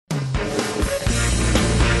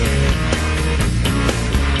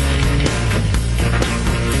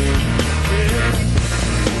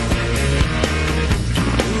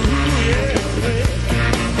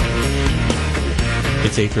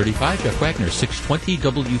8:35, Jeff Wagner, 620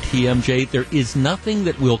 WTMJ. There is nothing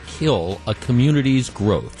that will kill a community's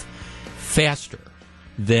growth faster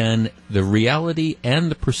than the reality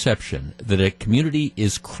and the perception that a community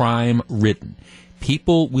is crime-ridden.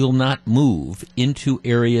 People will not move into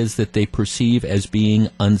areas that they perceive as being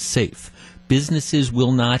unsafe. Businesses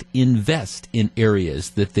will not invest in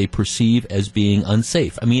areas that they perceive as being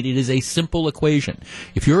unsafe. I mean, it is a simple equation.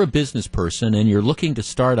 If you're a business person and you're looking to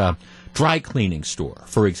start a dry cleaning store,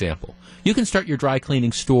 for example, you can start your dry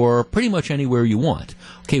cleaning store pretty much anywhere you want.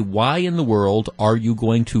 Okay, why in the world are you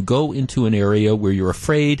going to go into an area where you're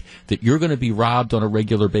afraid that you're going to be robbed on a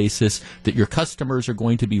regular basis, that your customers are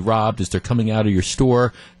going to be robbed as they're coming out of your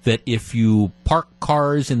store, that if you park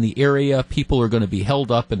cars in the area, people are going to be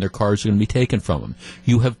held up and their cars are going to be taken from them?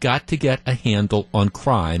 You have got to get a handle on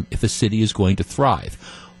crime if a city is going to thrive.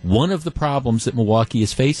 One of the problems that Milwaukee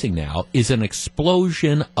is facing now is an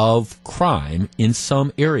explosion of crime in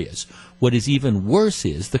some areas. What is even worse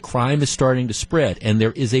is the crime is starting to spread, and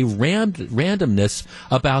there is a randomness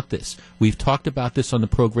about this. We've talked about this on the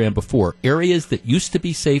program before. Areas that used to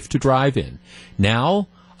be safe to drive in, now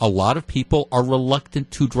a lot of people are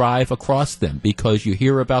reluctant to drive across them because you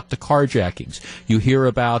hear about the carjackings. You hear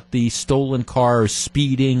about the stolen cars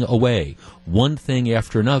speeding away, one thing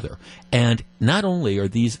after another. And not only are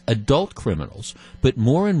these adult criminals, but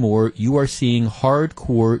more and more you are seeing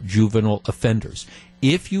hardcore juvenile offenders.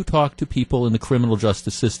 If you talk to people in the criminal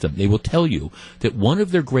justice system, they will tell you that one of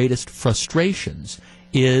their greatest frustrations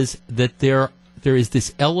is that there is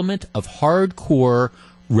this element of hardcore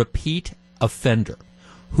repeat offender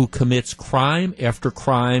who commits crime after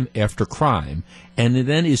crime after crime and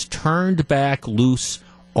then is turned back loose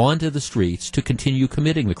onto the streets to continue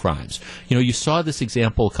committing the crimes. You know, you saw this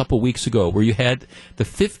example a couple weeks ago where you had the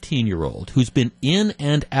 15-year-old who's been in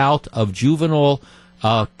and out of juvenile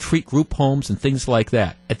treat group homes and things like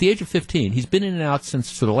that. At the age of 15, he's been in and out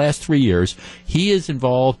for the last 3 years. He is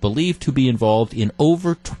believed to be involved in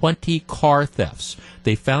over 20 car thefts.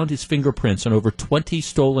 They found his fingerprints on over 20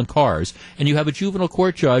 stolen cars. And you have a juvenile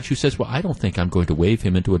court judge who says, well, I don't think I'm going to waive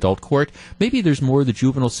him into adult court. Maybe there's more the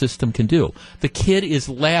juvenile system can do. The kid is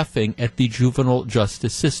laughing at the juvenile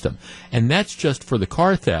justice system. And that's just for the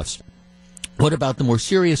car thefts. What about the more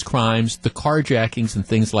serious crimes, the carjackings and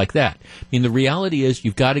things like that? I mean, the reality is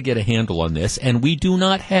you've got to get a handle on this, and we do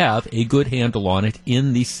not have a good handle on it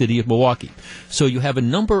in the city of Milwaukee. So you have a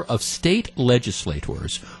number of state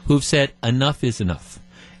legislators who've said enough is enough.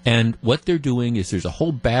 And what they're doing is there's a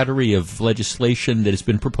whole battery of legislation that has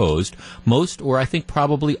been proposed. Most, or I think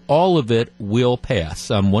probably all of it, will pass.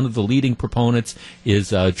 One of the leading proponents is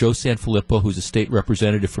Joe Sanfilippo, who's a state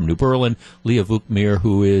representative from New Berlin, Leah Vukmir,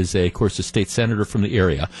 who is, of course, a state senator from the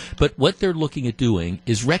area. But what they're looking at doing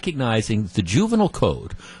is recognizing the juvenile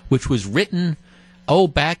code, which was written,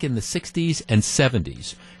 back in the 60s and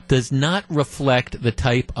 70s, does not reflect the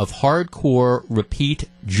type of hardcore, repeat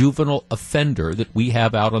juvenile offender that we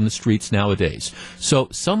have out on the streets nowadays. So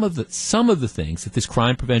some of the things that this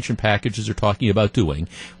crime prevention packages are talking about doing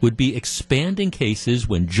would be expanding cases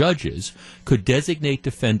when judges could designate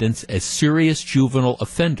defendants as serious juvenile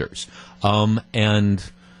offenders,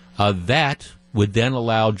 and that would then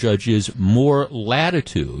allow judges more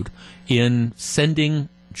latitude in sending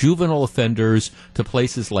juvenile offenders to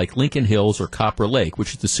places like Lincoln Hills or Copper Lake,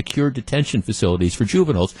 which is the secure detention facilities for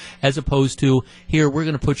juveniles, as opposed to, here, we're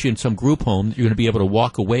going to put you in some group home that you're going to be able to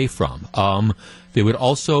walk away from. They would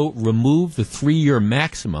also remove the 3-year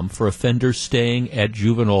maximum for offenders staying at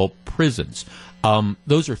juvenile prisons.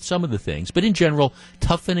 Those are some of the things. But in general,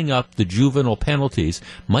 toughening up the juvenile penalties,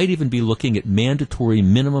 might even be looking at mandatory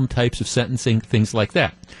minimum types of sentencing, things like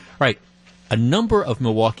that. All right. A number of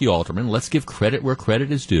Milwaukee aldermen, let's give credit where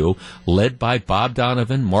credit is due, led by Bob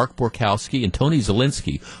Donovan, Mark Borkowski, and Tony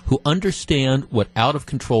Zielinski, who understand what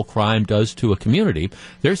out-of-control crime does to a community.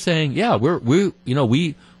 They're saying, yeah, we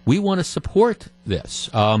want to support this.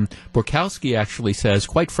 Borkowski actually says,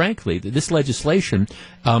 quite frankly, that this legislation,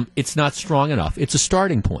 it's not strong enough. It's a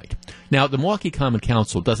starting point. Now, the Milwaukee Common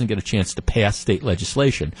Council doesn't get a chance to pass state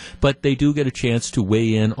legislation, but they do get a chance to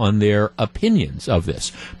weigh in on their opinions of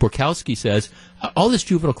this. Borkowski says, all this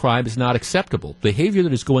juvenile crime is not acceptable. Behavior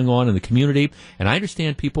that is going on in the community, and I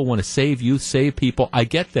understand people want to save youth, save people. I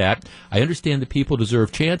get that. I understand that people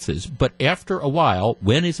deserve chances, but after a while,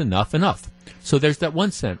 when is enough enough? So there's that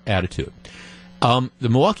one cent attitude. The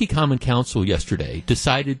Milwaukee Common Council yesterday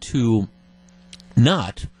decided to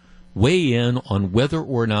not weigh in on whether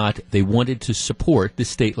or not they wanted to support this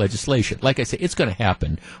state legislation. Like I say, it's going to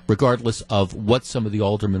happen regardless of what some of the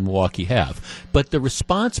aldermen in Milwaukee have. But the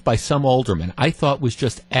response by some aldermen I thought was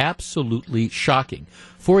just absolutely shocking.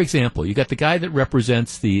 For example, you got the guy that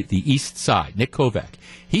represents the East Side, Nick Kovac.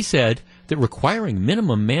 He said that requiring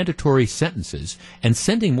minimum mandatory sentences and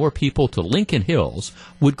sending more people to Lincoln Hills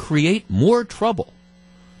would create more trouble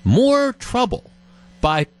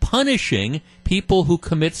by punishing people who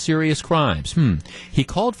commit serious crimes. He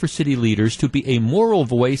called for city leaders to be a moral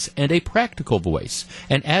voice and a practical voice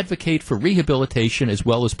and advocate for rehabilitation as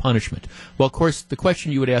well as punishment. Well, of course, the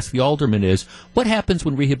question you would ask the alderman is, what happens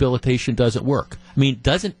when rehabilitation doesn't work? I mean,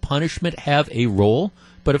 doesn't punishment have a role?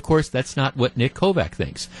 But, of course, that's not what Nick Kovac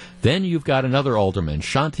thinks. Then you've got another alderman,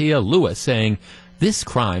 Shantia Lewis, saying, this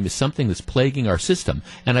crime is something that's plaguing our system,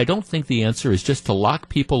 and I don't think the answer is just to lock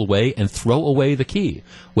people away and throw away the key.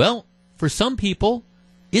 Well, for some people,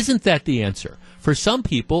 isn't that the answer? For some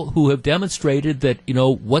people who have demonstrated that,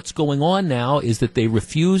 what's going on now is that they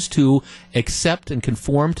refuse to accept and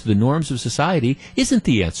conform to the norms of society, isn't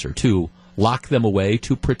the answer to lock them away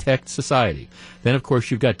to protect society. Then, of course,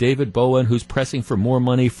 you've got David Bowen, who's pressing for more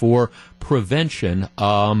money for prevention.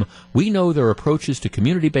 We know there are approaches to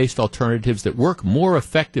community-based alternatives that work more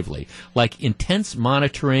effectively, like intense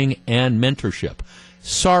monitoring and mentorship.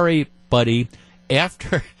 Sorry, buddy,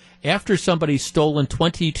 after somebody's stolen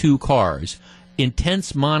 22 cars,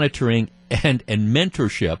 intense monitoring and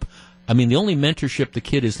mentorship, I mean, the only mentorship the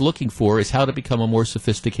kid is looking for is how to become a more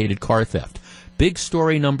sophisticated car theft. Big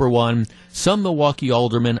story number one, some Milwaukee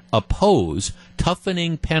aldermen oppose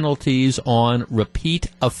toughening penalties on repeat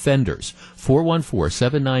offenders.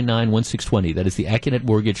 414-799-1620. That is the Acunet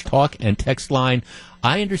Mortgage talk and text line.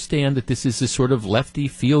 I understand that this is this sort of lefty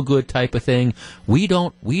feel-good type of thing. We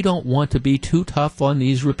don't want to be too tough on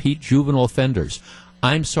these repeat juvenile offenders.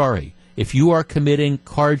 I'm sorry. If you are committing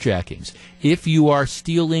carjackings, if you are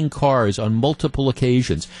stealing cars on multiple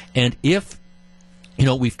occasions, and if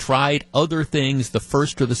we've tried other things the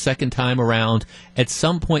first or the second time around, at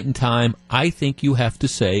some point in time, I think you have to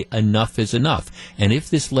say enough is enough. And if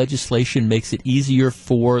this legislation makes it easier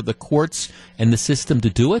for the courts and the system to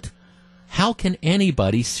do it, how can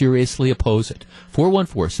anybody seriously oppose it?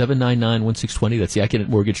 414-799-1620. That's the Acunet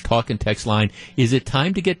Mortgage talk and text line. Is it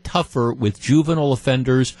time to get tougher with juvenile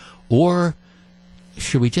offenders, or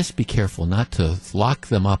should we just be careful not to lock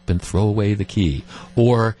them up and throw away the key?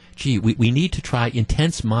 Or, we need to try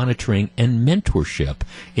intense monitoring and mentorship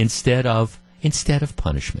instead of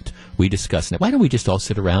punishment. We discuss it. Why don't we just all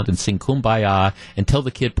sit around and sing Kumbaya until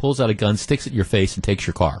the kid pulls out a gun, sticks it in your face, and takes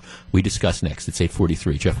your car? We discuss next. It's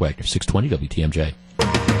 8:43. Jeff Wagner, 620 WTMJ.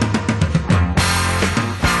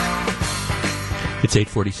 It's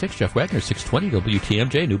 8:46. Jeff Wagner, 620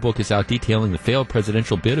 WTMJ. New book is out detailing the failed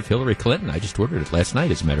presidential bid of Hillary Clinton. I just ordered it last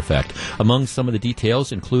night, as a matter of fact. Among some of the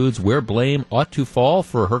details includes where blame ought to fall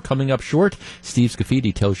for her coming up short. Steve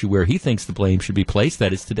Scafidi tells you where he thinks the blame should be placed.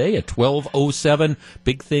 That is today at 12:07.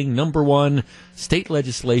 Big thing number one. State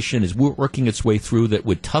legislation is working its way through that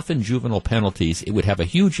would toughen juvenile penalties. It would have a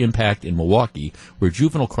huge impact in Milwaukee, where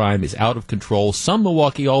juvenile crime is out of control. Some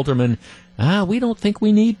Milwaukee aldermen, we don't think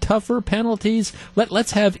we need tougher penalties.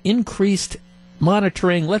 Let's have increased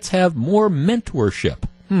monitoring. Let's have more mentorship.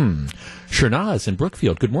 Shernaz in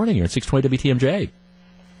Brookfield. Good morning. You're at 620 WTMJ.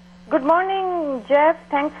 Good morning, Jeff.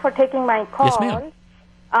 Thanks for taking my call. Yes, ma'am.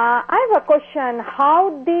 I have a question. How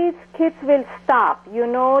these kids will stop?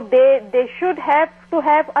 They should have to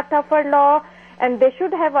have a tougher law, and they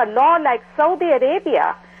should have a law like Saudi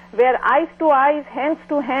Arabia, where eyes to eyes, hands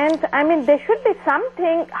to hands. I mean, there should be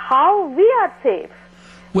something how we are safe.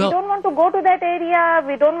 We don't want to go to that area.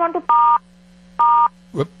 We don't want to...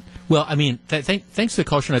 Well, I mean, thanks for the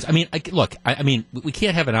call, Shernaz. I mean, look, we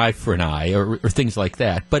can't have an eye for an eye or things like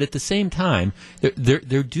that. But at the same time,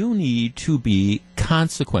 there do need to be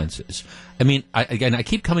consequences. I mean, I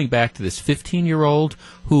keep coming back to this 15-year-old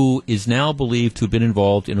who is now believed to have been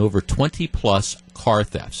involved in over 20-plus car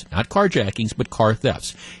thefts. Not carjackings, but car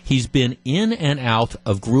thefts. He's been in and out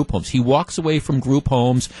of group homes. He walks away from group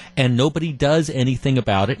homes, and nobody does anything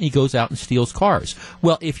about it, and he goes out and steals cars.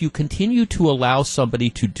 Well, if you continue to allow somebody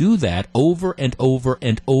to do that over and over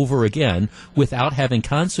and over again without having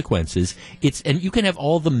consequences, and you can have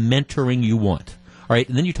all the mentoring you want. All right,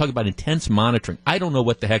 and then you talk about intense monitoring. I don't know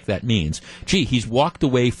what the heck that means. He's walked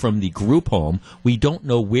away from the group home. We don't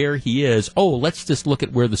know where he is. Oh, let's just look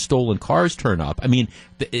at where the stolen cars turn up. I mean,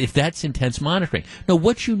 if that's intense monitoring. No,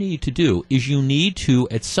 what you need to do is you need to,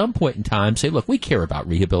 at some point in time, say, look, we care about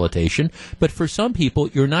rehabilitation, but for some people,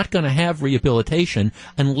 you're not going to have rehabilitation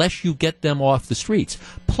unless you get them off the streets.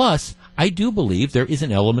 Plus, I do believe there is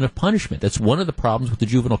an element of punishment. That's one of the problems with the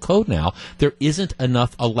juvenile code now. There isn't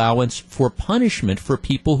enough allowance for punishment for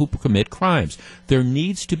people who commit crimes. There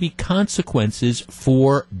needs to be consequences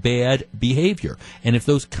for bad behavior. And if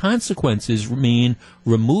those consequences mean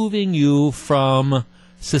removing you from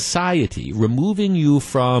society, removing you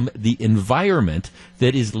from the environment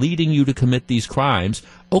that is leading you to commit these crimes,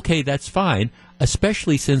 okay, that's fine,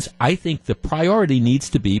 especially since I think the priority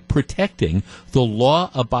needs to be protecting the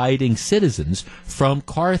law-abiding citizens from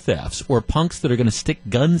car thefts or punks that are going to stick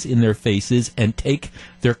guns in their faces and take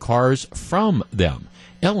their cars from them.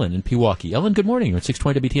 Ellen in Pewaukee. Ellen, good morning. You're at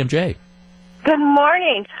 620 WTMJ. Good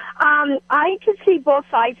morning. I can see both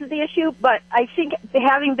sides of the issue, but I think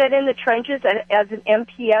having been in the trenches as an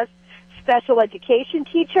MPS special education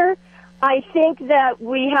teacher, I think that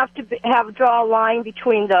we have to draw a line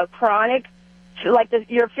between the chronic, like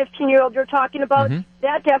your 15-year-old you're talking about,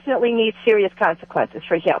 that definitely needs serious consequences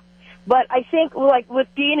for him. But I think, like, with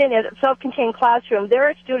being in a self-contained classroom, there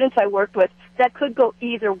are students I worked with that could go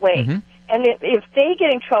either way. And if they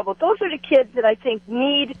get in trouble, those are the kids that I think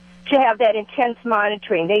need to have that intense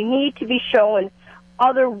monitoring. They need to be shown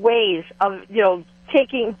other ways of, doing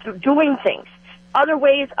things, other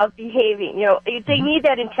ways of behaving. They need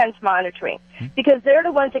that intense monitoring because they're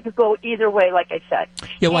the ones that could go either way, like I said.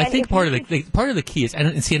 Yeah, well, I think part of the key is,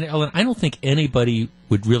 and see, Ellen, I don't think anybody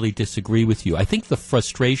would really disagree with you. I think the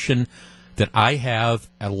frustration that I have,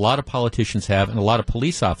 and a lot of politicians have, and a lot of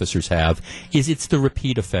police officers have, is it's the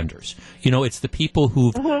repeat offenders. It's the people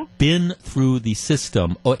who've been through the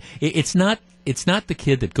system. It's not the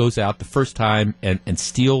kid that goes out the first time and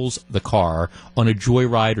steals the car on a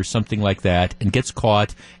joyride or something like that and gets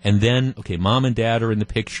caught, and then, okay, mom and dad are in the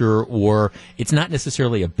picture, or it's not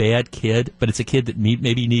necessarily a bad kid, but it's a kid that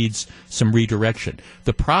maybe needs some redirection.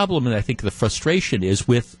 The problem, and I think the frustration, is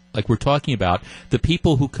with, like we're talking about, the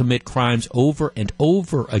people who commit crimes over and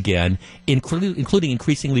over again, including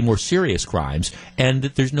increasingly more serious crimes, and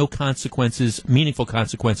that there's no consequences, meaningful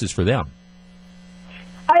consequences for them.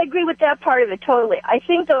 I agree with that part of it totally. I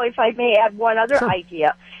think, though, if I may add one other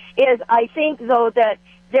idea, is I think, though, that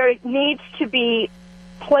there needs to be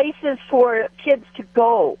places for kids to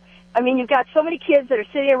go. I mean, you've got so many kids that are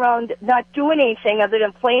sitting around not doing anything other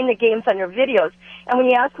than playing the games on their videos. And when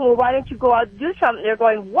you ask them, well, why don't you go out and do something? They're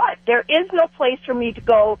going, what? There is no place for me to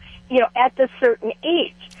go, at this certain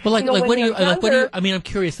age. Well, I'm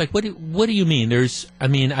curious, what do you mean?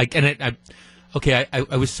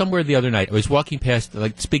 I was somewhere the other night. I was walking past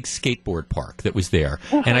this big skateboard park that was there,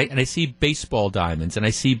 and I see baseball diamonds, and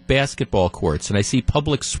I see basketball courts, and I see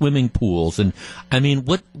public swimming pools, and I mean,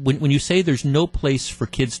 when you say there's no place for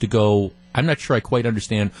kids to go, I'm not sure I quite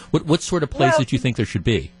understand what sort of place that you think there should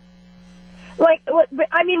be.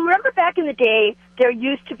 Remember back in the day, there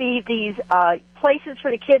used to be these places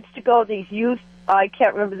for the kids to go. These youth, I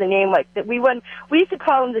can't remember the name. We used to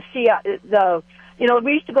call them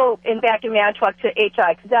we used to go back in Manitowoc to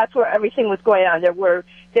HI because that's where everything was going on.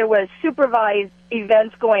 There was supervised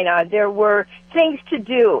events going on. There were things to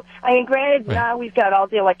do. I mean, granted, now we've got all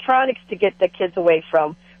the electronics to get the kids away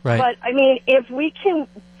from. Right. But I mean, if we can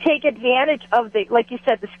take advantage of like you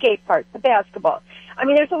said, the skate park, the basketball. I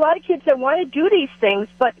mean, there's a lot of kids that want to do these things,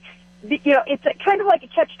 but it's kind of like a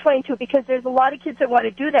catch-22 because there's a lot of kids that want to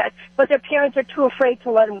do that, but their parents are too afraid to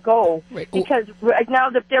let them go because right now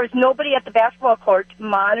there's nobody at the basketball court to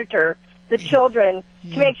monitor the children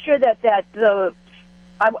to make sure that the,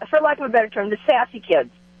 for lack of a better term, the sassy kids.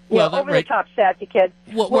 Over-the-top sassy kids.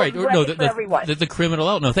 Well, right. No, the criminal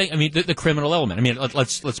element. No, the criminal element. I mean,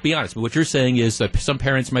 let's be honest. But what you're saying is that some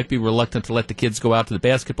parents might be reluctant to let the kids go out to the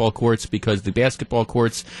basketball courts because the basketball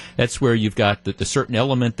courts, that's where you've got the certain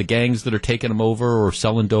element, the gangs that are taking them over or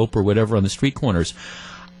selling dope or whatever on the street corners.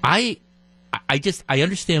 I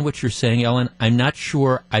understand what you're saying, Ellen. I'm not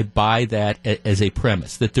sure I buy that as a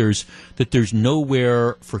premise that there's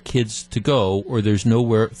nowhere for kids to go or there's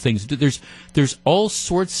nowhere things to do. There's all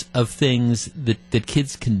sorts of things that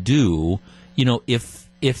kids can do,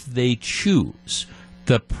 if they choose.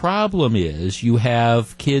 The problem is you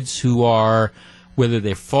have kids who are,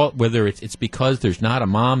 whether it's because there's not a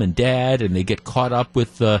mom and dad and they get caught up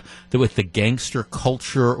with the gangster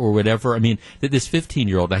culture or whatever. I mean, this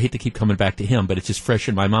 15-year-old, I hate to keep coming back to him, but it's just fresh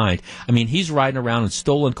in my mind. I mean, he's riding around in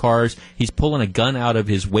stolen cars. He's pulling a gun out of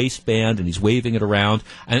his waistband and he's waving it around.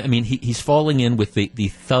 I mean, he's falling in with the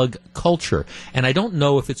thug culture. And I don't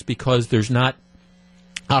know if it's because there's not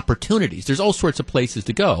opportunities. There's all sorts of places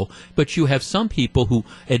to go, but you have some people who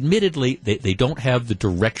admittedly they don't have the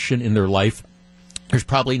direction in their life There's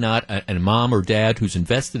probably not a mom or dad who's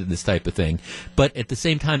invested in this type of thing. But at the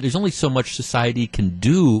same time, there's only so much society can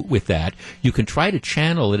do with that. You can try to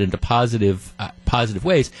channel it into positive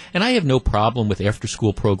ways. And I have no problem with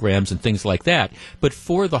after-school programs and things like that. But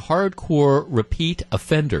for the hardcore repeat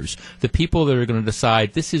offenders, the people that are going to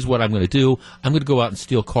decide, this is what I'm going to do, I'm going to go out and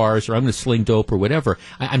steal cars, or I'm going to sling dope or whatever,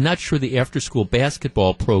 I'm not sure the after-school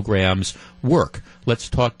basketball programs work. Let's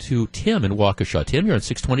talk to Tim in Waukesha. Tim, you're on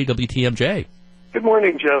 620 WTMJ. Good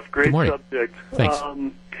morning, Jeff. Great subject. Thanks.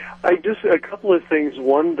 A couple of things.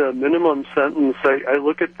 One, the minimum sentence. I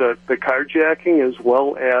look at the carjacking as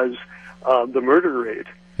well as the murder rate.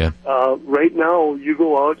 Yeah. Right now, you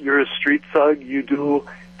go out, you're a street thug, you do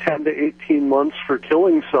 10 to 18 months for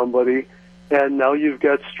killing somebody, and now you've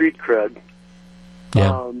got street cred.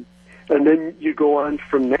 Yeah. And then you go on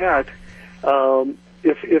from that.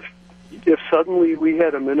 If suddenly we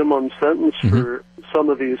had a minimum sentence for some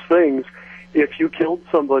of these things, if you killed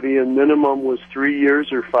somebody and minimum was 3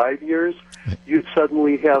 years or 5 years, you'd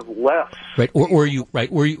suddenly have less. Right, or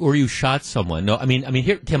you shot someone. No, I mean,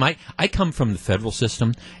 here, Tim, I come from the federal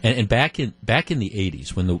system, and back in the 80s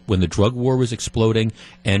when the drug war was exploding,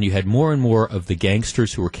 and you had more and more of the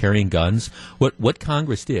gangsters who were carrying guns. What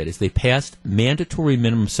Congress did is they passed mandatory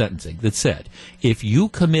minimum sentencing that said if you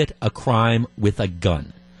commit a crime with a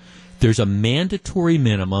gun, there's a mandatory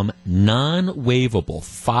minimum, non-waivable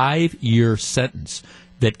 5-year sentence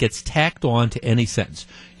that gets tacked on to any sentence.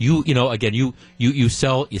 You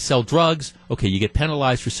sell drugs. Okay, you get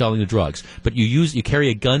penalized for selling the drugs, but you carry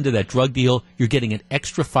a gun to that drug deal. You're getting an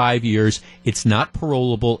extra 5 years. It's not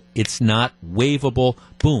parolable. It's not waivable.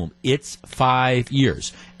 Boom, it's 5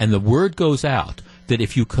 years, and the word goes out that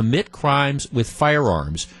if you commit crimes with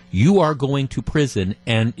firearms, you are going to prison,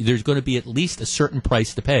 and there's going to be at least a certain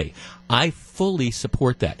price to pay. I fully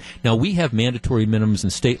support that. Now, we have mandatory minimums in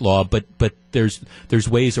state law, but there's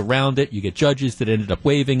ways around it. You get judges that ended up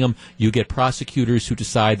waiving them. You get prosecutors who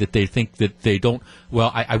decide that they think that they don't.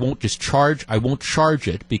 Well, I won't charge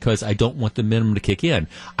it because I don't want the minimum to kick in.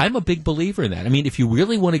 I'm a big believer in that. I mean, if you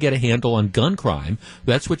really want to get a handle on gun crime,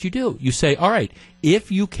 that's what you do. You say, all right,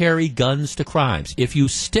 if you carry guns to crimes, if you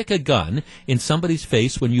stick a gun in somebody's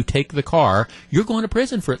face when you take the car, you're going to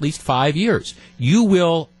prison for at least 5 years. You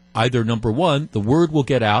will either, number one, the word will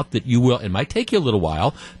get out that you will, it might take you a little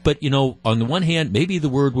while, but, on the one hand, maybe the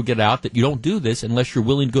word will get out that you don't do this unless you're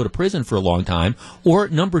willing to go to prison for a long time. Or,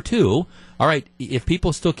 number two, all right, if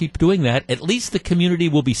people still keep doing that, at least the community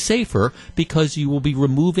will be safer because you will be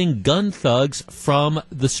removing gun thugs from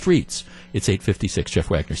the streets. It's 8:56, Jeff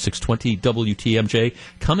Wagner, 620 WTMJ.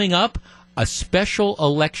 Coming up, a special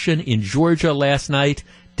election in Georgia last night.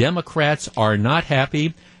 Democrats are not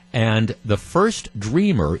happy, and the first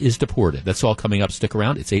dreamer is deported. That's all coming up. Stick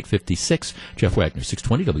around. It's 8:56. Jeff Wagner,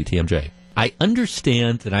 620 WTMJ. I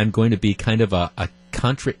understand that I'm going to be kind of a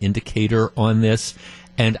contraindicator on this,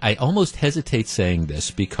 and I almost hesitate saying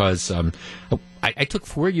this because I took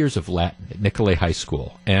 4 years of Latin at Nicolet High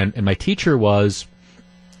School, and my teacher was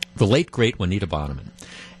the late, great Juanita Bonneman.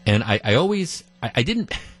 And I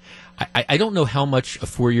don't know how much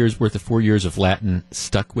 4 years worth of 4 years of Latin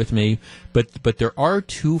stuck with me, but there are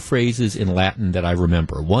two phrases in Latin that I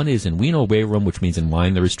remember. One is in vino verum, which means in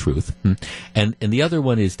wine there is truth, and the other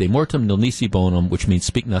one is de mortem nil nisi bonum, which means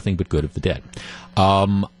speak nothing but good of the dead.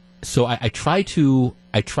 So I try to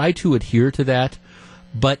adhere to that,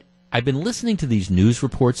 but I've been listening to these news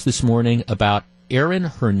reports this morning about Aaron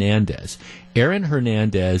Hernandez. Aaron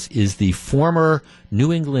Hernandez is the former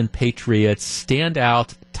New England Patriots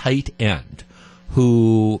standout tight end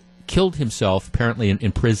who killed himself apparently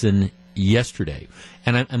in prison yesterday.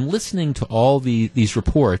 And I'm listening to all these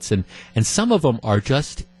reports, and some of them are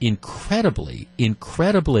just incredibly,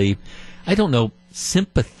 I don't know,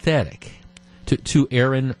 sympathetic to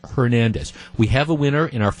Aaron Hernandez. We have a winner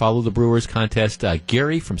in our Follow the Brewers contest,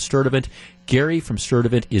 Gary from Sturtevant. Gary from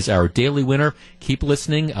Sturtevant is our daily winner. Keep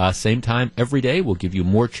listening. Same time every day. We'll give you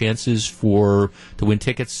more chances to win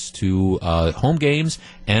tickets to home games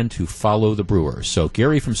and to Follow the Brewers. So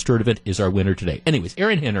Gary from Sturtevant is our winner today. Anyways,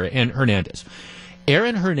 Aaron Hernandez.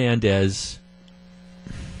 Aaron Hernandez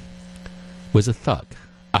was a thug.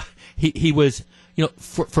 He was,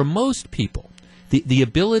 for most people, the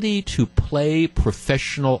ability to play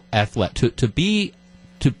professional athlete, to be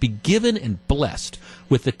given and blessed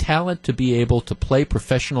with the talent to be able to play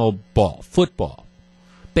professional ball, football,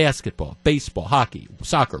 basketball, baseball, hockey,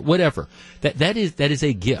 soccer, whatever. That is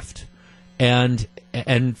a gift. And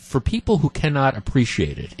for people who cannot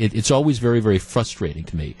appreciate it, it's always very, very frustrating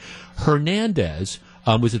to me. Hernandez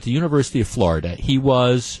was at the University of Florida. He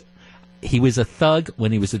was he was a thug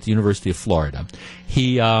when he was at the University of Florida.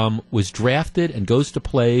 He was drafted and goes to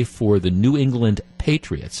play for the New England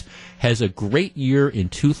Patriots. Has a great year in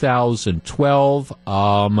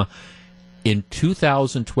 2012. In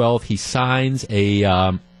 2012, he signs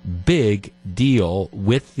a big deal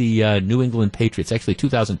with the New England Patriots. Actually,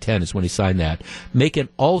 2010 is when he signed that, making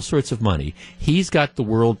all sorts of money. He's got the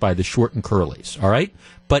world by the short and curlies, all right?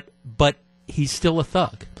 But he's still a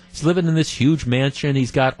thug. He's living in this huge mansion.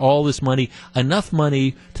 He's got all this money, enough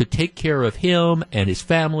money to take care of him and his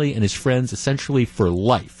family and his friends essentially for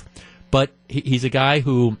life. But he's a guy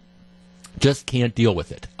who just can't deal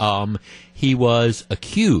with it. He was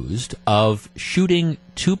accused of shooting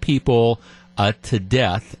two people to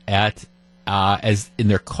death as in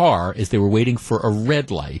their car as they were waiting for a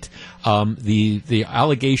red light. The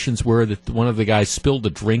allegations were that one of the guys spilled a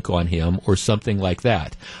drink on him or something like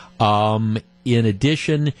that. In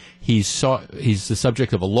addition, he's the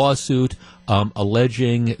subject of a lawsuit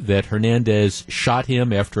alleging that Hernandez shot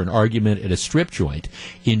him after an argument at a strip joint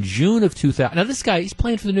in June of 2000. Now, this guy, he's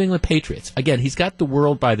playing for the New England Patriots. Again, he's got the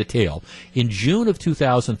world by the tail. In June of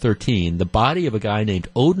 2013, the body of a guy named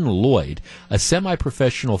Odin Lloyd, a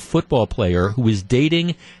semi-professional football player who was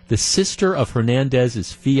dating the sister of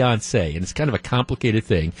Hernandez's fiancée, and it's kind of a complicated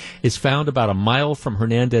thing, is found about a mile from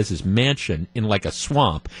Hernandez's mansion in like a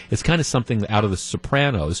swamp. It's kind of something out of The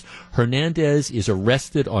Sopranos. Hernandez is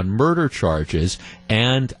arrested on murder charges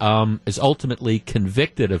and is ultimately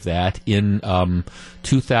convicted of that in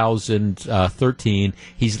 2013.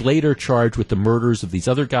 He's later charged with the murders of these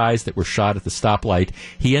other guys that were shot at the stoplight.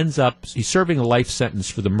 He's serving a life sentence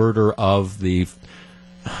for the murder of the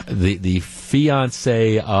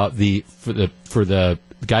fiance, for the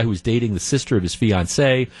guy who was dating the sister of his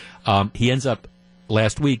fiance. He ends up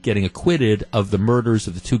last week getting acquitted of the murders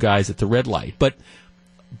of the two guys at the red light.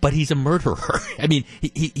 But he's a murderer. I mean,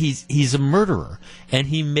 he's a murderer, and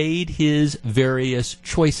he made his various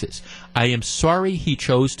choices. I am sorry he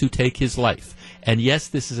chose to take his life. And yes,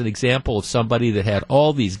 this is an example of somebody that had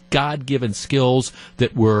all these God-given skills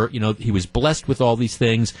that were, he was blessed with all these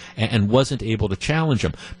things and wasn't able to challenge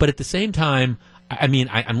them. But at the same time, I mean,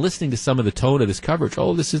 I'm listening to some of the tone of this coverage.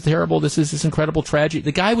 Oh, this is terrible. This is this incredible tragedy.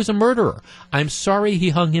 The guy was a murderer. I'm sorry he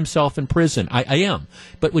hung himself in prison. I am.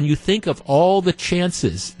 But when you think of all the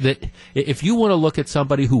chances that if you want to look at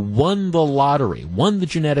somebody who won the lottery, won the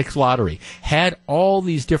genetics lottery, had all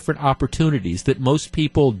these different opportunities that most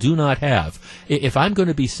people do not have, if I'm going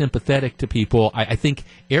to be sympathetic to people, I think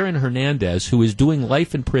Aaron Hernandez, who is doing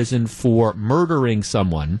life in prison for murdering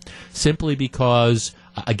someone simply because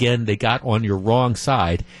again, they got on your wrong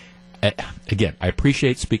side. Again, I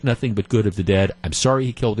appreciate Speak Nothing But Good of the Dead. I'm sorry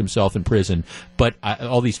he killed himself in prison, but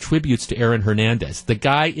all these tributes to Aaron Hernandez. The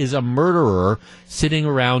guy is a murderer sitting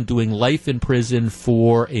around doing life in prison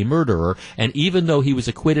for a murderer, and even though he was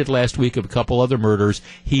acquitted last week of a couple other murders,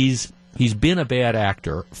 he's been a bad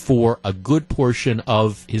actor for a good portion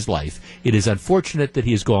of his life. It is unfortunate that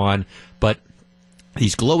he is gone, but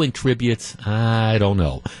these glowing tributes, I don't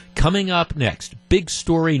know. Coming up next, big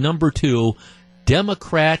story number 2,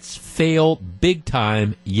 Democrats fail big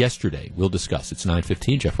time yesterday. We'll discuss. It's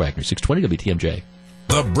 9:15. Jeff Wagner, 620 WTMJ.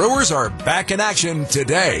 The Brewers are back in action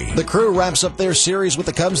today. The Crew wraps up their series with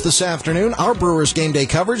the Cubs this afternoon. Our Brewers game day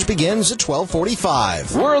coverage begins at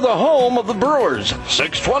 12:45. We're the home of the Brewers,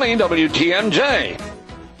 620 WTMJ.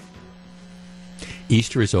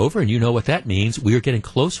 Easter is over, and you know what that means. We are getting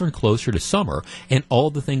closer and closer to summer and all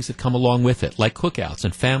the things that come along with it, like cookouts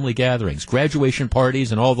and family gatherings, graduation parties,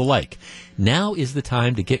 and all the like. Now is the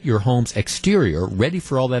time to get your home's exterior ready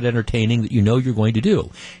for all that entertaining that you know you're going to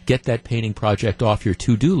do. Get that painting project off your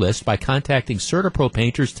to-do list by contacting CertaPro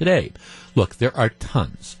Painters today. Look, there are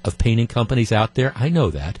tons of painting companies out there. I know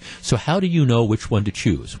that. So how do you know which one to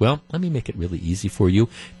choose? Well, let me make it really easy for you.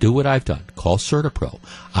 Do what I've done. Call CertaPro.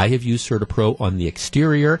 I have used CertaPro on the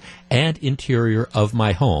exterior and interior of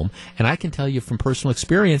my home, and I can tell you from personal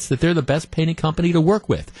experience that they're the best painting company to work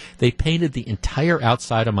with. They painted the entire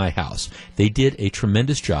outside of my house. They did a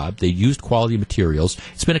tremendous job. They used quality materials.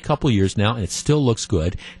 It's been a couple years now, and it still looks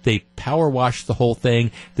good. They power washed the whole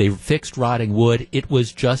thing. They fixed rotting wood. It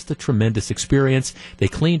was just a tremendous experience. They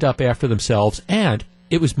cleaned up after themselves, and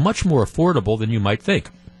it was much more affordable than you might think.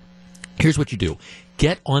 Here's what you do.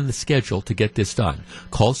 Get on the schedule to get this done.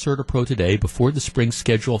 Call CertaPro today before the spring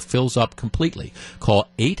schedule fills up completely. Call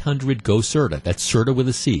 800-GO-CERTA. That's CERTA with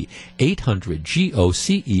a C.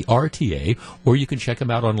 800-GOCERTA. Or you can check them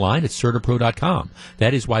out online at CertaPro.com.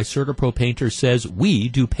 That is why CertaPro Painters says we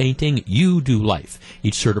do painting, you do life.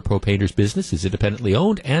 Each CertaPro Painters business is independently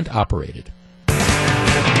owned and operated.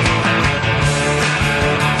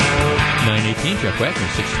 9:18, Jeff Wagner,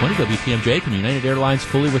 620 WTMJ. Can United Airlines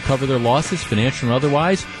fully recover their losses, financial and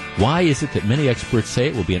otherwise? Why is it that many experts say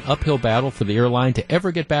it will be an uphill battle for the airline to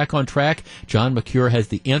ever get back on track? John McCure has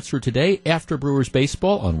the answer today after Brewers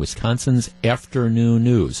baseball on Wisconsin's Afternoon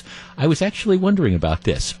News. I was actually wondering about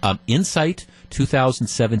this. Insight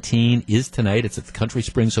 2017 is tonight. It's at the Country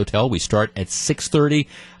Springs Hotel. We start at 6:30.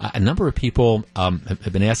 A number of people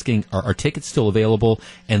have been asking, are tickets still available?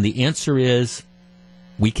 And the answer is,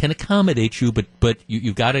 we can accommodate you, but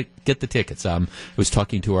you've got to get the tickets. I was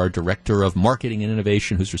talking to our director of marketing and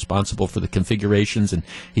innovation who's responsible for the configurations, and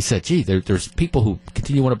he said, gee, there's people who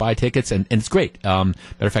continue to want to buy tickets, and it's great. Matter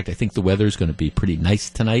of fact, I think the weather's going to be pretty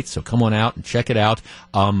nice tonight, so come on out and check it out.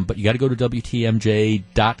 But you got to go to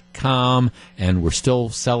WTMJ.com, and we're still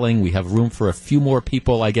selling. We have room for a few more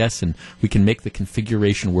people, I guess, and we can make the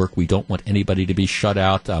configuration work. We don't want anybody to be shut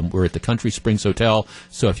out. We're at the Country Springs Hotel,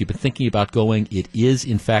 so if you've been thinking about going, it is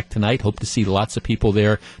in fact tonight. Hope to see lots of people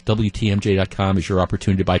there. WTMJ.com is your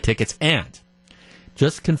opportunity to buy tickets. And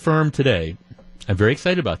just confirmed today, I'm very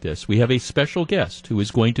excited about this. We have a special guest who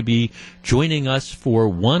is going to be joining us for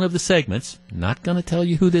one of the segments. Not going to tell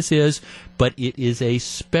you who this is, but it is a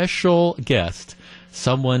special guest.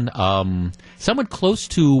 Someone close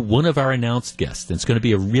to one of our announced guests. And it's going to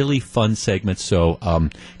be a really fun segment. So,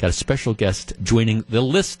 got a special guest joining the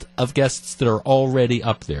list of guests that are already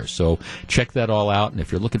up there. So check that all out. And if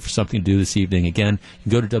you're looking for something to do this evening, again,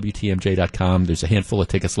 you can go to WTMJ.com. There's a handful of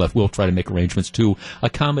tickets left. We'll try to make arrangements to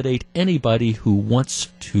accommodate anybody who wants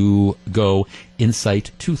to go.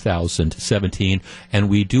 Insight 2017, and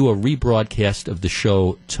we do a rebroadcast of the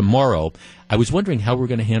show tomorrow. I was wondering how we're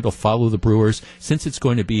going to handle Follow the Brewers, since it's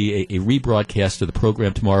going to be a rebroadcast of the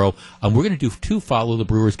program tomorrow. We're going to do 2 Follow the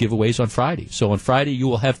Brewers giveaways on Friday. So on Friday, you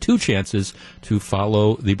will have 2 chances to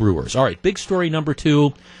follow the Brewers. All right, big story number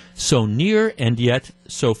 2, so near and yet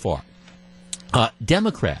so far.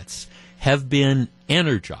 Democrats have been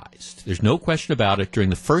energized. There's no question about it. During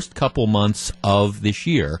the first couple months of this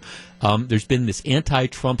year, there's been this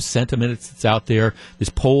anti-Trump sentiment that's out there, this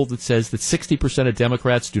poll that says that 60% of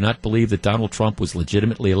Democrats do not believe that Donald Trump was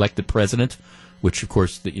legitimately elected president, which, of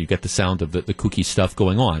course, you get the sound of the kooky stuff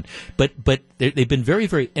going on. But they've been very,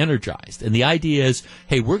 very energized. And the idea is,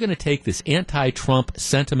 hey, we're going to take this anti-Trump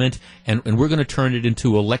sentiment and we're going to turn it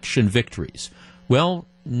into election victories. Well,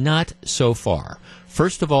 not so far.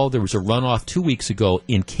 First of all, there was a runoff 2 weeks ago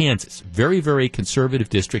in Kansas. Very, very conservative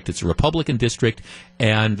district. It's a Republican district.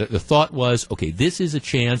 And the thought was, okay, this is a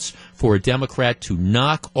chance for a Democrat to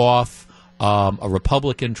knock off a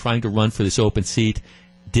Republican trying to run for this open seat.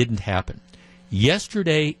 Didn't happen.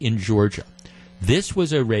 Yesterday in Georgia, this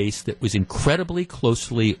was a race that was incredibly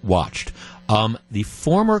closely watched. The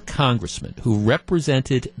former congressman who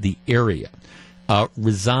represented the area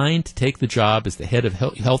resigned to take the job as the head of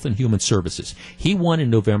Health and Human Services. He won in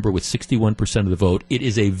November with 61% of the vote. It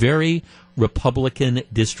is a very Republican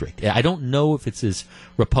district. I don't know if it's as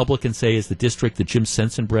Republican, say, as the district that Jim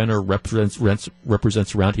Sensenbrenner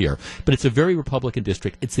represents around here, but it's a very Republican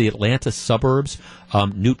district. It's the Atlanta suburbs.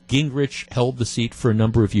 Newt Gingrich held the seat for a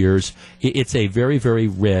number of years. It's a very, very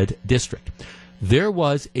red district. There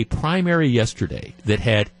was a primary yesterday that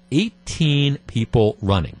had 18 people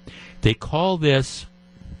running. They call this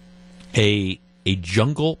a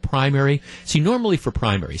jungle primary. See, normally for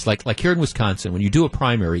primaries, like here in Wisconsin, when you do a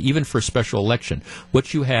primary, even for a special election,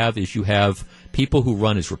 what you have is you have people who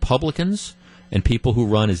run as Republicans and people who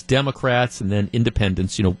run as Democrats and then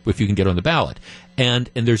independents, if you can get on the ballot. And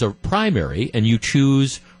there's a primary, and you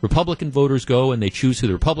choose, Republican voters go and they choose who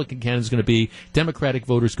the Republican candidate is going to be. Democratic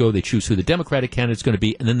voters go, they choose who the Democratic candidate is going to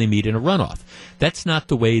be, and then they meet in a runoff. That's not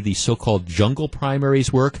the way the so-called jungle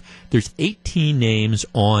primaries work. There's 18 names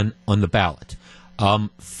on the ballot.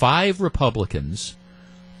 5 Republicans,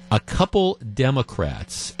 a couple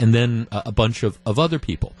Democrats, and then a bunch of other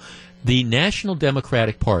people. The National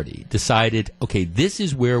Democratic Party decided, okay, this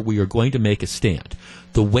is where we are going to make a stand.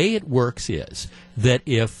 The way it works is that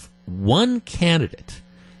if one candidate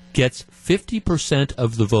gets 50%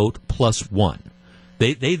 of the vote plus 1,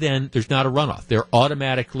 they then, there's not a runoff.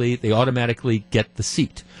 They automatically get the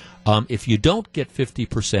seat. If you don't get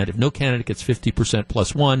 50%, if no candidate gets 50%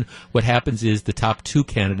 plus 1, what happens is the top 2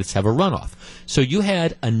 candidates have a runoff. So you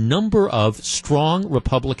had a number of strong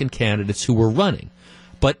Republican candidates who were running,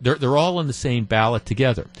 but they're all on the same ballot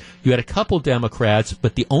together. You had a couple Democrats,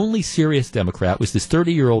 but the only serious Democrat was this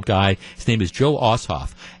 30-year-old guy. His name is Joe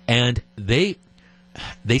Ossoff, and the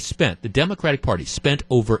Democratic Party spent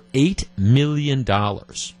over $8 million.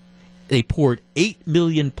 They poured $8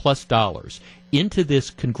 million plus into this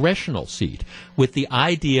congressional seat with the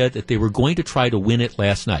idea that they were going to try to win it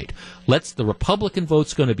last night. The Republican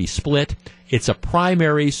vote's going to be split. It's a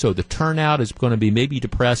primary, so the turnout is going to be maybe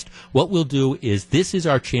depressed. What we'll do is this is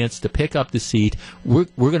our chance to pick up the seat. We're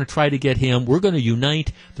going to try to get him. We're going to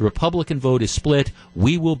unite. The Republican vote is split.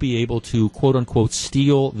 We will be able to, quote unquote,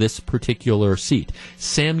 steal this particular seat.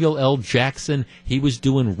 Samuel L. Jackson, he was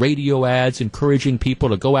doing radio ads encouraging people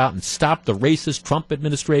to go out and stop the racist Trump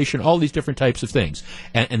administration, all these different types of things.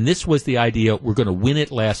 And this was the idea. We're going to win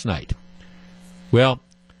it last night. Well,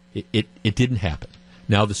 it didn't happen.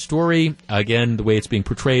 Now, the story, again, the way it's being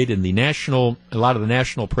portrayed in a lot of the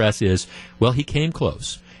national press is, well, he came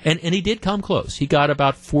close. And he did come close. He got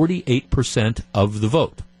about 48% of the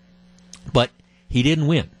vote. But he didn't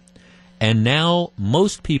win. And now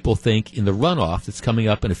most people think in the runoff that's coming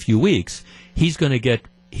up in a few weeks, he's going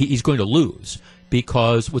to lose.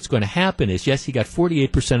 Because what's going to happen is, yes, he got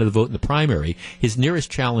 48% of the vote in the primary. His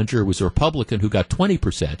nearest challenger was a Republican who got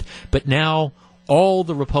 20%. But now all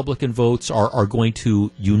the Republican votes are going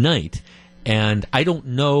to unite. And I don't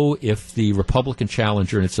know if the Republican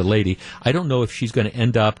challenger, and it's a lady, I don't know if she's going to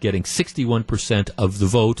end up getting 61% of the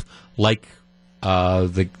vote like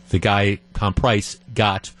the guy, Tom Price,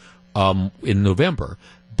 got in November.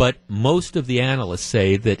 But most of the analysts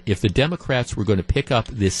say that if the Democrats were going to pick up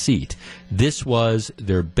this seat, this was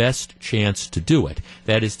their best chance to do it.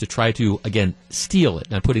 That is to try to, again, steal it.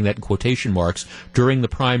 And I'm putting that in quotation marks. During the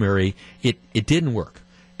primary, it didn't work.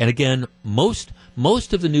 And again, most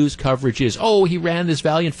of the news coverage is, oh, he ran this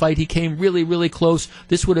valiant fight. He came really, really close.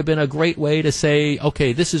 This would have been a great way to say,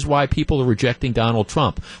 okay, this is why people are rejecting Donald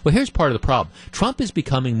Trump. Well, here's part of the problem. Trump is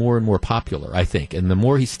becoming more and more popular, I think, and the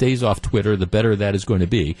more he stays off Twitter, the better that is going to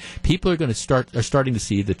be. People are starting to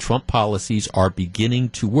see that Trump policies are beginning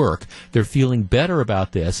to work. They're feeling better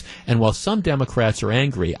about this, and while some Democrats are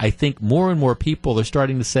angry, I think more and more people are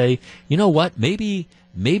starting to say, you know what, maybe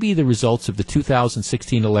the results of the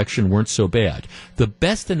 2016 election weren't so bad. The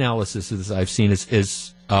best analysis of this I've seen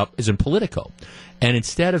is in Politico. And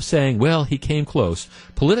instead of saying, well, he came close,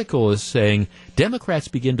 Politico is saying, Democrats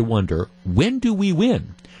begin to wonder, when do we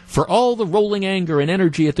win? For all the rolling anger and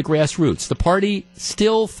energy at the grassroots, the party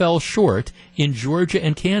still fell short in Georgia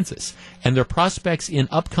and Kansas. And their prospects in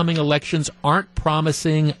upcoming elections aren't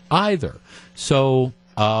promising either. So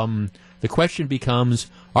the question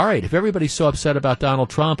becomes, all right, if everybody's so upset about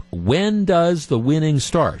Donald Trump, when does the winning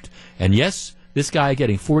start? And yes, this guy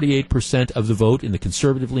getting 48% of the vote in the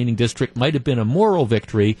conservative-leaning district might have been a moral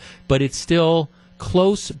victory, but it's still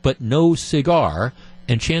close but no cigar,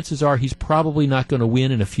 and chances are he's probably not going to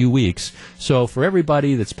win in a few weeks. So for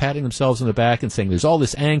everybody that's patting themselves on the back and saying there's all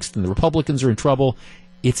this angst and the Republicans are in trouble,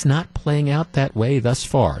 it's not playing out that way thus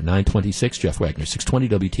far. 9:26, Jeff Wagner,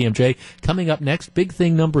 620 WTMJ. Coming up next, big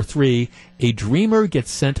thing number 3, a dreamer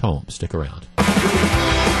gets sent home. Stick around.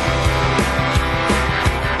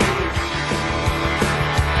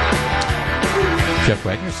 Jeff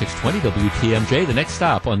Wagner, 620 WTMJ. The next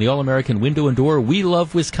stop on the All-American Window and Door We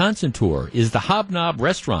Love Wisconsin tour is the Hobnob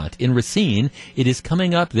Restaurant in Racine. It is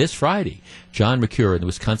coming up this Friday. John McCure and the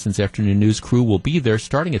Wisconsin's Afternoon News crew will be there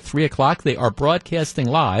starting at 3 o'clock. They are broadcasting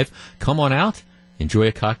live. Come on out, enjoy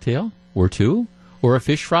a cocktail or two, or a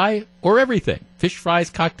fish fry, or everything. Fish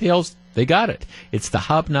fries, cocktails, they got it. It's the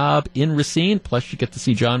Hobnob in Racine, plus you get to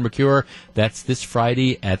see John McCure. That's this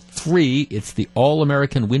Friday at 3. It's the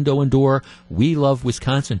All-American Window and Door We Love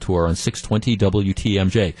Wisconsin tour on 620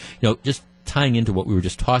 WTMJ. You know, just tying into what we were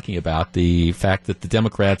just talking about, the fact that the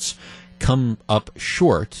Democrats come up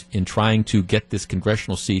short in trying to get this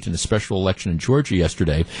congressional seat in a special election in Georgia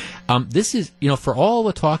yesterday. This is, you know, for all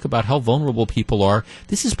the talk about how vulnerable people are,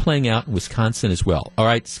 this is playing out in Wisconsin as well. All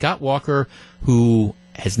right, Scott Walker, who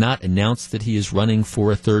has not announced that he is running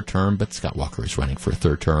for a third term, but Scott Walker is running for a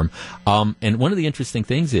third term. And one of the interesting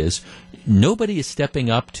things is nobody is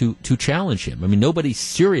stepping up to challenge him. I mean, nobody's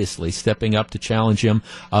seriously stepping up to challenge him.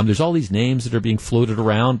 There's all these names that are being floated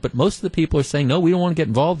around, but most of the people are saying, no, we don't want to get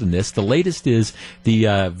involved in this. The latest is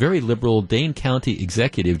the very liberal Dane County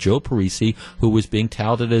executive, Joe Parisi, who was being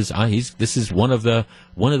touted as, this is one of the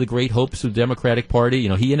great hopes of the Democratic Party. You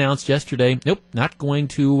know, he announced yesterday, nope, not going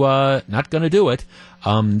to do it.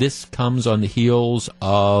 This comes on the heels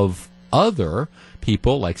of other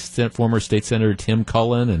people like former State Senator Tim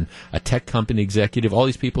Cullen and a tech company executive. All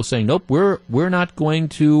these people saying, "Nope, we're not going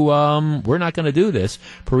to do this."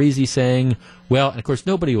 Parisi saying, well, and of course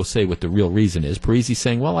nobody will say what the real reason is. Parisi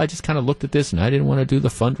saying, well, I just kind of looked at this and I didn't want to do the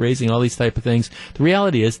fundraising, all these type of things. The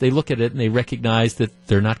reality is they look at it and they recognize that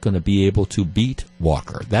they're not going to be able to beat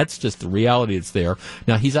Walker. That's just the reality that's there.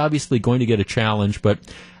 Now, he's obviously going to get a challenge, but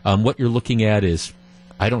what you're looking at is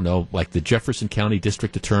I don't know, like the Jefferson County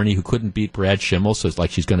District Attorney who couldn't beat Brad Schimmel, so it's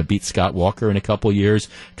like she's going to beat Scott Walker in a couple years.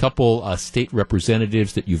 Couple state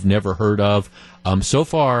representatives that you've never heard of. So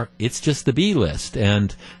far, it's just the B list,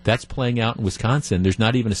 and that's playing out in Wisconsin. There's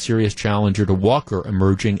not even a serious challenger to Walker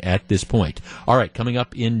emerging at this point. All right, coming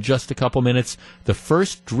up in just a couple minutes, the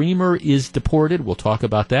first Dreamer is deported. We'll talk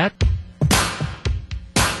about that.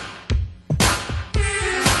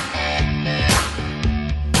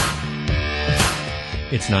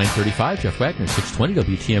 It's 9:35. Jeff Wagner,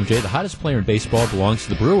 620 WTMJ. The hottest player in baseball belongs to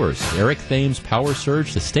the Brewers. Eric Thames' power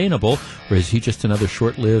surge sustainable, or is he just another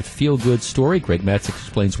short-lived feel-good story? Greg Matzek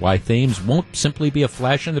explains why Thames won't simply be a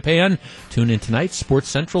flash in the pan. Tune in tonight, Sports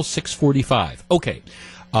Central, 6:45. Okay.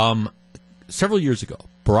 Several years ago,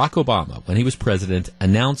 Barack Obama, when he was president,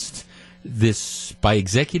 announced this by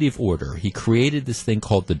executive order. He created this thing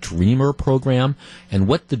called the Dreamer Program. And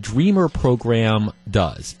what the Dreamer Program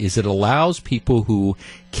does is it allows people who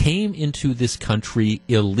came into this country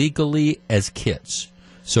illegally as kids.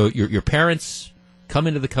 So your parents come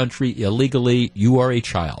into the country illegally, you are a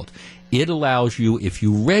child. It allows you, if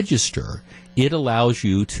you register, it allows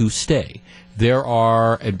you to stay. There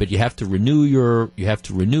are, but you have to renew your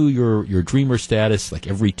Dreamer status like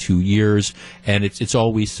every 2 years, and it's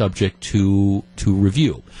always subject to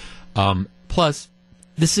review. Plus,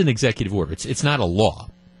 this is an executive order; it's not a law.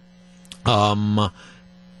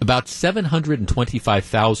 About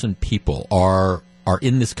 725,000 people are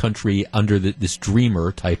in this country under this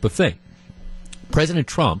Dreamer type of thing. President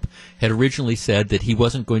Trump had originally said that he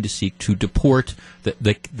wasn't going to seek to deport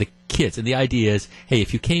the kids. And the idea is, hey,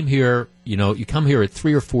 if you came here, you come here at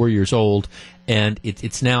 3 or 4 years old, and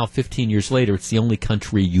it's now 15 years later, it's the only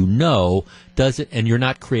country does it, and you're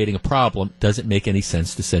not creating a problem, does it make any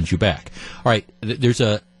sense to send you back? All right, there's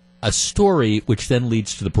a story which then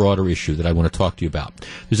leads to the broader issue that I want to talk to you about.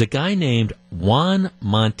 There's a guy named Juan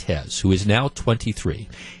Montez, who is now 23.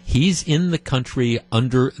 He's in the country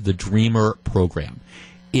under the Dreamer Program.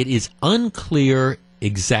 It is unclear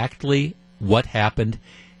exactly what happened.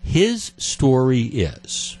 His story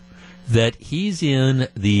is that he's in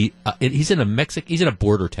a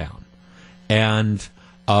border town, and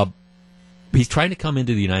he's trying to come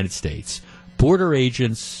into the United States. Border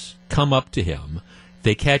agents come up to him.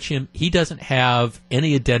 They catch him. He doesn't have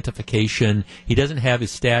any identification. He doesn't have his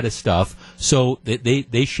status stuff. So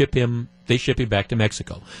they ship him. They ship him back to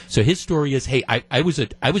Mexico. So his story is, hey, I was a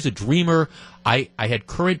dreamer. I had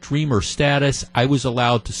current dreamer status. I was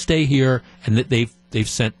allowed to stay here, and that they've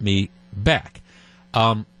sent me back.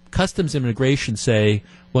 Customs and Immigration say,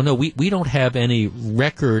 well, no, we don't have any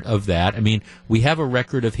record of that. I mean, we have a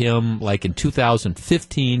record of him, like in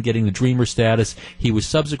 2015, getting the dreamer status. He was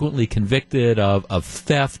subsequently convicted of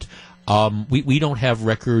theft. We don't have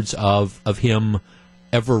records of him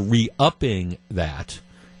ever re-upping that.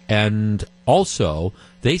 And also,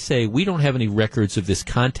 they say we don't have any records of this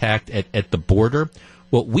contact at the border.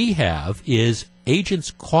 What we have is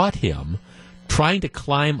agents caught him trying to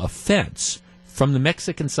climb a fence from the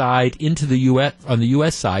Mexican side into the U.S., on the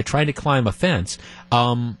U.S. side, trying to climb a fence,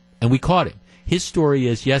 and we caught him. His story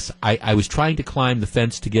is, yes, I was trying to climb the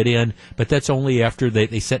fence to get in, but that's only after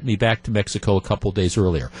they sent me back to Mexico a couple days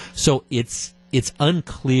earlier. So it's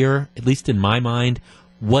unclear, at least in my mind,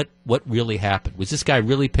 what really happened. Was this guy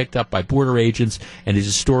really picked up by border agents, and is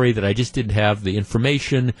a story that I just didn't have the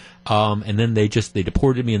information, and then they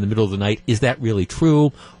deported me in the middle of the night? Is that really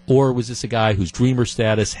true? Or was this a guy whose dreamer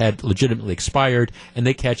status had legitimately expired, and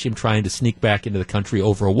they catch him trying to sneak back into the country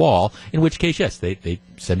over a wall, in which case, yes, they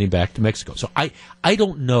send him back to Mexico. So I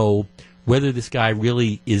don't know whether this guy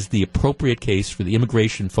really is the appropriate case for the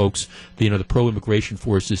immigration folks, the pro-immigration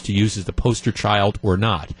forces to use as the poster child or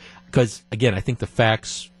not. Because, again, I think the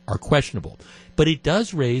facts are questionable. But it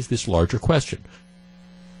does raise this larger question.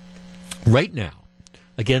 Right now,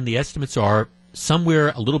 again, the estimates are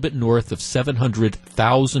somewhere a little bit north of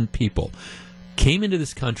 700,000 people came into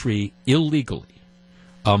this country illegally,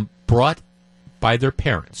 brought by their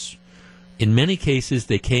parents. In many cases,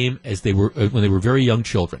 they came as they were when they were very young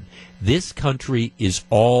children. This country is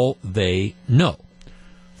all they know.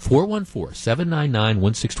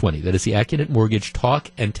 414-799-1620. That is the Accunet Mortgage talk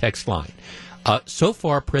and text line. So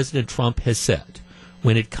far, President Trump has said,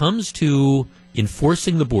 when it comes to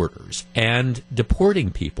enforcing the borders and deporting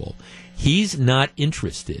people, he's not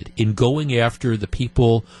interested in going after the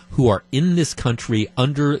people who are in this country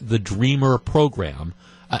under the Dreamer Program,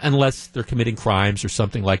 unless they're committing crimes or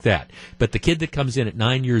something like that. But the kid that comes in at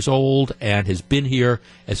 9 years old and has been here,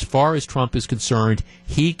 as far as Trump is concerned,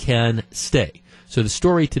 he can stay. So the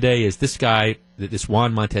story today is this guy, this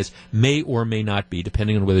Juan Montes, may or may not be,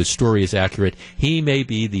 depending on whether the story is accurate, he may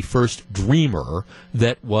be the first dreamer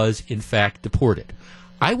that was, in fact, deported.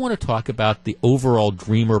 I want to talk about the overall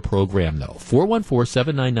Dreamer program, though.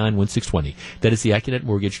 414-799-1620. That is the AccuNet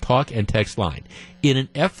Mortgage talk and text line. In an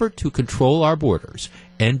effort to control our borders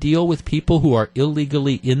and deal with people who are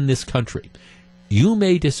illegally in this country, you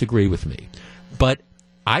may disagree with me, but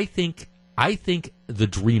I think the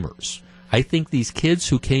Dreamers, I think these kids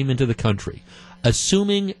who came into the country,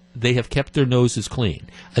 assuming they have kept their noses clean,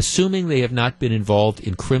 assuming they have not been involved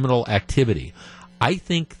in criminal activity, I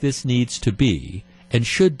think this needs to be and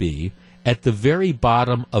should be at the very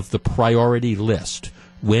bottom of the priority list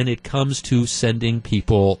when it comes to sending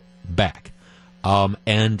people back.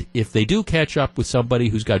 And if they do catch up with somebody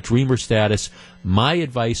who's got dreamer status, my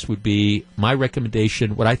advice would be, my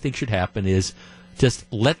recommendation, what I think should happen is just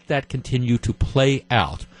let that continue to play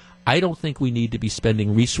out. I don't think we need to be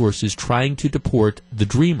spending resources trying to deport the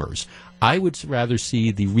dreamers. I would rather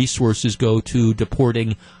see the resources go to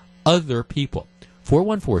deporting other people.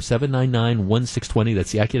 414-799-1620.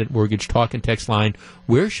 That's the AccuNet Mortgage talk and text line.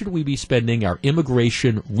 Where should we be spending our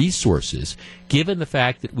immigration resources, given the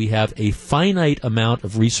fact that we have a finite amount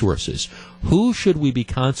of resources? Who should we be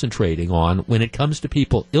concentrating on when it comes to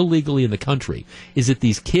people illegally in the country? Is it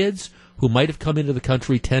these kids who might have come into the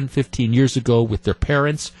country 10, 15 years ago with their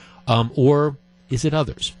parents, or is it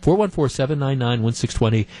others?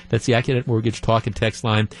 414-799-1620. That's the AccuNet Mortgage talk and text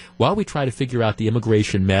line. While we try to figure out the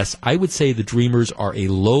immigration mess, I would say the Dreamers are a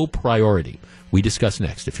low priority. We discuss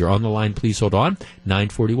next. If you're on the line, please hold on.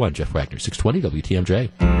 941, Jeff Wagner, 620 WTMJ.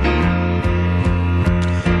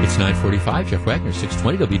 It's 9:45. Jeff Wagner,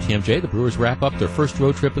 620 WTMJ. The Brewers wrap up their first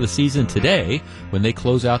road trip of the season today when they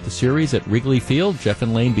close out the series at Wrigley Field. Jeff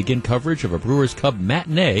and Lane begin coverage of a Brewers Cub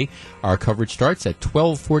matinee. Our coverage starts at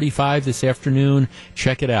 12:45 this afternoon.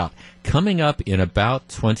 Check it out. Coming up in about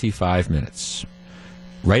 25 minutes,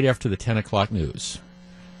 right after the 10 o'clock news,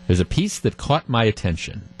 there's a piece that caught my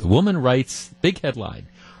attention. The woman writes, big headline,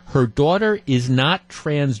 her daughter is not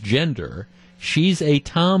transgender. She's a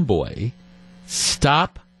tomboy.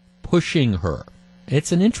 Stop pushing her.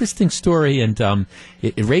 It's an interesting story, and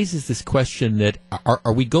it raises this question that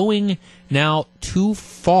are we going now too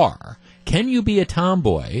far? Can you be a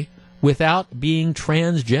tomboy without being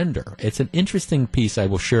transgender? It's an interesting piece. I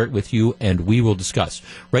will share it with you, and we will discuss.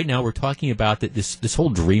 Right now, we're talking about this whole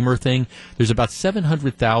dreamer thing. There's about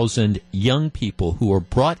 700,000 young people who are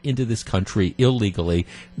brought into this country illegally.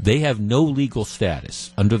 They have no legal status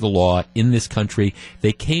under the law in this country.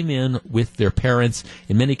 They came in with their parents.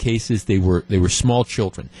 In many cases, they were small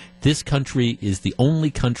children. This country is the only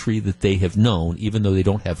country that they have known, even though they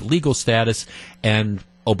don't have legal status, and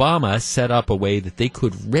Obama set up a way that they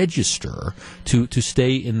could register to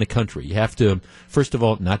stay in the country. You have to, first of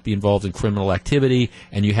all, not be involved in criminal activity,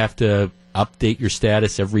 and you have to update your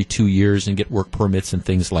status every 2 years and get work permits and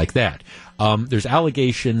things like that. There's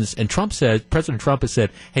allegations, and President Trump has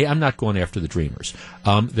said, hey, I'm not going after the Dreamers.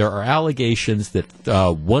 There are allegations that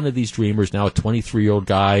one of these Dreamers, now a 23-year-old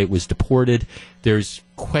guy, was deported. There's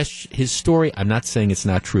his story, I'm not saying it's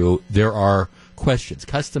not true. There are questions.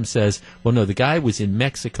 Customs says, well, no, the guy was in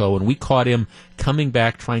Mexico, and we caught him coming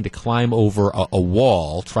back trying to climb over a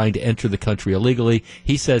wall, trying to enter the country illegally.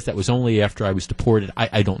 He says that was only after I was deported.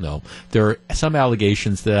 I don't know. There are some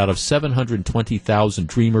allegations that out of 720,000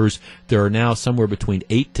 Dreamers, there are now somewhere between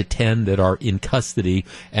 8 to 10 that are in custody.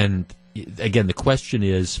 And again, the question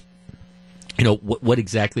is, what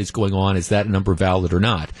exactly is going on? Is that number valid or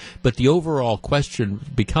not? But the overall question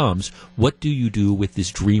becomes, what do you do with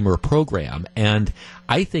this Dreamer program? And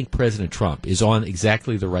I think President Trump is on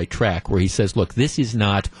exactly the right track where he says, look, this is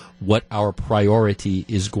not what our priority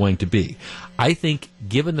is going to be. I think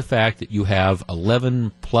given the fact that you have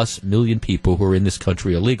 11 plus million people who are in this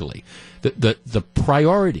country illegally, the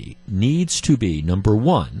priority needs to be, number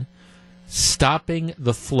one, stopping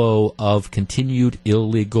the flow of continued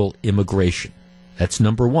illegal immigration. That's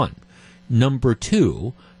number one. Number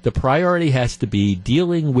two, the priority has to be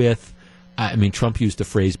dealing with, Trump used the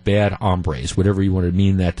phrase bad hombres, whatever you want to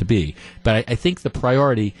mean that to be. But I think the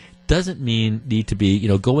priority doesn't need to be,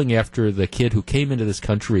 going after the kid who came into this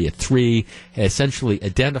country at 3, essentially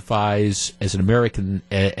identifies as an American,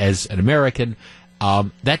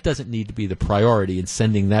 that doesn't need to be the priority in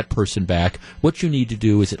sending that person back. What you need to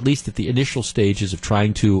do is, at least at the initial stages of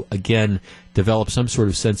trying to, again, develop some sort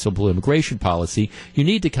of sensible immigration policy, you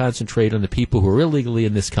need to concentrate on the people who are illegally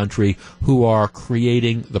in this country who are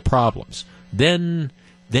creating the problems. Then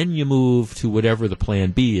Then you move to whatever the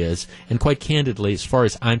plan B is. And quite candidly, as far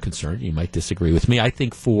as I'm concerned, you might disagree with me, I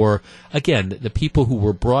think for, again, the people who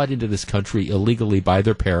were brought into this country illegally by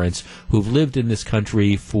their parents, who've lived in this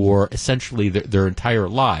country for essentially their entire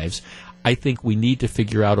lives, I think we need to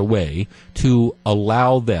figure out a way to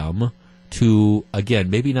allow them to, again,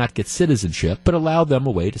 maybe not get citizenship, but allow them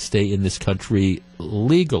a way to stay in this country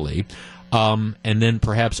legally. And then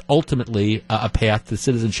perhaps ultimately a path to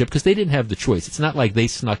citizenship, because they didn't have the choice. It's not like they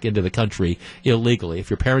snuck into the country illegally. If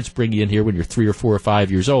your parents bring you in here when you're 3 or 4 or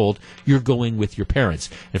 5 years old, you're going with your parents.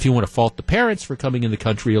 And if you want to fault the parents for coming in the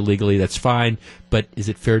country illegally, that's fine. But is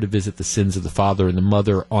it fair to visit the sins of the father and the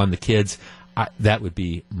mother on the kids? That would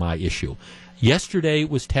be my issue. Yesterday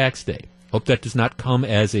was tax day. Hope that does not come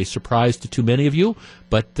as a surprise to too many of you.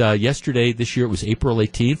 But yesterday, this year, it was April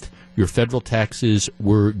 18th. Your federal taxes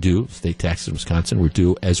were due. State taxes in Wisconsin were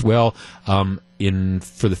due as well. For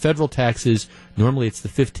the federal taxes, normally it's the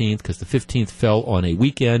 15th because the 15th fell on a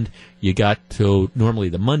weekend. You got to normally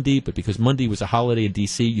the Monday, but because Monday was a holiday in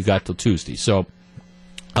D.C., you got till Tuesday. So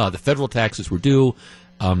the federal taxes were due.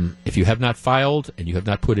 If you have not filed and you have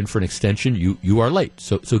not put in for an extension, you are late.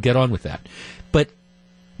 So get on with that. But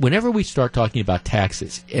whenever we start talking about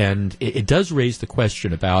taxes, and it does raise the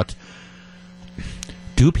question about,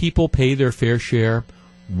 do people pay their fair share?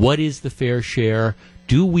 What is the fair share?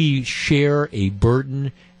 Do we share a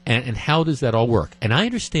burden? And how does that all work? And I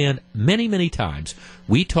understand many, many times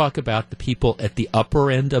we talk about the people at the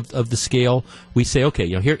upper end of the scale. We say, okay,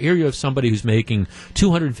 here you have somebody who's making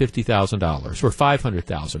 $250,000 or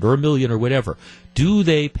 $500,000 or $1 million or whatever. Do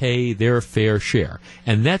they pay their fair share?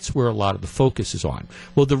 And that's where a lot of the focus is on.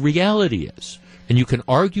 Well, the reality is, and you can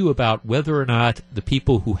argue about whether or not the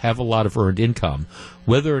people who have a lot of earned income,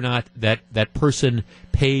 whether or not that person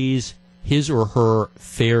pays his or her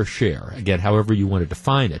fair share, again, however you want to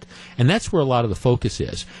define it. And that's where a lot of the focus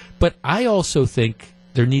is. But I also think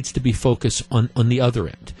there needs to be focus on the other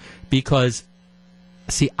end. Because,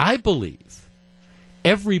 see, I believe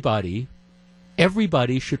everybody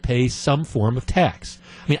should pay some form of tax.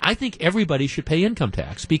 I mean, I think everybody should pay income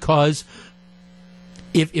tax because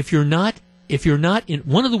if you're not in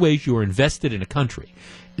one of the ways you are invested in a country,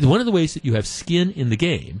 one of the ways that you have skin in the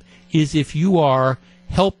game is if you are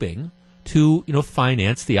helping to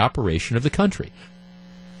finance the operation of the country.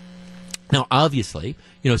 Now, obviously,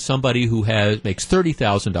 somebody who makes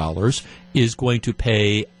 $30,000 is going to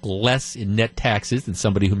pay less in net taxes than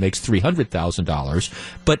somebody who makes $300,000.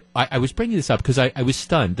 But I was bringing this up because I was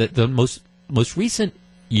stunned that the most recent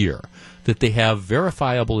year that they have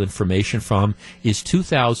verifiable information from is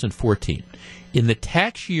 2014. In the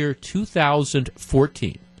tax year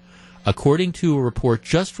 2014, according to a report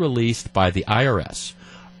just released by the IRS,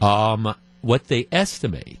 what they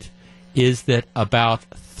estimate is that about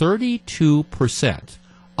 32%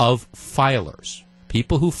 of filers,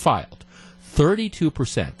 people who filed,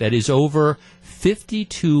 32%, that is over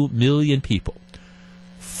 52 million people,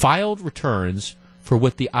 filed returns for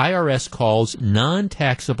what the IRS calls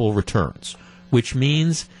non-taxable returns, which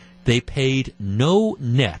means they paid no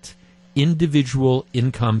net individual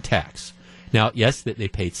income tax. Now, yes, they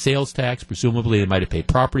paid sales tax, presumably they might have paid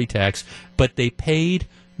property tax, but they paid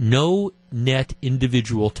no net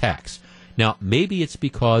individual tax. Now, maybe it's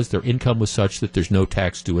because their income was such that there's no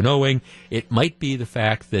tax due and owing. It might be the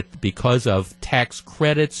fact that because of tax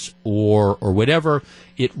credits or whatever,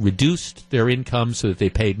 it reduced their income so that they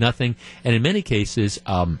paid nothing. And in many cases,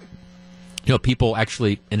 people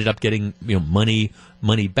actually ended up getting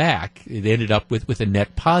money back. They ended up with a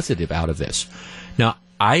net positive out of this. Now,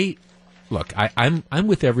 I'm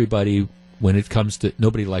with everybody when it comes to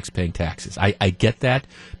nobody likes paying taxes. I get that,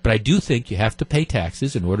 but I do think you have to pay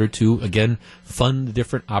taxes in order to, again, fund the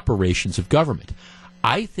different operations of government.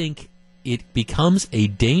 I think it becomes a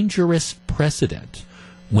dangerous precedent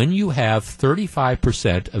when you have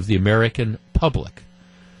 35% of the American public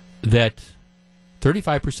that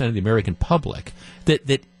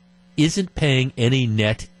isn't paying any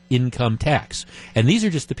net income tax. And these are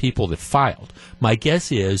just the people that filed. My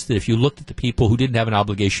guess is that if you looked at the people who didn't have an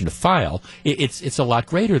obligation to file, it's a lot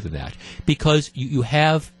greater than that because you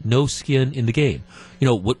have no skin in the game.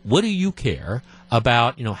 What do you care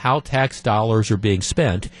about, how tax dollars are being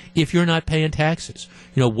spent if you're not paying taxes?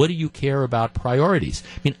 What do you care about priorities?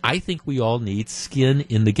 I mean, I think we all need skin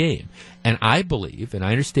in the game. And I believe, and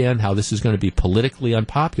I understand how this is going to be politically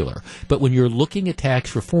unpopular, but when you're looking at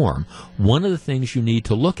tax reform, one of the things you need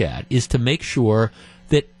to look at is to make sure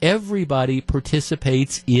that everybody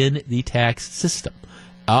participates in the tax system.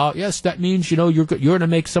 Yes, that means, you're going to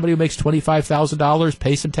make somebody who makes $25,000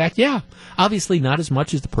 pay some tax. Yeah, obviously not as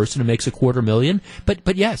much as the person who makes $250,000,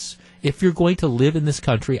 but yes, if you're going to live in this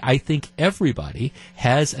country, I think everybody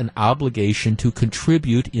has an obligation to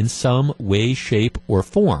contribute in some way, shape, or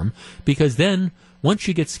form, because then once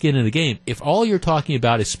you get skin in the game, if all you're talking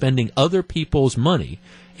about is spending other people's money,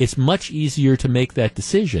 it's much easier to make that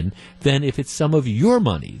decision than if it's some of your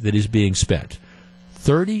money that is being spent.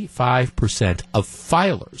 35% of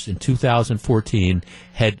filers in 2014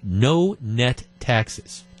 had no net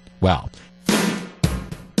taxes. Wow.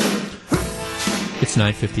 It's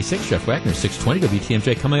 9:56. Jeff Wagner, 620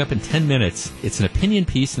 WTMJ. Coming up in 10 minutes, it's an opinion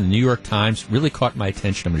piece in the New York Times. Really caught my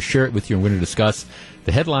attention. I'm going to share it with you and we're going to discuss.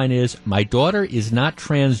 The headline is, "My daughter is not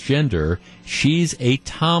transgender. She's a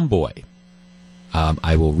tomboy."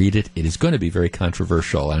 I will read it. It is going to be very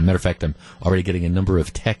controversial. And as a matter of fact, I'm already getting a number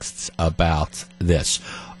of texts about this.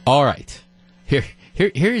 All right. Here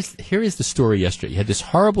is the story yesterday. You had this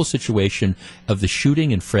horrible situation of the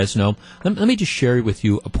shooting in Fresno. Let me just share with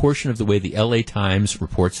you a portion of the way the LA Times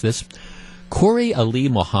reports this. Corey Ali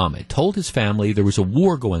Mohammed told his family there was a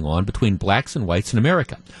war going on between blacks and whites in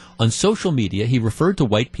America. On social media, he referred to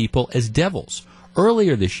white people as devils.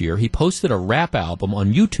 Earlier this year, he posted a rap album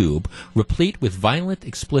on YouTube replete with violent,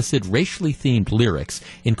 explicit, racially themed lyrics,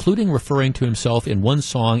 including referring to himself in one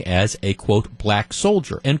song as a, quote, black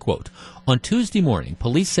soldier, end quote. On Tuesday morning,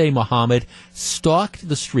 police say Muhammad stalked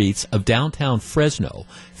the streets of downtown Fresno,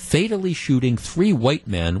 fatally shooting 3 white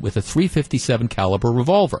men with a .357 caliber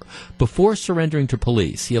revolver. Before surrendering to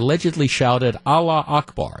police, he allegedly shouted Allah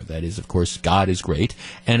Akbar, that is, of course, God is great,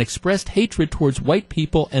 and expressed hatred towards white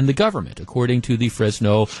people and the government, according to the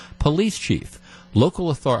Fresno police chief.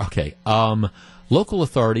 Local authorities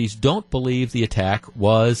don't believe the attack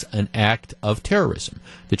was an act of terrorism.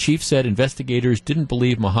 The chief said investigators didn't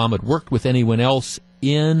believe Muhammad worked with anyone else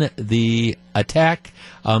in the attack.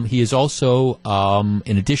 He is also,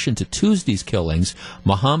 in addition to Tuesday's killings,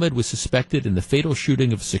 Muhammad was suspected in the fatal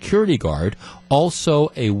shooting of a security guard,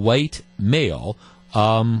 also a white male,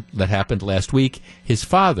 that happened last week. His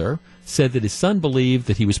father said that his son believed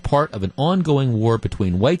that he was part of an ongoing war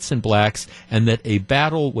between whites and blacks and that a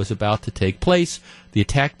battle was about to take place. The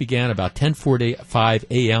attack began about 10:45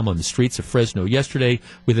 a.m. on the streets of Fresno yesterday.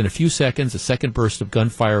 Within a few seconds, a second burst of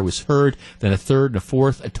gunfire was heard, then a third and a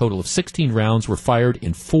fourth. A total of 16 rounds were fired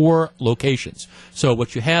in 4 locations. So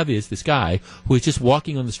what you have is this guy who is just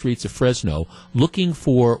walking on the streets of Fresno looking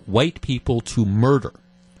for white people to murder.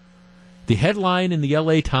 The headline in the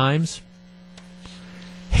LA Times,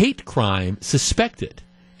 "Hate crime suspected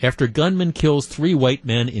after gunman kills 3 white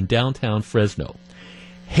men in downtown Fresno."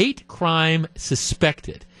 Hate crime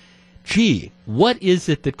suspected. Gee, what is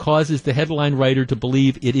it that causes the headline writer to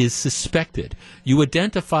believe it is suspected? You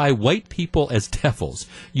identify white people as devils.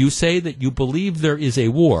 You say that you believe there is a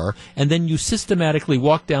war, and then you systematically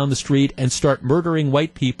walk down the street and start murdering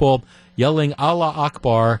white people, yelling Allah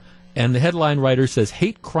Akbar, and the headline writer says,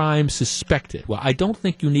 hate crime suspected. Well, I don't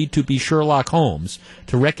think you need to be Sherlock Holmes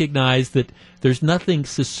to recognize that there's nothing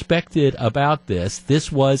suspected about this.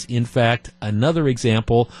 This was, in fact, another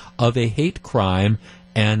example of a hate crime,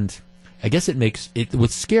 and I guess it makes it,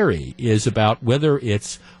 what's scary is about whether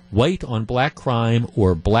it's white on black crime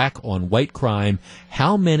or black on white crime,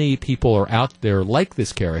 how many people are out there like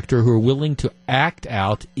this character who are willing to act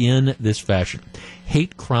out in this fashion.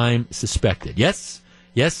 Hate crime suspected.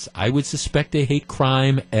 Yes, I would suspect a hate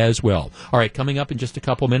crime as well. All right, coming up in just a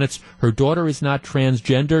couple minutes, her daughter is not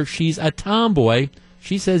transgender. She's a tomboy.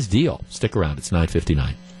 She says deal. Stick around. It's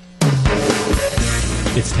 9:59.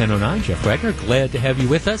 It's 10:09. Jeff Wagner, glad to have you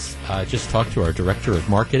with us. Just talked to our director of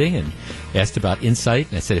marketing and asked about Insight.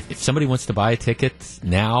 And I said, if somebody wants to buy a ticket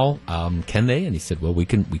now, can they? And he said, well, we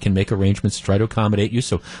can make arrangements to try to accommodate you.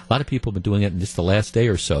 So a lot of people have been doing it in just the last day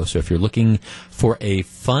or so. So if you're looking for a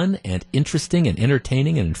fun and interesting and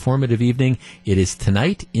entertaining and informative evening, it is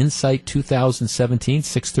tonight, Insight 2017,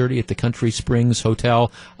 6:30 at the Country Springs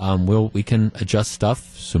Hotel. We can adjust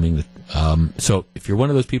stuff, assuming that. So if you're one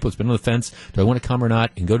of those people that's been on the fence, do I want to come or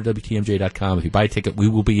not? And go to WTMJ.com. If you buy a ticket, we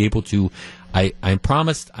will be able to. I'm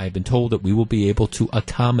promised. I've been told that we will be able to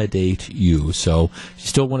accommodate you. So if you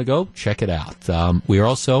still want to go, check it out. We are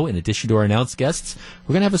also, in addition to our announced guests,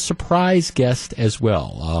 we're going to have a surprise guest as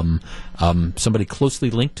well. Somebody closely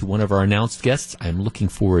linked to one of our announced guests. I'm looking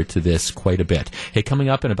forward to this quite a bit. Hey, coming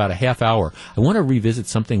up in about a half hour, I want to revisit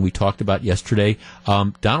something we talked about yesterday.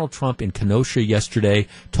 Donald Trump in Kenosha yesterday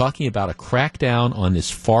talking about a crackdown on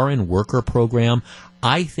this foreign worker program.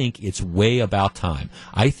 I think it's way about time.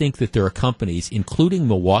 I think that there are companies, including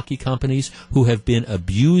Milwaukee companies, who have been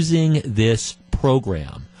abusing this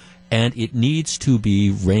program. and it needs to be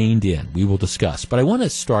reined in. We will discuss. But I want to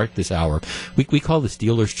start this hour. We call this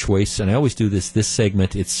Dealer's Choice, and I always do this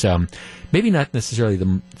segment. It's maybe not necessarily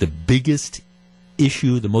the biggest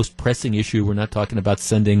issue, the most pressing issue. We're not talking about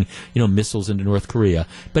sending, missiles into North Korea,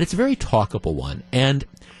 but it's a very talkable one. And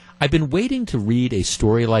I've been waiting to read a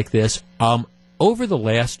story like this. Over the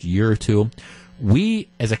last year or two, we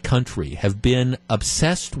as a country have been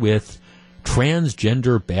obsessed with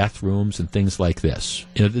transgender bathrooms and things like this.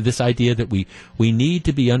 This idea that we need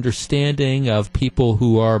to be understanding of people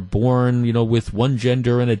who are born, with one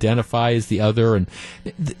gender and identify as the other. And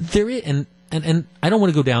and I don't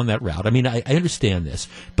want to go down that route. I mean, I understand this,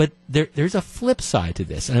 but there's a flip side to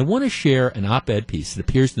this. And I want to share an op-ed piece that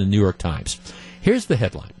appears in the New York Times. Here's the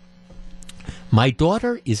headline. My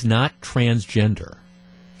daughter is not transgender.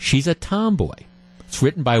 She's a tomboy. It's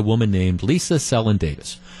written by a woman named Lisa Sellen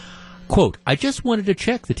Davis. Quote, I just wanted to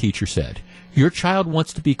check, the teacher said. Your child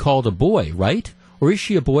wants to be called a boy, right? Or is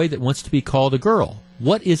she a boy that wants to be called a girl?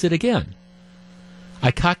 What is it again?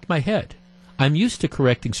 I cocked my head. I'm used to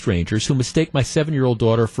correcting strangers who mistake my 7-year-old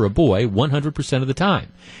daughter for a boy 100% of the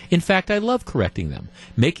time. In fact, I love correcting them,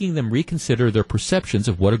 making them reconsider their perceptions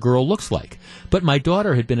of what a girl looks like. But my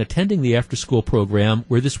daughter had been attending the after-school program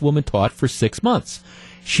where this woman taught for 6 months.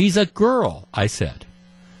 She's a girl, I said.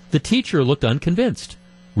 The teacher looked unconvinced.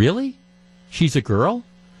 Really? She's a girl?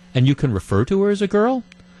 And you can refer to her as a girl?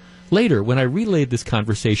 Later, when I relayed this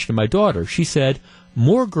conversation to my daughter, she said,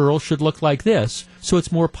 more girls should look like this, so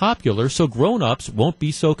it's more popular, so grown-ups won't be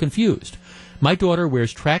so confused. My daughter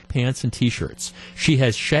wears track pants and T-shirts. She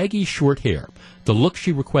has shaggy short hair. The look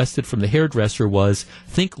she requested from the hairdresser was,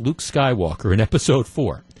 think Luke Skywalker in Episode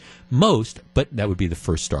 4. That would be the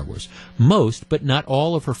first Star Wars. Most, but not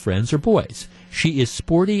all of her friends are boys. She is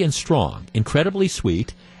sporty and strong, incredibly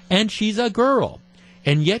sweet, and she's a girl.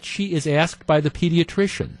 And yet she is asked by the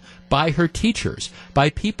pediatrician, by her teachers, by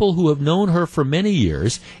people who have known her for many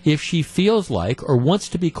years, if she feels like or wants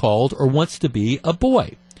to be called or wants to be a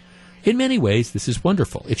boy. In many ways, this is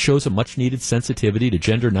wonderful. It shows a much-needed sensitivity to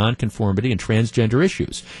gender nonconformity and transgender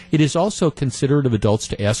issues. It is also considerate of adults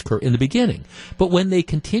to ask her in the beginning. But when they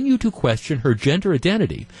continue to question her gender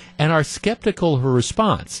identity and are skeptical of her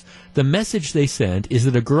response, the message they send is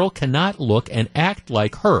that a girl cannot look and act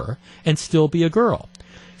like her and still be a girl.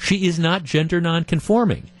 She is not gender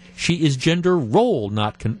nonconforming. She is gender role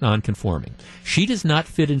nonconforming. She does not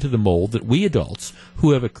fit into the mold that we adults,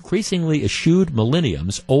 who have increasingly eschewed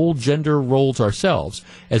millenniums, old gender roles ourselves,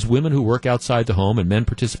 as women who work outside the home and men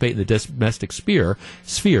participate in the domestic sphere,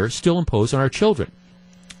 still impose on our children.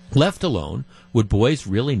 Left alone, would boys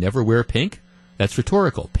really never wear pink? That's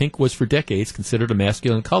rhetorical. Pink was for decades considered a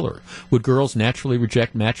masculine color. Would girls naturally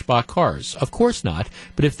reject Matchbox cars? Of course not,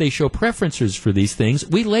 but if they show preferences for these things,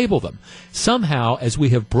 we label them. Somehow, as we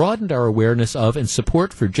have broadened our awareness of and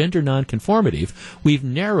support for gender nonconformity, we've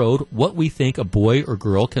narrowed what we think a boy or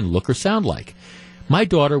girl can look or sound like. My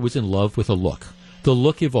daughter was in love with a look. The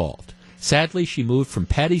look evolved. Sadly, she moved from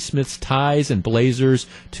Patti Smith's ties and blazers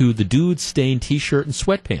to the dude-stained T-shirt and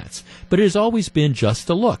sweatpants. But it has always been just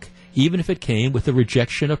a look, even if it came with a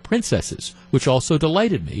rejection of princesses, which also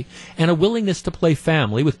delighted me, and a willingness to play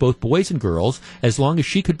family with both boys and girls as long as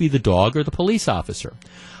she could be the dog or the police officer.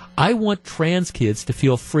 I want trans kids to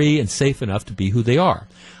feel free and safe enough to be who they are.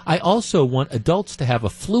 I also want adults to have a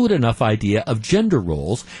fluid enough idea of gender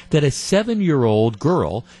roles that a 7-year-old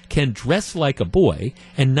girl can dress like a boy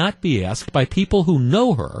and not be asked by people who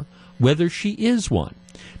know her whether she is one.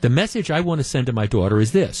 The message I want to send to my daughter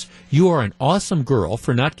is this. You are an awesome girl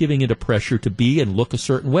for not giving into pressure to be and look a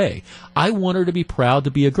certain way. I want her to be proud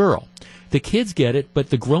to be a girl. The kids get it, but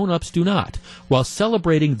the grown-ups do not. While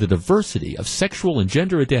celebrating the diversity of sexual and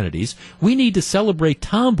gender identities, we need to celebrate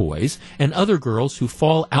tomboys and other girls who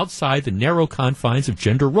fall outside the narrow confines of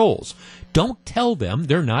gender roles. Don't tell them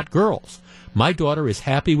they're not girls. My daughter is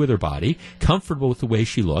happy with her body, comfortable with the way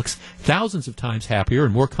she looks, thousands of times happier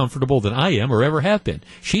and more comfortable than I am or ever have been.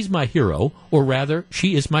 She's my hero, or rather,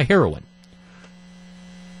 she is my heroine.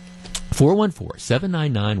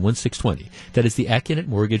 414-799-1620. That is the Acunet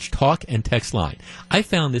Mortgage talk and text line. I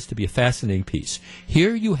found this to be a fascinating piece.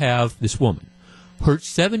 Here you have this woman. Her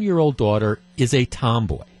 7-year-old daughter is a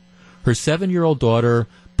tomboy. Her 7-year-old daughter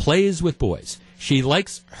plays with boys. She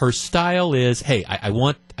likes, her style is, hey, I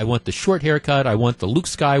want the short haircut. I want the Luke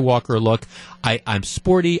Skywalker look. I'm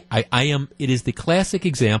sporty. It is the classic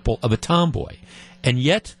example of a tomboy. And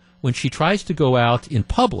yet, when she tries to go out in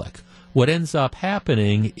public, what ends up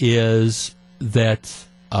happening is that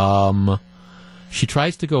she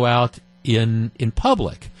tries to go out in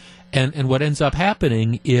public, And what ends up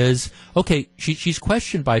happening is, okay, she's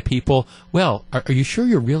questioned by people, well, are you sure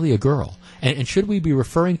you're really a girl? And should we be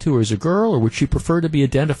referring to her as a girl, or would she prefer to be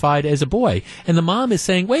identified as a boy? And the mom is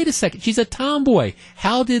saying, wait a second, she's a tomboy.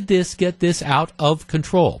 How did this get this out of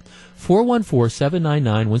control?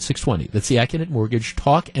 414-799-1620. That's the Acunet Mortgage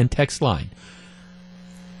talk and text line.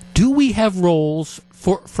 Do we have roles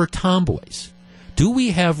for tomboys? Do we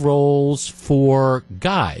have roles for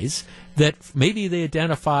guys that maybe they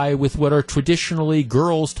identify with what are traditionally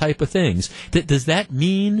girls type of things? Does that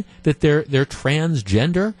mean that they're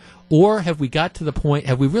transgender? Or have we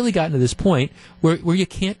really gotten to this point where you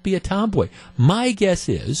can't be a tomboy? My guess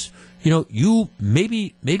is,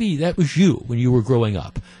 maybe that was you when you were growing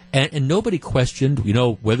up. And nobody questioned,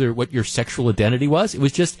 what your sexual identity was. It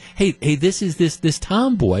was just, hey, this is this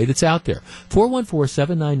tomboy that's out there.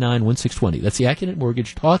 414-799-1620. That's the Acunet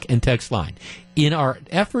Mortgage talk and text line. In our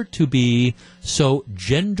effort to be so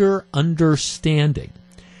gender understanding,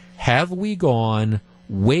 have we gone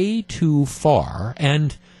way too far?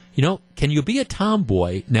 And can you be a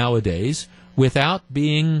tomboy nowadays without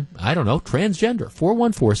being, transgender?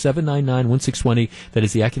 414-799-1620. That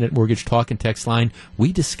is the Acunet Mortgage talk and text line.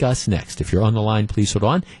 We discuss next. If you're on the line, please hold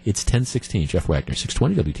on. It's 10:16. Jeff Wagner,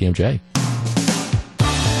 620 WTMJ.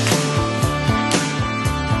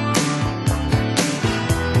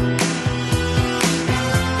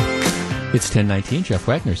 It's 10:19. Jeff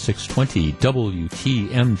Wagner, 620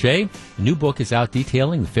 WTMJ. A new book is out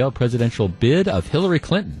detailing the failed presidential bid of Hillary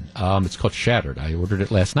Clinton. It's called Shattered. I ordered it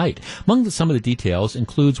last night. Among some of the details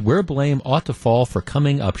includes where blame ought to fall for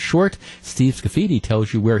coming up short. Steve Scafidi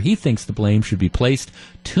tells you where he thinks the blame should be placed.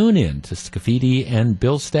 Tune in to Scafidi and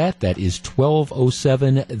Billstat. That is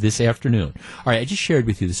 12:07 this afternoon. All right, I just shared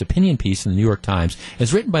with you this opinion piece in the New York Times.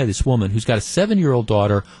 It's written by this woman who's got a 7-year-old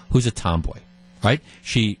daughter who's a tomboy. Right?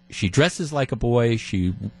 She dresses like a boy.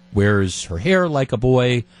 She wears her hair like a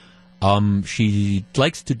boy. She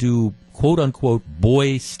likes to do quote unquote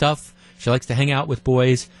boy stuff. She likes to hang out with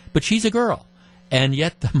boys, but she's a girl. And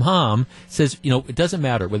yet the mom says, it doesn't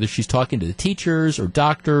matter whether she's talking to the teachers or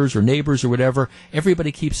doctors or neighbors or whatever.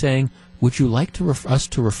 Everybody keeps saying, would you like us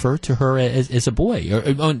to refer to her as a boy?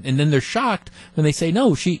 And then they're shocked when they say,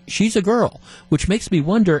 no, she's a girl, which makes me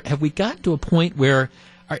wonder, have we gotten to a point where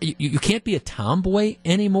you can't be a tomboy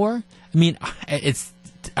anymore? I mean,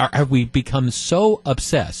 have we become so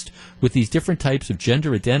obsessed with these different types of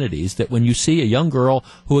gender identities that when you see a young girl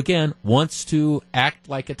who, again, wants to act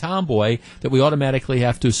like a tomboy, that we automatically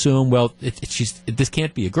have to assume, well, this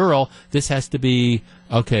can't be a girl. This has to be,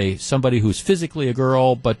 somebody who's physically a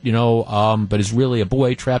girl, but is really a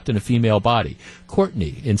boy trapped in a female body.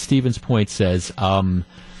 Courtney in Stevens Point says, I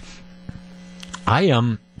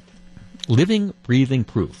am living, breathing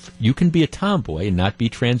proof. You can be a tomboy and not be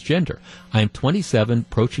transgender. I am 27,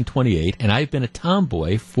 approaching 28, and I've been a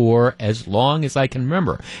tomboy for as long as I can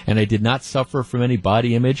remember. And I did not suffer from any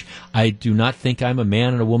body image. I do not think I'm a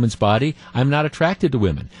man in a woman's body. I'm not attracted to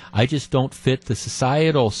women. I just don't fit the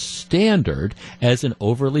societal standard as an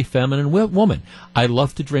overly feminine woman. I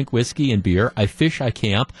love to drink whiskey and beer. I fish, I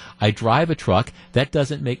camp. I drive a truck. That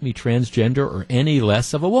doesn't make me transgender or any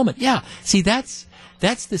less of a woman. Yeah, see, that's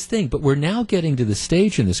this thing, but we're now getting to the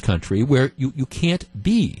stage in this country where you can't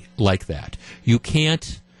be like that. You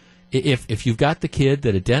can't, if you've got the kid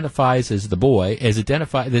that identifies as the boy,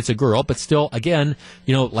 that's a girl, but still, again,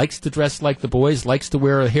 likes to dress like the boys, likes to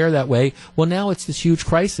wear her hair that way, well, now it's this huge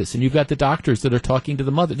crisis, and you've got the doctors that are talking to the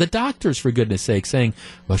mother. The doctors, for goodness sake, saying,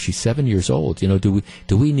 well, she's 7 years old. Do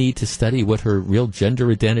we need to study what her real gender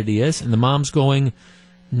identity is? And the mom's going,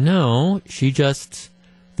 no,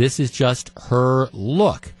 this is just her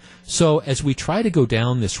look. So as we try to go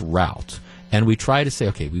down this route and we try to say,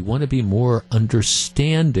 okay, we want to be more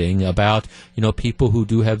understanding about, people who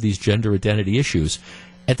do have these gender identity issues.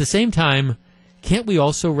 At the same time, can't we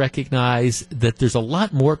also recognize that there's a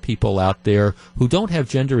lot more people out there who don't have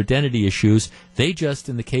gender identity issues? They just,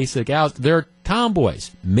 in the case of the gals, they're tomboys.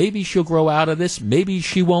 Maybe she'll grow out of this. Maybe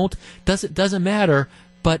she won't. Doesn't matter.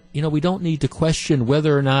 But, we don't need to question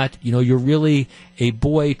whether or not, you're really a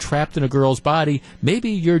boy trapped in a girl's body.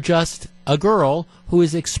 Maybe you're just a girl who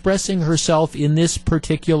is expressing herself in this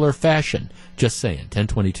particular fashion. Just saying.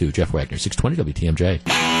 1022, Jeff Wagner, 620 WTMJ.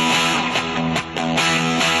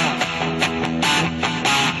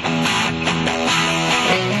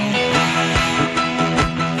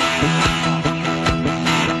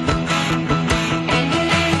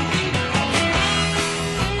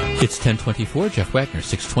 It's 1024, Jeff Wagner,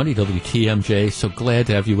 620 WTMJ. So glad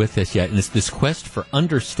to have you with us yet. And it's this quest for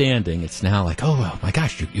understanding. It's now like, my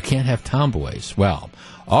gosh, you can't have tomboys. Well,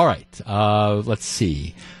 all right, let's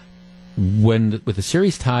see. With the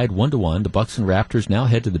series tied 1-1, the Bucks and Raptors now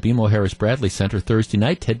head to the BMO Harris Bradley Center Thursday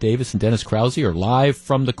night. Ted Davis and Dennis Krause are live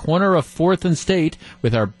from the corner of 4th and State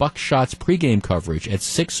with our Buckshots pregame coverage at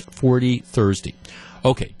 6:40 Thursday.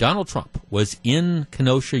 Okay, Donald Trump was in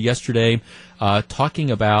Kenosha yesterday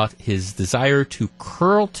talking about his desire to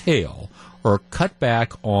curtail or cut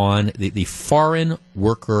back on the foreign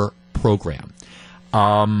worker program.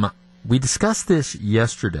 We discussed this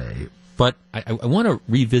yesterday, but I want to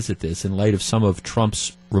revisit this in light of some of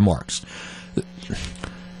Trump's remarks.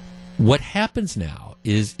 What happens now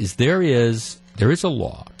is there is a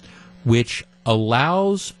law which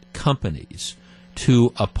allows companies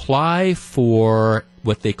to apply for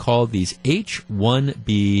what they call these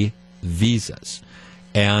H-1B visas.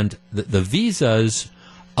 And the visas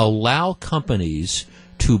allow companies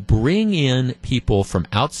to bring in people from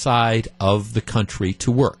outside of the country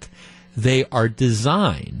to work. They are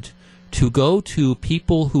designed to go to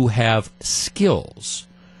people who have skills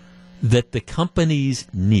that the companies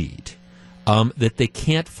need, that they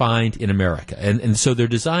can't find in America. And so they're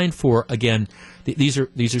designed for, again, these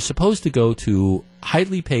are supposed to go to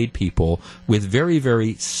highly paid people with very,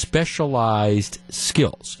 very specialized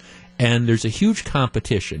skills. And there's a huge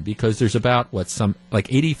competition because there's about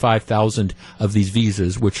 85,000 of these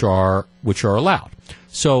visas which are allowed.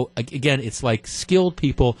 So again, it's like skilled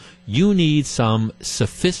people. You need some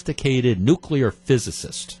sophisticated nuclear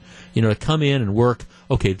physicist, to come in and work.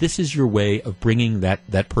 Okay, this is your way of bringing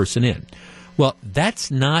that person in. Well,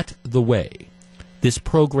 that's not the way this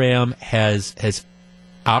program has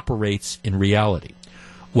operates in reality.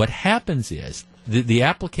 What happens is the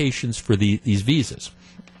applications for these visas.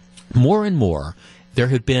 More and more, there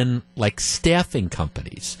have been staffing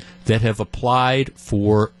companies that have applied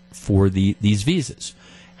for these visas.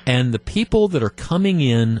 And the people that are coming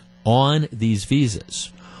in on these visas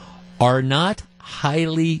are not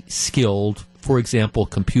highly skilled, for example,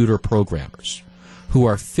 computer programmers who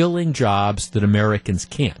are filling jobs that Americans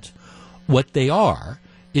can't. What they are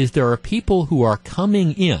is there are people who are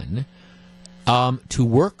coming in to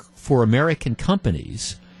work for American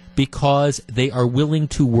companies because they are willing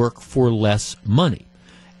to work for less money.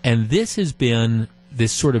 And this has been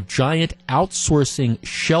this sort of giant outsourcing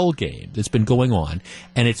shell game that's been going on,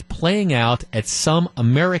 and it's playing out at some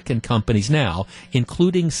American companies now,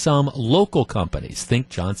 including some local companies. Think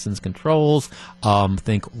Johnson's Controls,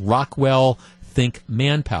 think Rockwell, think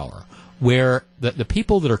Manpower, where the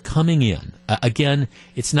people that are coming in, again,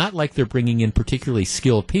 it's not like they're bringing in particularly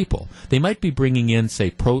skilled people. They might be bringing in,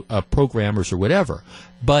 say, programmers or whatever,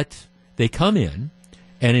 but they come in,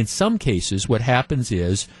 and in some cases what happens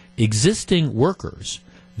is existing workers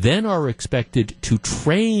then are expected to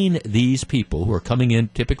train these people who are coming in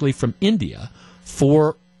typically from India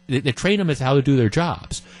they train them as how to do their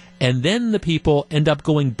jobs. And then the people end up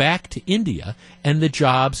going back to India and the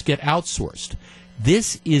jobs get outsourced.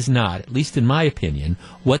 This is not, at least in my opinion,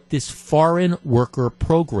 what this foreign worker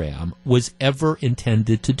program was ever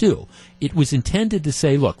intended to do. It was intended to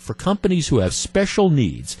say, look, for companies who have special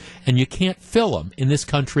needs and you can't fill them in this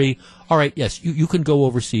country, all right, yes, you can go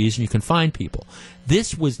overseas and you can find people.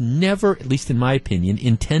 This was never, at least in my opinion,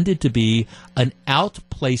 intended to be an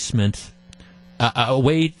outplacement, a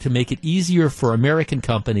way to make it easier for American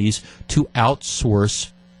companies to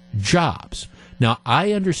outsource jobs. Now,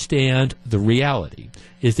 I understand the reality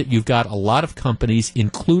is that you've got a lot of companies,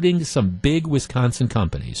 including some big Wisconsin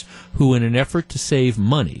companies, who in an effort to save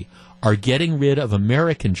money are getting rid of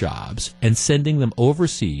American jobs and sending them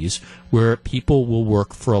overseas where people will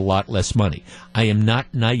work for a lot less money. I am not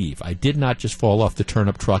naive. I did not just fall off the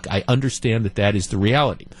turnip truck. I understand that is the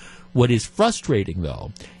reality. What is frustrating,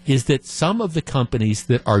 though, is that some of the companies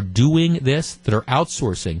that are doing this, that are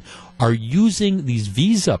outsourcing, are using these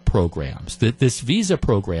visa programs, this visa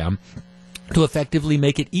program, to effectively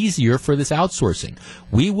make it easier for this outsourcing.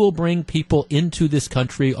 We will bring people into this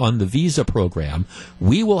country on the visa program.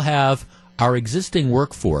 We will have our existing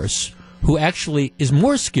workforce, who actually is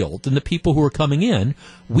more skilled than the people who are coming in.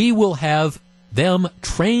 We will have them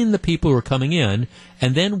train the people who are coming in,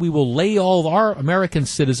 and then we will lay all of our American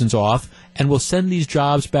citizens off, and we'll send these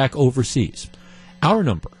jobs back overseas. Our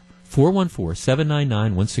number,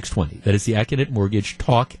 414-799-1620. That is the Accunet Mortgage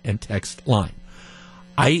talk and text line.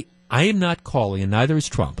 I am not calling, and neither is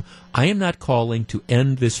Trump, I am not calling to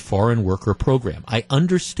end this foreign worker program. I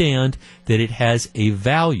understand that it has a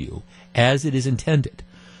value as it is intended.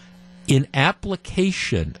 In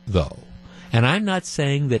application, though, and I'm not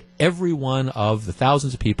saying that every one of the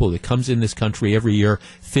thousands of people that comes in this country every year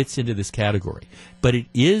fits into this category, but it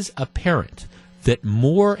is apparent that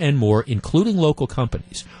more and more, including local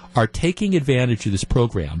companies, are taking advantage of this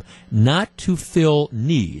program not to fill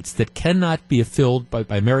needs that cannot be filled by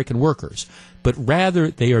American workers, but rather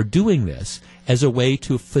they are doing this as a way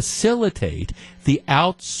to facilitate the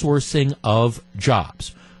outsourcing of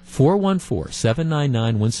jobs.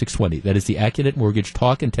 414-799-1620. That is the Accunet Mortgage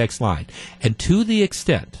talk and text line. And to the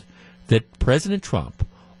extent that President Trump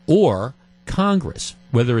or Congress,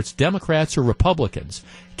 whether it's Democrats or Republicans,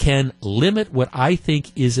 can limit what I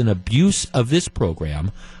think is an abuse of this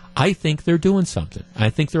program, I think they're doing something. I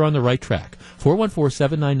think they're on the right track.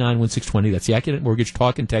 414-799-1620. That's the Accunet Mortgage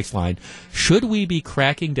talk and text line. Should we be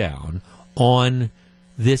cracking down on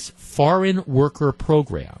this foreign worker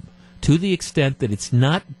program to the extent that it's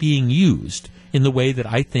not being used in the way that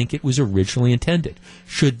I think it was originally intended?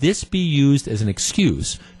 Should this be used as an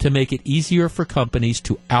excuse to make it easier for companies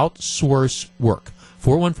to outsource work?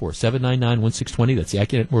 414-799-1620. That's the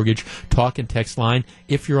Accunet Mortgage talk and text line.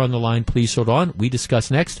 If you're on the line, please hold on. We discuss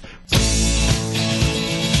next.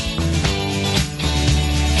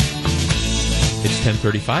 It's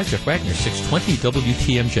 10:35. Jeff Wagner, 620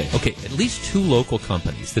 WTMJ. Okay, at least two local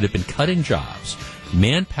companies that have been cutting jobs,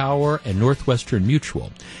 Manpower and Northwestern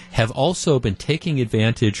Mutual, have also been taking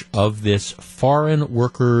advantage of this foreign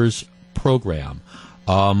workers program.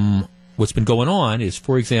 What's been going on is,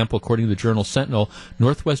 for example, according to the Journal Sentinel,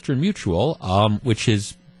 Northwestern Mutual, which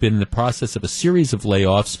has been in the process of a series of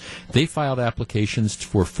layoffs, they filed applications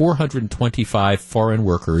for 425 foreign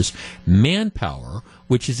workers. Manpower,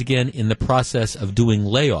 which is again in the process of doing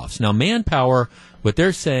layoffs. Now, Manpower, what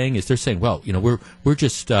they're saying is, well, we're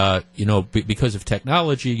just, because of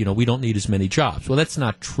technology, we don't need as many jobs. Well, that's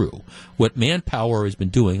not true. What Manpower has been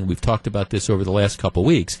doing, and we've talked about this over the last couple of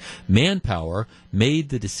weeks, Manpower made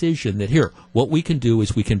the decision that here, what we can do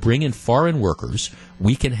is we can bring in foreign workers,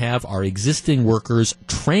 we can have our existing workers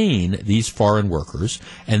train these foreign workers,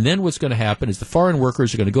 and then what's going to happen is the foreign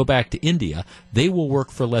workers are going to go back to India, they will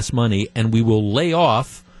work for less money, and we will lay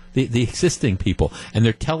off the existing people. And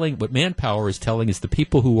they're telling, what Manpower is telling is the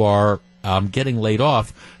people who are getting laid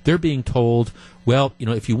off, they're being told, well,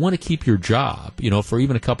 if you want to keep your job, for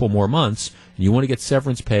even a couple more months, and you want to get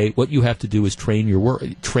severance pay, what you have to do is train your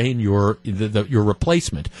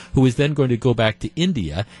replacement, who is then going to go back to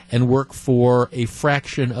India and work for a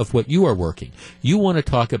fraction of what you are working. You want to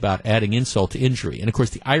talk about adding insult to injury. And of course,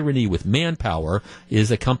 the irony with Manpower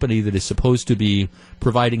is a company that is supposed to be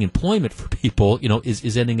providing employment for people,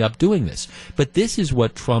 is ending up doing this. But this is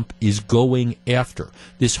what Trump is going after.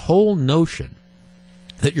 This whole notion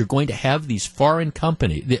that you're going to have these foreign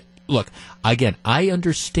companies. Look, again, I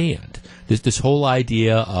understand this whole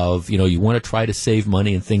idea of, you want to try to save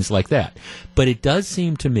money and things like that. But it does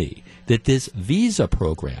seem to me that this visa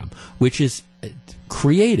program, which is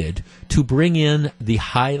created to bring in the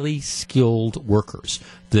highly skilled workers,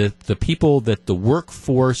 the people that the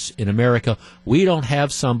workforce in America, we don't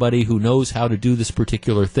have somebody who knows how to do this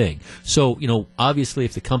particular thing. So, obviously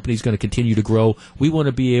if the company is going to continue to grow, we want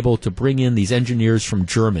to be able to bring in these engineers from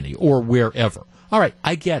Germany or wherever. All right,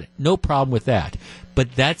 I get it. No problem with that.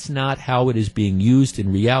 But that's not how it is being used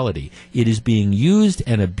in reality. It is being used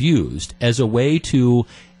and abused as a way to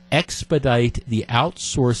expedite the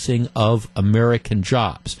outsourcing of American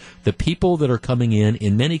jobs. The people that are coming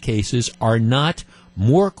in many cases, are not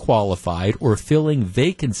more qualified or filling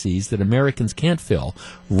vacancies that Americans can't fill.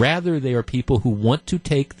 Rather, they are people who want to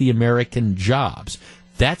take the American jobs.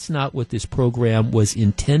 That's not what this program was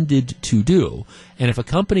intended to do. And if a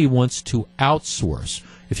company wants to outsource,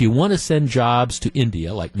 if you want to send jobs to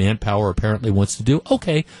India, like Manpower apparently wants to do,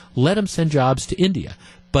 okay, let them send jobs to India.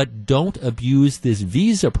 But don't abuse this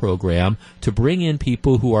visa program to bring in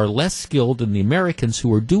people who are less skilled than the Americans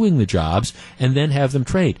who are doing the jobs and then have them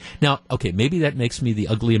trained. Now, okay, maybe that makes me the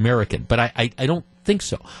ugly American, but I don't think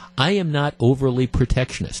so. I am not overly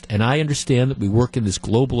protectionist, and I understand that we work in this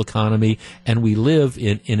global economy and we live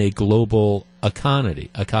in a global economy.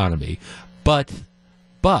 But,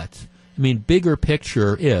 I mean, bigger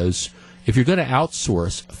picture is, if you're going to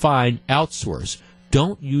outsource, fine, outsource.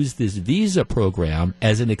 Don't use this visa program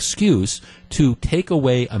as an excuse to take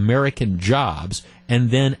away American jobs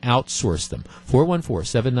and then outsource them.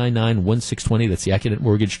 414-799-1620. That's the Accunet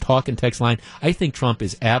Mortgage talk and text line. I think Trump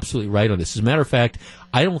is absolutely right on this. As a matter of fact,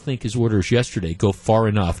 I don't think his orders yesterday go far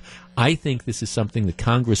enough. I think this is something that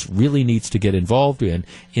Congress really needs to get involved in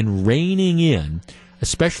reining in,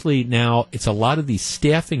 especially now it's a lot of these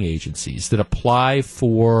staffing agencies that apply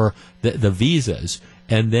for the visas,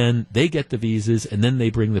 and then they get the visas, and then they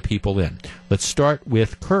bring the people in. Let's start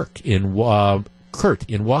with Kurt in Waukesha. Kurt,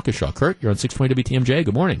 you're on 620 WTMJ.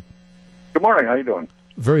 Good morning. Good morning. How you doing?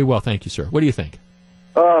 Very well, thank you, sir. What do you think?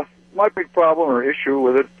 My my big problem or issue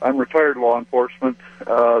with it, I'm retired law enforcement.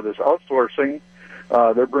 This outsourcing,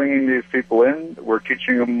 they're bringing these people in. We're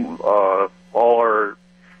teaching them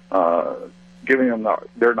giving them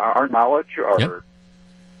our knowledge, our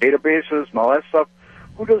databases, and all that stuff.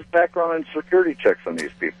 Who does background and security checks on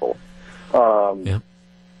these people?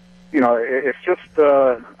 It's just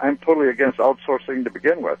I'm totally against outsourcing to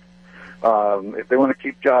begin with. If they want to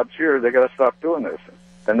keep jobs here, they got to stop doing this.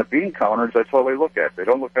 And the bean counters, that's all they look at. They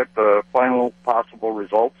don't look at the final possible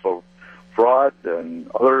results of fraud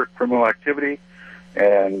and other criminal activity.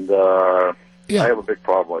 And I have a big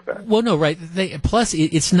problem with that. Well, no, right. Plus,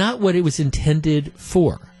 it's not what it was intended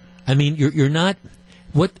for. I mean, you're not.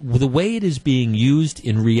 The way it is being used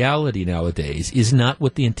in reality nowadays is not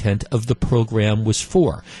what the intent of the program was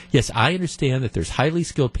for. Yes, I understand that there's highly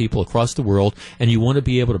skilled people across the world, and you want to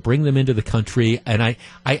be able to bring them into the country. And I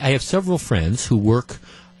have several friends who work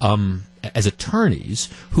as attorneys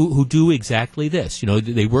who do exactly this.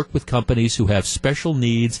 They work with companies who have special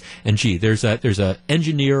needs, and there's a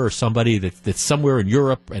engineer or somebody that's somewhere in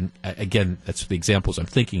Europe, and again, that's the examples I'm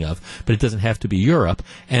thinking of, but it doesn't have to be Europe.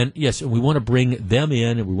 And yes, we want to bring them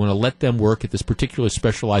in, and we want to let them work at this particular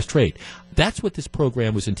specialized trade. That's what this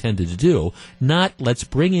program was intended to do, not let's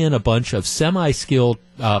bring in a bunch of semi-skilled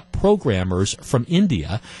programmers from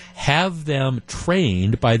India, have them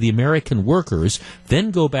trained by the American workers,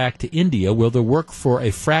 then go back to India where they'll work for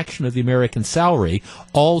a fraction of the American salary,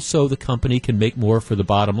 also the company can make more for the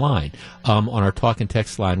bottom line. On our talk and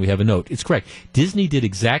text line, we have a note. It's correct. Disney did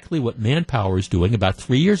exactly what Manpower is doing about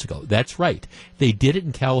 3 years ago. That's right. They did it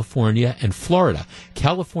in California and Florida.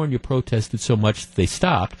 California protested so much that they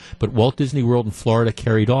stopped, but Walt Disney World in Florida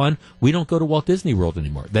carried on. We don't go to Walt Disney World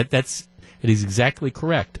anymore. It is exactly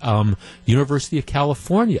correct. University of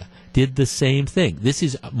California did the same thing. This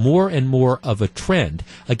is more and more of a trend.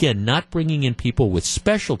 Again, not bringing in people with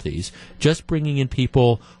specialties, just bringing in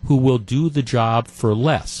people who will do the job for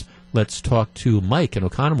less. Let's talk to Mike in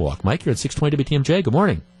Oconomowoc. Mike, you're at 620 WTMJ. Good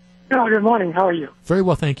morning. Oh, good morning. How are you? Very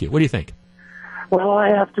well, thank you. What do you think? Well, I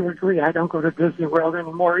have to agree. I don't go to Disney World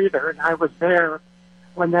anymore either, and I was there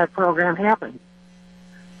when that program happened.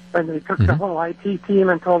 When they took the whole IT team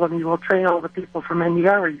and told them, you will train all the people from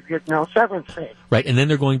India or you get no severance pay. Right, and then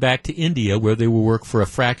they're going back to India where they will work for a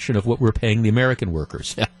fraction of what we're paying the American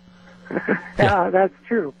workers. Yeah, that's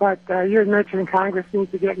true. But you're mentioning Congress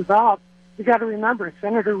needs to get involved. You got to remember,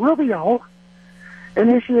 Senator Rubio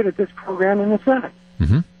initiated this program in the Senate.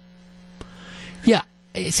 Mm-hmm. Yeah,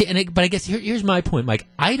 see, but I guess here's my point, Mike.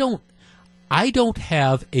 I don't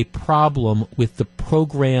have a problem with the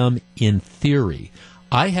program in theory.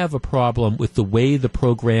 I have a problem with the way the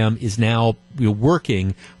program is now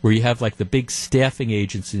working, where you have like the big staffing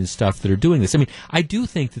agencies and stuff that are doing this. I mean, I do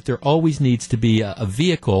think that there always needs to be a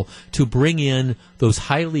vehicle to bring in those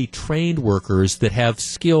highly trained workers that have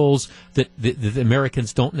skills that the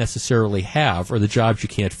Americans don't necessarily have, or the jobs you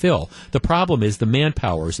can't fill. The problem is the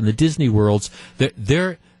Manpowers and the Disney Worlds.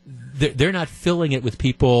 They're not filling it with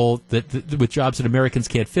people with jobs that Americans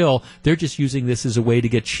can't fill. They're just using this as a way to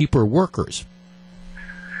get cheaper workers.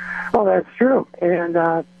 Well, that's true. And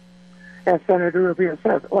as Senator Rubio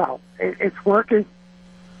says, well, it's working.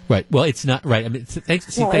 Right. Well, it's not right. I mean,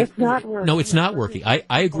 it's not working. No, it's not working. I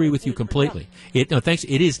agree with you completely. Thanks.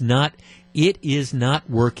 It is not. It is not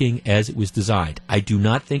working as it was designed. I do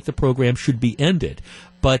not think the program should be ended,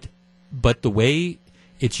 but the way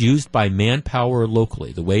it's used by Manpower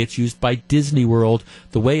locally, the way it's used by Disney World,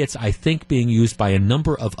 the way it's, I think, being used by a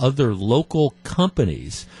number of other local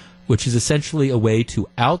companies, which is essentially a way to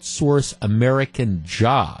outsource American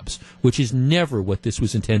jobs, which is never what this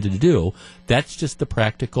was intended to do. That's just the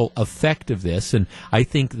practical effect of this, and I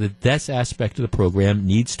think that this aspect of the program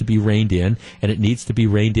needs to be reined in, and it needs to be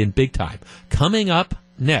reined in big time. Coming up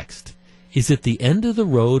next, is it the end of the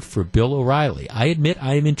road for Bill O'Reilly? I admit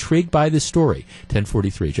I am intrigued by this story.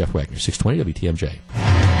 1043, Jeff Wagner, 620 WTMJ.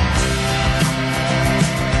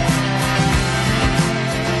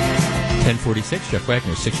 1046, Jeff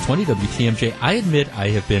Wagner, 620 WTMJ. I admit I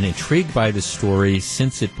have been intrigued by this story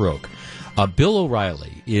since it broke. Bill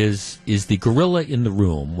O'Reilly is the gorilla in the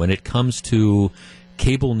room when it comes to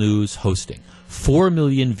cable news hosting. 4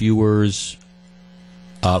 million viewers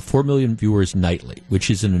nightly,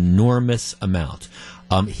 which is an enormous amount.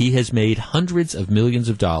 He has made hundreds of millions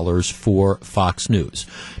of dollars for Fox News.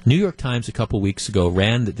 New York Times a couple weeks ago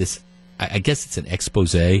ran this, I guess it's an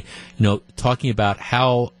expose, talking about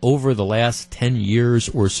how over the last 10 years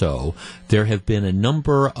or so, there have been a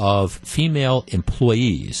number of female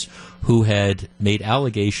employees who had made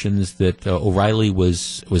allegations that O'Reilly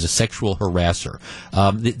was a sexual harasser.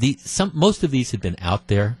 Most of these had been out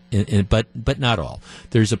there. but not all.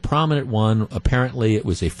 There's a prominent one. Apparently, it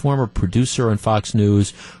was a former producer on Fox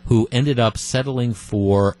News who ended up settling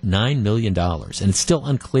for $9 million. And it's still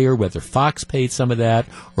unclear whether Fox paid some of that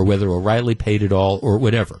or whether O'Reilly paid it all or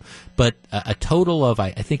whatever. But a total of,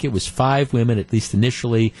 I think it was 5 women, at least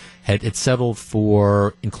initially, had settled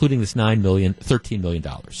for, including this $9 million, $13 million.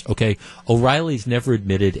 Okay? O'Reilly's never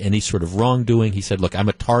admitted any sort of wrongdoing. He said, look, I'm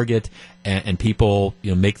a target, and people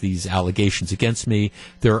make these allegations against me.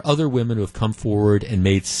 There are other women who have come forward and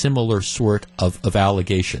made similar sort of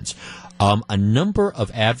allegations. A number of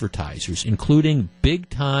advertisers, including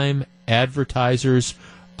big-time advertisers,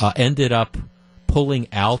 ended up pulling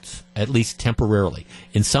out, at least temporarily.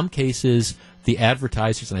 In some cases, the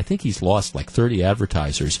advertisers, and I think he's lost like 30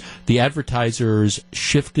 advertisers, the advertisers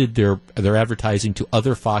shifted their advertising to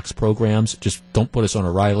other Fox programs, just don't put us on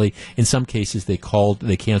O'Reilly. In some cases, they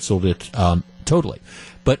canceled it totally.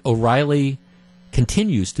 But O'Reilly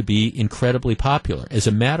continues to be incredibly popular. As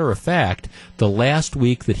a matter of fact, the last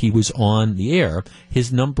week that he was on the air,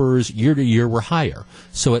 his numbers year to year were higher.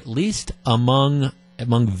 So at least among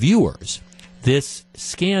viewers, this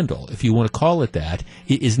scandal, if you want to call it that,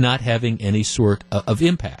 is not having any sort of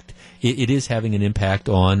impact. It is having an impact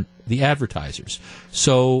on the advertisers.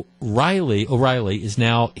 So O'Reilly is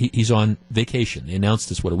now, he's on vacation. They announced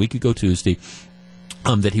this, a week ago Tuesday,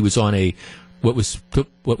 that he was on what was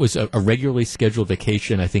a regularly scheduled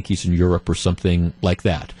vacation. I think he's in Europe or something like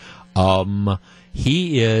that.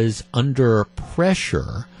 He is under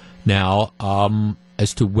pressure now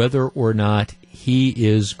as to whether or not he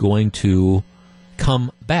is going to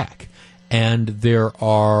come back. And there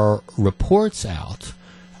are reports out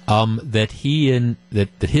that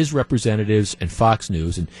that his representatives and Fox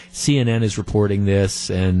News and CNN is reporting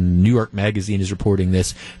this and New York Magazine is reporting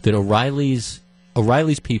this, that O'Reilly's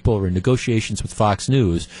people are in negotiations with Fox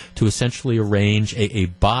News to essentially arrange a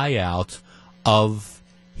buyout of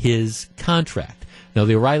his contract. Now,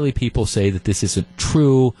 the O'Reilly people say that this isn't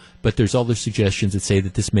true, but there's other suggestions that say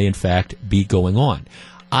that this may in fact be going on.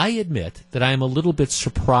 I admit that I am a little bit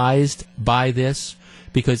surprised by this,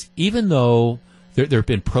 because even though there have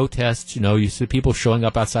been protests, you see people showing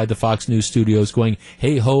up outside the Fox News studios going,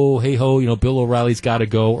 hey ho, Bill O'Reilly's got to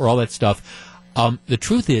go, or all that stuff. The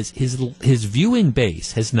truth is, his viewing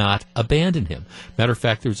base has not abandoned him. Matter of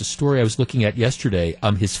fact, there was a story I was looking at yesterday.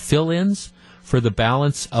 His fill-ins for the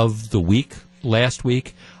balance of the week, last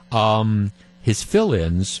week, his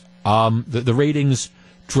fill-ins, the ratings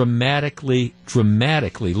dramatically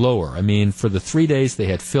lower. I mean, for the 3 days they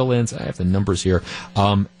had fill-ins, I have the numbers here,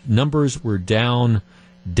 numbers were down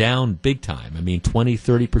big time. I mean,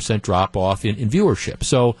 20-30% drop-off in viewership.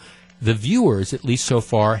 So the viewers, at least so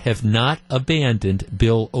far, have not abandoned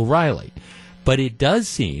Bill O'Reilly. But it does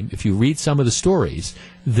seem, if you read some of the stories,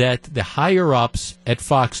 that the higher-ups at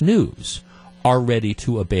Fox News are ready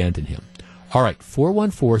to abandon him. All right,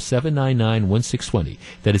 414-799-1620.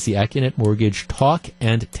 That is the Acunet Mortgage talk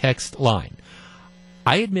and text line.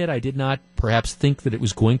 I admit I did not perhaps think that it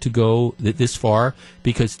was going to go this far,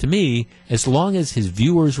 because to me, as long as his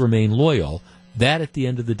viewers remain loyal, that at the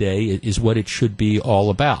end of the day is what it should be all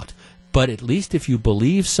about. But at least if you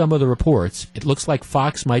believe some of the reports, it looks like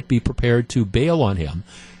Fox might be prepared to bail on him.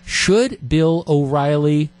 Should Bill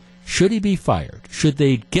O'Reilly, should he be fired? Should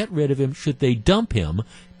they get rid of him? Should they dump him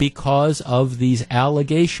because of these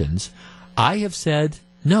allegations? I have said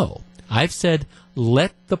no. I've said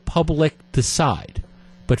let the public decide.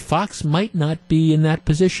 But Fox might not be in that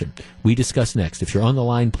position. We discuss next. If you're on the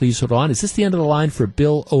line, please hold on. Is this the end of the line for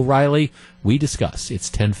Bill O'Reilly? We discuss. It's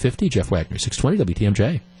 10:50. Jeff Wagner, 620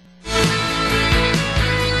 WTMJ.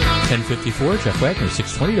 10:54. Jeff Wagner,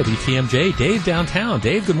 620 WTMJ. Dave downtown.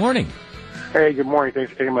 Dave, good morning. Hey, good morning.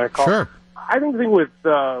 Thanks for taking my call. Sure. I think the thing with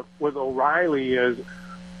O'Reilly is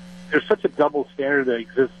there's such a double standard that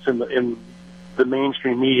exists in the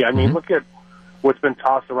mainstream media. I mean, look at what's been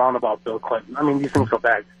tossed around about Bill Clinton. I mean, these things go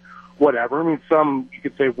back, whatever. I mean, some you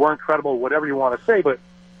could say weren't credible, whatever you want to say, but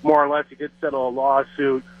more or less he did settle a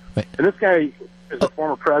lawsuit. Right. And this guy is a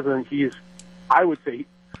former president. I would say.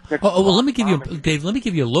 Well, let me give you, Dave. Let me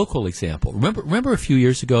give you a local example. Remember a few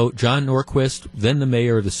years ago, John Norquist, then the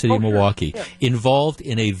mayor of the city of Milwaukee, involved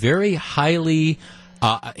in a very highly.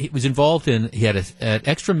 He was involved in. He had an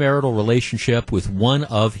extramarital relationship with one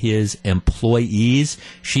of his employees.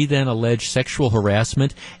 She then alleged sexual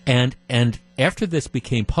harassment, and after this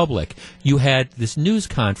became public, you had this news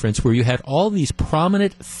conference where you had all these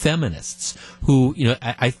prominent feminists who,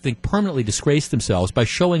 I think permanently disgraced themselves by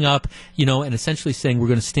showing up, and essentially saying we're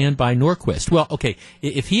going to stand by Norquist. Well, okay,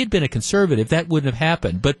 if he had been a conservative, that wouldn't have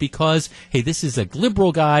happened. But because, hey, this is a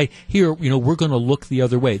liberal guy, here, we're going to look the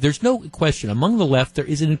other way. There's no question. Among the left, there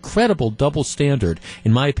is an incredible double standard,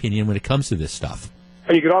 in my opinion, when it comes to this stuff.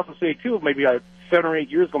 And you could also say, too, maybe 7 or 8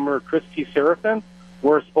 years ago, remember Christy Seraphin,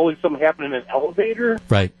 where supposedly something happened in an elevator?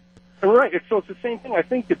 Right. Right. So it's the same thing. I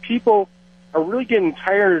think that people are really getting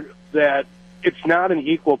tired that it's not an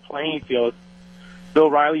equal playing field. Bill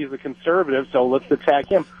O'Reilly is a conservative, so let's attack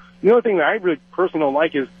him. The other thing that I really personally don't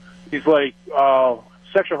like is these,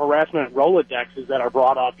 sexual harassment Rolodexes that are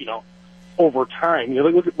brought up, over time.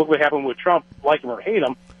 Look what happened with Trump, like him or hate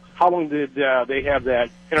him. How long did they have that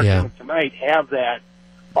Entertainment Tonight have that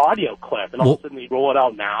audio clip, and all of a sudden they roll it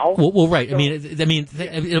out now? Well, right. So,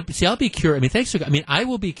 see, I'll be curious. Thanks for. I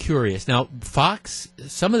will be curious. Now, Fox.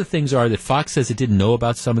 Some of the things are that Fox says it didn't know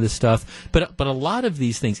about some of this stuff, but a lot of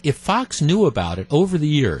these things, if Fox knew about it over the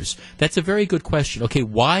years, that's a very good question. Okay,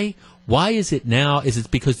 why is it now? Is it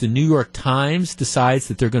because the New York Times decides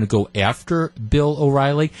that they're going to go after Bill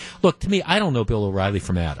O'Reilly? Look, to me, I don't know Bill O'Reilly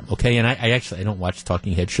from Adam, okay? And I don't watch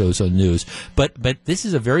talking head shows on news. But this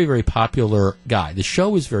is a very, very popular guy. The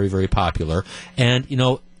show is very, very popular. And,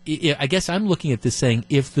 I guess I'm looking at this saying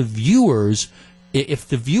if the viewership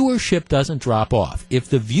doesn't drop off, if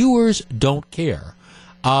the viewers don't care,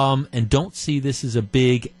 and don't see this as a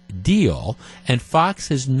big deal, and Fox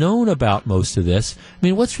has known about most of this,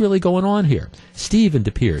 what's really going on here? Steve in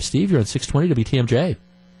De Pere. Steve, you're on 620 WTMJ.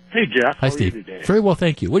 Hey, Jeff. Hi, Steve. How are you today? Very well,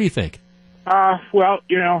 thank you. What do you think? Well,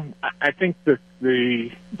 I think that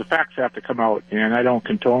the facts have to come out, and I don't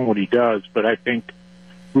condone what he does, but I think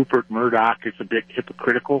Rupert Murdoch is a bit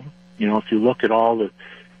hypocritical. If you look at all the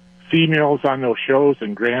females on those shows,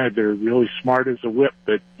 and granted they're really smart as a whip,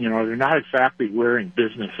 but they're not exactly wearing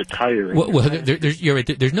business attire. You're right.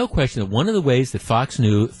 There's no question that one of the ways that Fox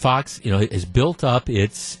has built up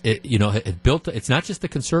it's not just the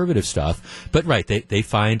conservative stuff, but right, they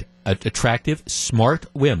find attractive, smart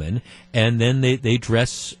women, and then they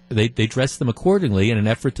dress them accordingly in an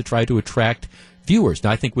effort to try to attract viewers. Now,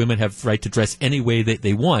 I think women have the right to dress any way that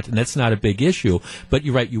they want, and that's not a big issue. But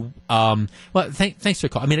you're right. Thanks for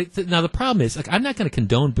calling. Now the problem is, I'm not going to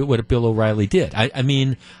condone what Bill O'Reilly did.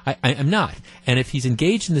 I'm not. And if he's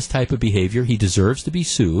engaged in this type of behavior, he deserves to be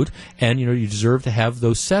sued, and you deserve to have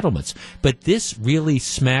those settlements. But this really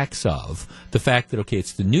smacks of the fact that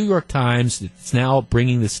it's the New York Times that's now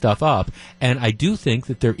bringing this stuff up, and I do think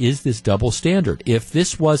that there is this double standard. If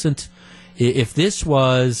this was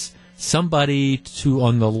somebody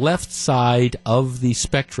on the left side of the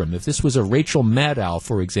spectrum, if this was a Rachel Maddow,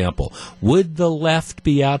 for example, would the left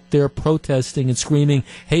be out there protesting and screaming,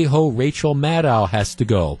 "Hey ho, Rachel Maddow has to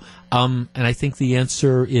go"? And I think the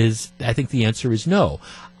answer is no.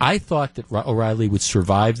 I thought that O'Reilly would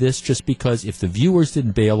survive this just because if the viewers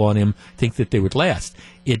didn't bail on him, I think that they would last.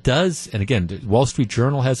 It does, and again, the Wall Street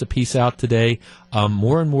Journal has a piece out today.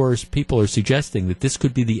 More and more people are suggesting that this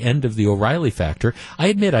could be the end of the O'Reilly factor. I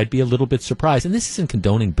admit I'd be a little bit surprised, and this isn't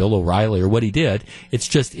condoning Bill O'Reilly or what he did. It's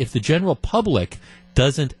just if the general public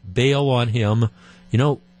doesn't bail on him,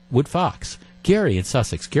 would Fox? Gary in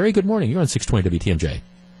Sussex. Gary, good morning. You're on 620 WTMJ.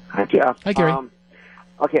 Hi, Jeff. Hi, Gary.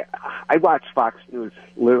 Okay, I watch Fox News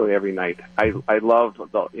literally every night. I love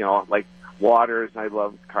like Waters. I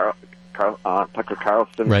love Tucker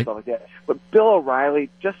Carlson and stuff like that. But Bill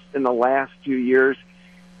O'Reilly, just in the last few years,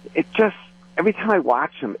 every time I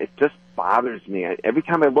watch him, it just bothers me. Every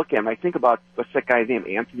time I look at him, I think about what's that guy's name,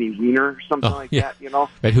 Anthony Weiner or something that.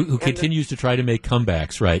 Right, who continues to try to make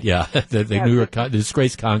comebacks? Right, yeah, the New York the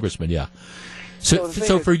disgraced congressman. Yeah.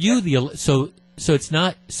 So for you, So it's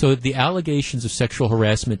not. So the allegations of sexual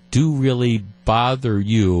harassment do really bother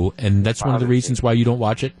you, and that's one of the reasons why you don't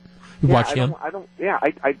watch it. Watch him. I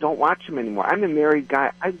don't watch him anymore. I'm a married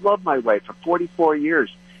guy. I love my wife for 44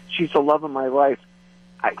 years. She's the love of my life.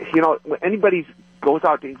 When anybody goes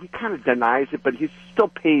out there, he kind of denies it, but he's still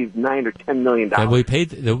paid $9 or $10 million. Yeah, well, he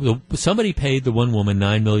paid. Somebody paid the one woman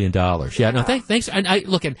 $9 million. Yeah. No, thanks. And I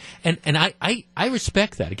look and I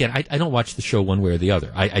respect that. Again, I don't watch the show one way or the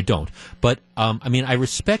other. I don't. But I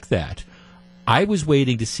respect that. I was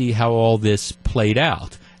waiting to see how all this played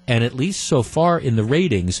out, and at least so far in the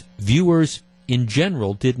ratings, viewers in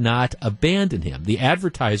general did not abandon him. The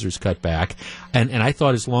advertisers cut back, and I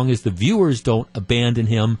thought as long as the viewers don't abandon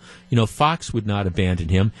him, Fox would not abandon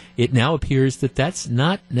him. It now appears that that's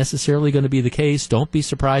not necessarily going to be the case. Don't be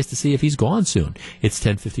surprised to see if he's gone soon. It's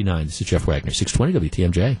 10:59. This is Jeff Wagner, 620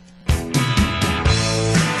 WTMJ.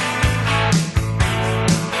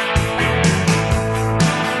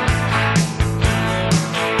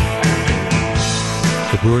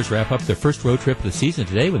 The Brewers wrap up their first road trip of the season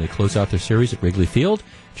today when they close out their series at Wrigley Field.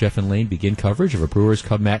 Jeff and Lane begin coverage of a Brewers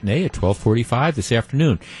Cub matinee at 12:45 this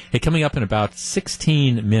afternoon. Hey, coming up in about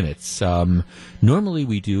 16 minutes. Normally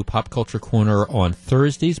we do Pop Culture Corner on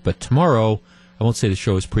Thursdays, but tomorrow, I won't say the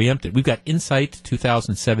show is preempted. We've got Insight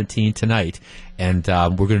 2017 tonight, and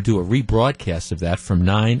we're going to do a rebroadcast of that from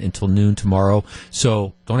 9 until noon tomorrow.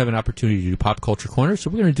 So don't have an opportunity to do Pop Culture Corner, so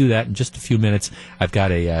we're going to do that in just a few minutes. I've got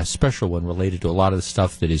a special one related to a lot of the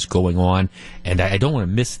stuff that is going on, and I don't want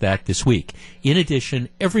to miss that this week. In addition,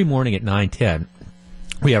 every morning at 9:10,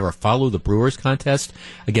 we have our Follow the Brewers contest.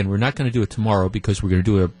 Again, we're not going to do it tomorrow because we're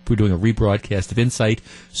doing a rebroadcast of Insight.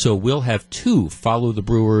 So we'll have 2 Follow the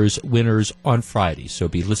Brewers winners on Friday. So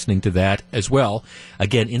be listening to that as well.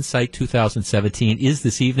 Again, Insight 2017 is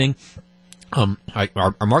this evening.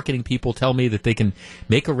 Our marketing people tell me that they can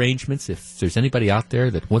make arrangements. If there's anybody out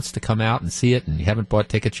there that wants to come out and see it and you haven't bought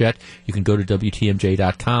tickets yet, you can go to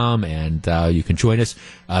WTMJ.com and you can join us.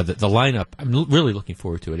 The lineup, I'm really looking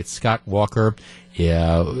forward to it. It's Scott Walker,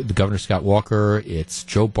 the Governor Scott Walker. It's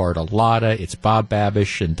Joe Bartolotta. It's Bob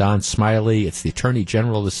Babish and Don Smiley. It's the Attorney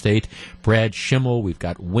General of the state, Brad Schimmel. We've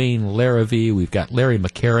got Wayne Larrivee. We've got Larry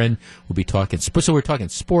McCarran. We'll be talking sports. So we're talking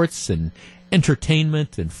sports and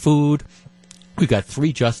entertainment and food. We've got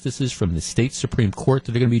 3 justices from the state Supreme Court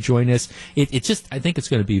that are going to be joining us. I think it's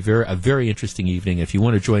going to be a very interesting evening. If you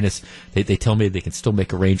want to join us, they tell me they can still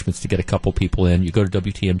make arrangements to get a couple people in. You go to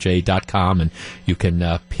WTMJ.com and you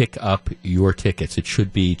can pick up your tickets. It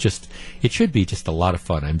should be just a lot of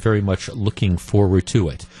fun. I'm very much looking forward to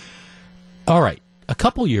it. All right. A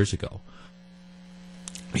couple years ago,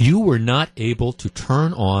 you were not able to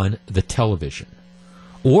turn on the television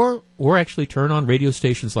or actually turn on radio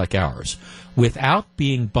stations like ours without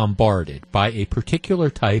being bombarded by a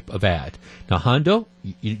particular type of ad. Now, Hondo,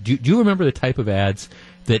 do you remember the type of ads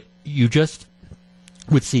that you just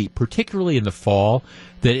would see, particularly in the fall,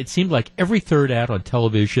 that it seemed like every third ad on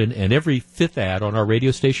television and every 5th ad on our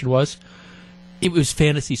radio station was? It was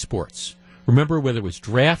fantasy sports. Remember, whether it was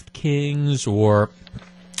DraftKings or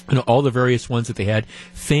all the various ones that they had,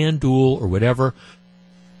 FanDuel or whatever.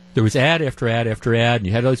 There was ad after ad after ad, and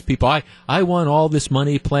you had all these people, I won all this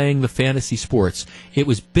money playing the fantasy sports. It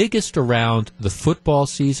was biggest around the football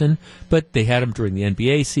season, but they had them during the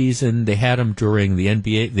NBA season. They had them during the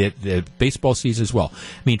NBA, the baseball season as well.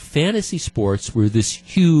 I mean, fantasy sports were this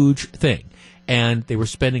huge thing, and they were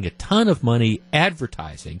spending a ton of money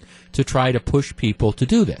advertising to try to push people to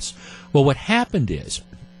do this. Well, what happened is,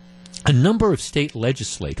 a number of state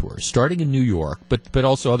legislators, starting in New York, but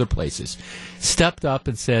also other places, stepped up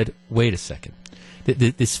and said, wait a second,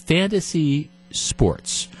 this fantasy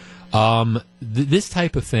sports, this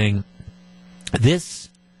type of thing, this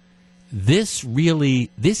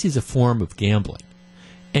is a form of gambling,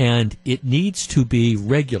 and it needs to be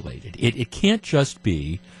regulated. It can't just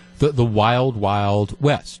be the wild, wild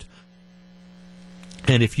west.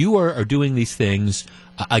 And if you are doing these things,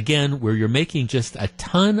 again, where you're making just a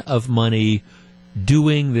ton of money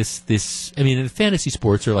doing this, I mean, in fantasy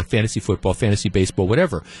sports are like fantasy football, fantasy baseball,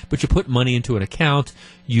 whatever, but you put money into an account,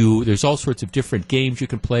 there's all sorts of different games you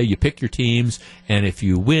can play, you pick your teams, and if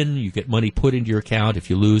you win, you get money put into your account. If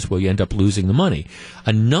you lose, well, you end up losing the money.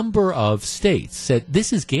 A number of states said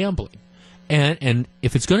this is gambling, and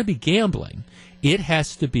if it's going to be gambling, it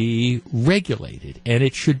has to be regulated, and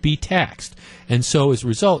it should be taxed. And so, as a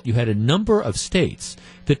result, you had a number of states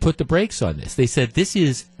that put the brakes on this. They said this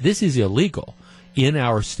is illegal in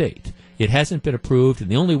our state. It hasn't been approved,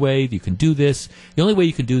 and the only way you can do this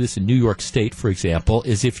in New York State, for example,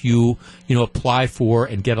 is if you apply for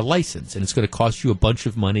and get a license, and it's going to cost you a bunch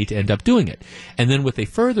of money to end up doing it. And then what they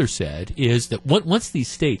further said is that once these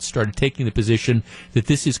states started taking the position that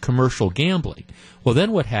this is commercial gambling, well,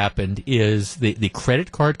 then what happened is the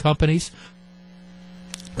credit card companies,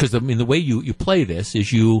 because the way you play this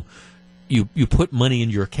is you put money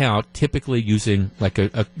in your account, typically using like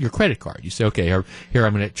your credit card. You say, okay, here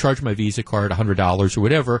I'm going to charge my Visa card $100 or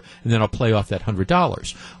whatever, and then I'll play off that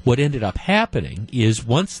 $100. What ended up happening is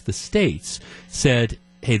once the states said,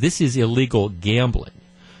 hey, this is illegal gambling,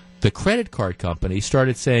 the credit card company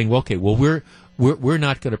started saying, well, okay, well, we're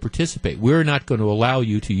not going to participate. We're not going to allow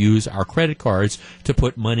you to use our credit cards to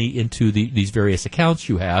put money into these various accounts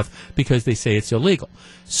you have because they say it's illegal.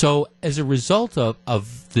 So as a result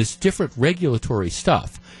of this different regulatory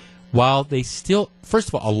stuff, while they still, first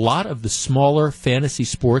of all, a lot of the smaller fantasy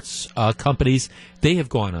sports companies, they have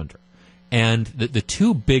gone under. And the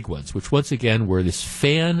 2 big ones, which once again were this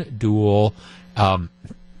FanDuel,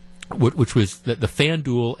 which was the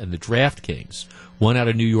FanDuel and the DraftKings, one out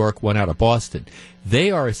of New York, one out of Boston,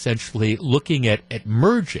 they are essentially looking at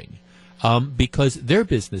merging because their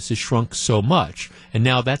business has shrunk so much, and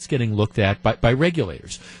now that's getting looked at by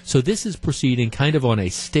regulators. So this is proceeding kind of on a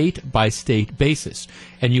state-by-state basis,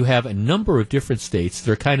 and you have a number of different states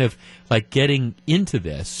that are kind of like getting into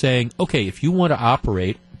this, saying, okay, if you want to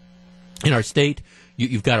operate in our state,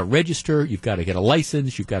 you've got to register, you've got to get a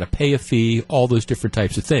license, you've got to pay a fee, all those different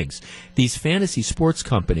types of things. These fantasy sports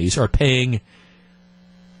companies are paying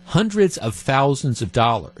hundreds of thousands of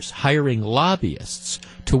dollars, hiring lobbyists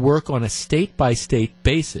to work on a state-by-state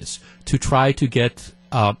basis to try to get,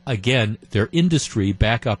 again, their industry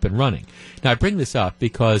back up and running. Now, I bring this up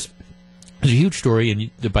because there's a huge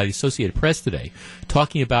story by the Associated Press today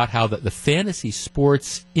talking about how the fantasy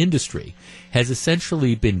sports industry has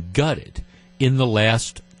essentially been gutted in the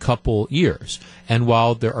last couple years. And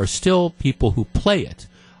while there are still people who play it,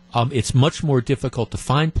 it's much more difficult to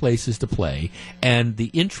find places to play, and the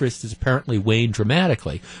interest has apparently waned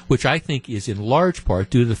dramatically, which I think is in large part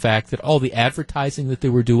due to the fact that all the advertising that they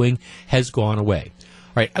were doing has gone away.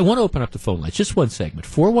 All right, I want to open up the phone lines. Just one segment.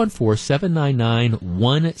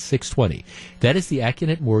 414-799-1620. That is the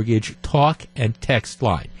Accunet Mortgage talk and text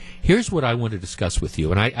line. Here's what I want to discuss with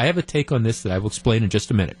you, and I have a take on this that I will explain in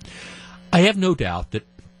just a minute. I have no doubt that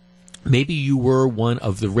maybe you were one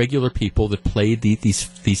of the regular people that played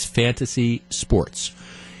these fantasy sports.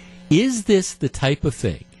 Is this the type of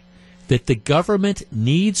thing that the government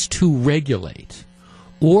needs to regulate?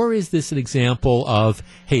 Or is this an example of,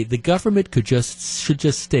 hey, the government should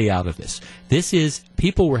just stay out of this? This is,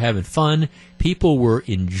 people were having fun, people were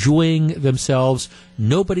enjoying themselves,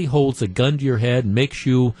 nobody holds a gun to your head and makes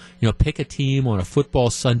you, pick a team on a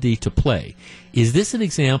football Sunday to play. Is this an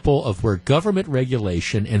example of where government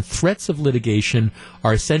regulation and threats of litigation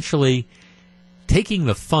are essentially taking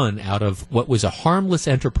the fun out of what was a harmless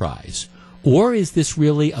enterprise? Or is this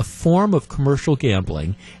really a form of commercial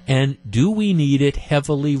gambling, and do we need it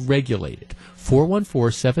heavily regulated?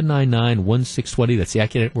 414-799-1620, that's the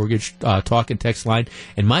Accunet Mortgage talk and text line.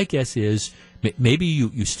 And my guess is maybe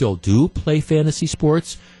you still do play fantasy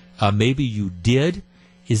sports. Maybe you did.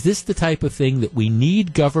 Is this the type of thing that we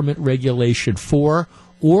need government regulation for,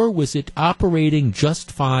 or was it operating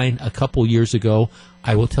just fine a couple years ago?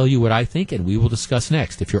 I will tell you what I think, and we will discuss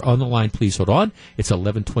next. If you're on the line, please hold on. It's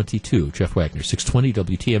 11:22. Jeff Wagner, 620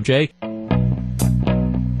 WTMJ.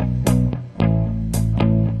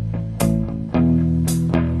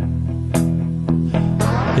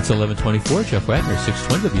 It's 11:24. Jeff Wagner,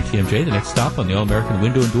 620 WTMJ. The next stop on the All-American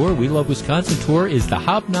Window and Door We Love Wisconsin tour is the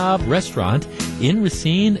Hobnob Restaurant in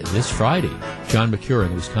Racine this Friday. John McCure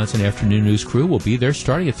and the Wisconsin Afternoon News crew will be there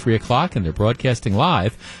starting at 3 o'clock, and they're broadcasting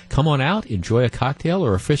live. Come on out, enjoy a cocktail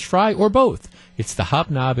or a fish fry or both. It's the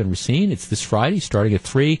Hobnob in Racine. It's this Friday starting at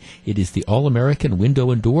 3. It is the All-American Window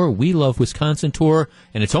and Door We Love Wisconsin tour,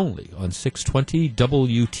 and it's only on 620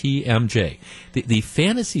 WTMJ. The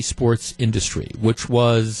fantasy sports industry, which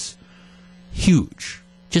was huge,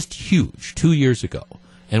 just huge 2 years ago,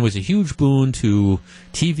 and was a huge boon to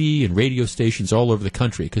TV and radio stations all over the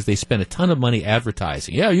country because they spent a ton of money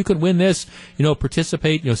advertising. Yeah, you can win this,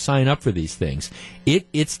 participate, sign up for these things.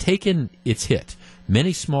 It's taken its hit.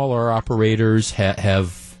 Many smaller operators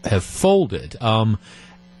have folded.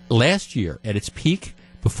 Last year, at its peak,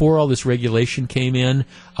 before all this regulation came in,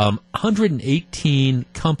 118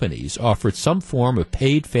 companies offered some form of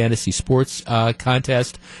paid fantasy sports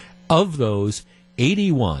contest. Of those,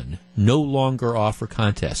 81 no longer offer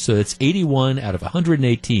contests. So it's 81 out of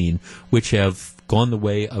 118 which have gone the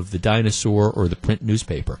way of the dinosaur or the print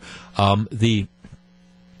newspaper. The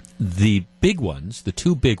big ones, the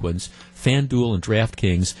two big ones, FanDuel and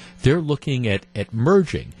DraftKings, they're looking at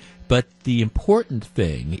merging. But the important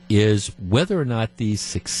thing is whether or not these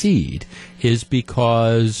succeed is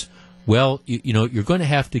because, well, you're going to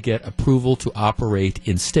have to get approval to operate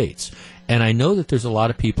in states. And I know that there's a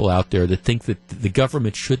lot of people out there that think that the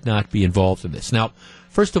government should not be involved in this. Now,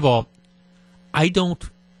 first of all, I don't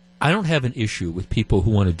have an issue with people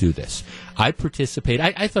who want to do this. I participate.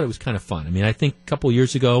 I thought it was kind of fun. I mean, I think a couple of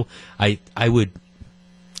years ago, I would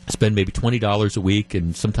spend maybe $20 a week,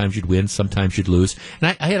 and sometimes you'd win, sometimes you'd lose.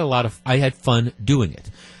 And I had fun doing it.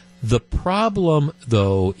 The problem,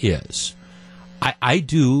 though, is I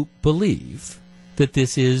do believe that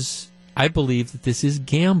this is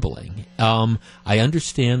gambling. I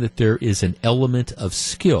understand that there is an element of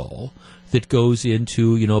skill that goes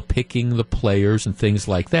into, picking the players and things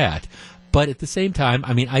like that. But at the same time,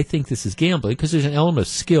 I mean, I think this is gambling because there's an element of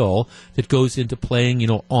skill that goes into playing,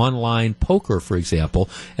 online poker, for example.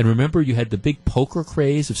 And remember, you had the big poker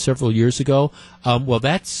craze of several years ago. Well,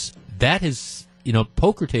 that has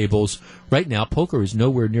poker tables right now, poker is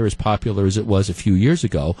nowhere near as popular as it was a few years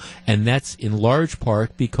ago, and that's in large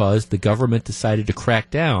part because the government decided to crack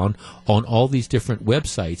down on all these different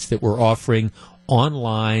websites that were offering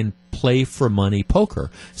online play for money poker,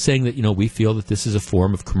 saying that, we feel that this is a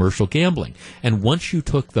form of commercial gambling. And once you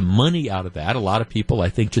took the money out of that, a lot of people, I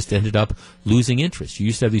think, just ended up losing interest. You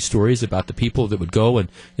used to have these stories about the people that would go and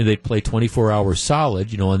they'd play 24 hours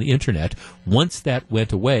solid, on the internet. Once that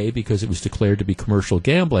went away because it was declared to be commercial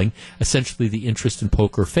gambling, essentially the interest in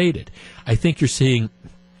poker faded. I think you're seeing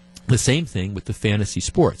the same thing with the fantasy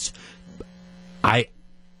sports. I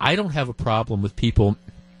don't have a problem with people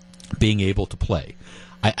being able to play.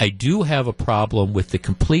 I do have a problem with the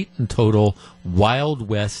complete and total Wild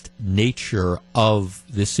West nature of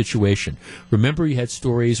this situation. Remember, you had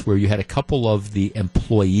stories where you had a couple of the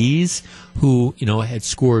employees who, had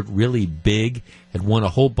scored really big, had won a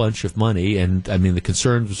whole bunch of money, and, the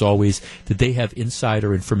concern was always, did they have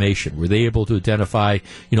insider information? Were they able to identify,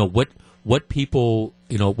 what people,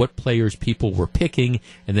 what players people were picking,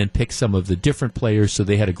 and then pick some of the different players so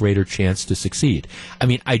they had a greater chance to succeed.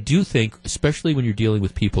 I do think, especially when you're dealing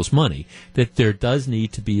with people's money, that there does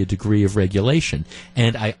need to be a degree of regulation.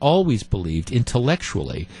 And I always believed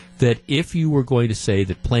intellectually that if you were going to say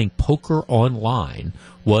that playing poker online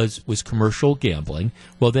was commercial gambling,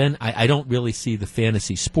 well, then I don't really see the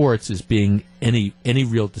fantasy sports as being any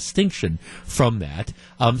real distinction from that.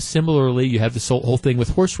 Similarly, you have this whole thing with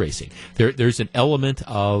horse racing. There's an element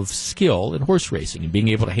of skill in horse racing and being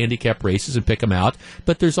able to handicap races and pick them out,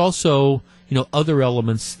 but there's also other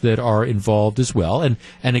elements that are involved as well. And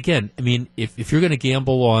again, if you're going to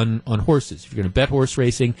gamble on horses, if you're going to bet horse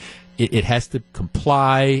racing, it has to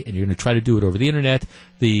comply, and you're going to try to do it over the internet.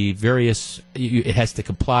 It has to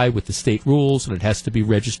comply with the state rules, and it has to be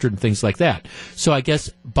registered and things like that. So I guess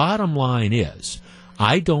bottom line is,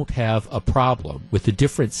 I don't have a problem with the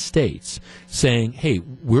different states saying, hey,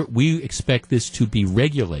 we expect this to be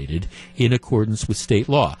regulated in accordance with state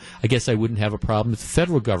law. I guess I wouldn't have a problem if the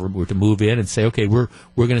federal government were to move in and say, okay, we're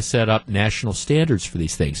going to set up national standards for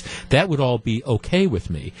these things. That would all be okay with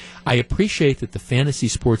me. I appreciate that the fantasy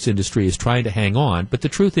sports industry is trying to hang on, but the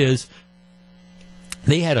truth is,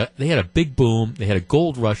 they had a big boom. They had a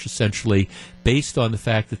gold rush, essentially, based on the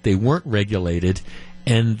fact that they weren't regulated.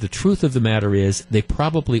 And the truth of the matter is, they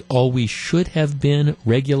probably always should have been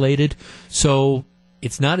regulated. So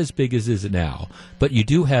it's not as big as is it now. But you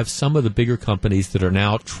do have some of the bigger companies that are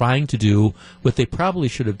now trying to do what they probably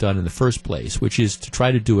should have done in the first place, which is to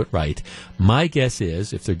try to do it right. My guess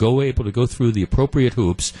is, if they're able to go through the appropriate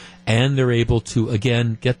hoops and they're able to,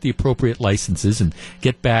 again, get the appropriate licenses and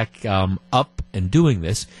get back up and doing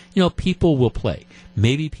this, people will play.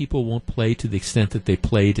 Maybe people won't play to the extent that they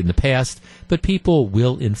played in the past, but people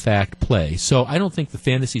will, in fact, play. So I don't think the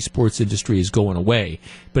fantasy sports industry is going away.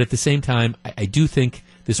 But at the same time, I do think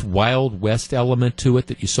this Wild West element to it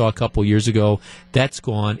that you saw a couple years ago, that's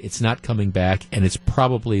gone. It's not coming back, and it's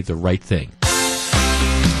probably the right thing.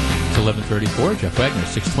 It's 11:34. Jeff Wagner,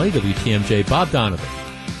 620 WTMJ. Bob Donovan,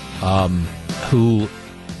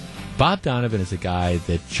 Bob Donovan is a guy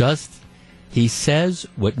that he says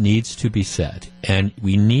what needs to be said, and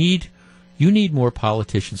you need more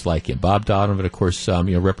politicians like him. Bob Donovan, of course,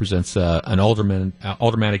 represents an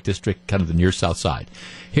aldermanic district, kind of the near south side.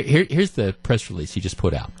 Here's the press release he just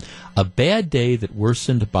put out. A bad day that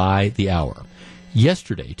worsened by the hour.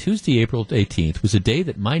 Yesterday, Tuesday, April 18th, was a day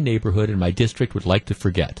that my neighborhood and my district would like to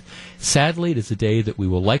forget. Sadly, it is a day that we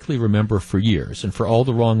will likely remember for years, and for all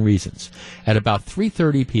the wrong reasons. At about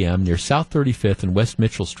 3:30 p.m. near South 35th and West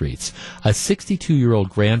Mitchell Streets, a 62-year-old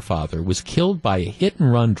grandfather was killed by a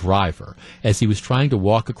hit-and-run driver as he was trying to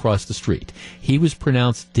walk across the street. He was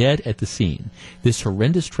pronounced dead at the scene. This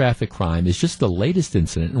horrendous traffic crime is just the latest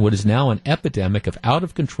incident in what is now an epidemic of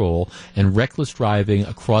out-of-control and reckless driving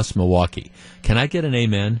across Milwaukee. Can I get an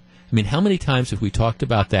amen? How many times have we talked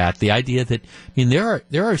about that? The idea that,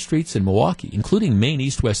 there are streets in Milwaukee, including main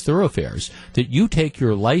east-west thoroughfares, that you take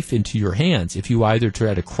your life into your hands if you either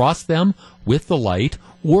try to cross them with the light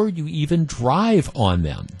or you even drive on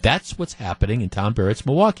them. That's what's happening in Tom Barrett's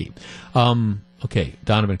Milwaukee. Okay,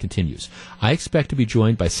 Donovan continues. I expect to be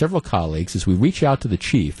joined by several colleagues as we reach out to the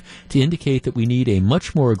chief to indicate that we need a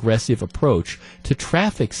much more aggressive approach to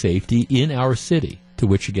traffic safety in our city. to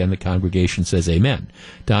which again the congregation says amen.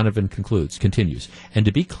 Donovan continues, and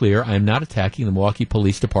to be clear, I am not attacking the Milwaukee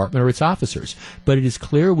Police Department or its officers, but it is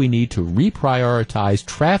clear we need to reprioritize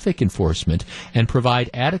traffic enforcement and provide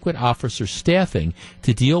adequate officer staffing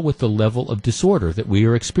to deal with the level of disorder that we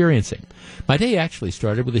are experiencing. My day actually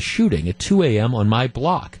started with a shooting at 2 a.m. on my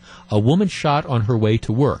block. A woman shot on her way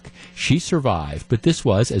to work. She survived, but this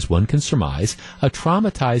was, as one can surmise, a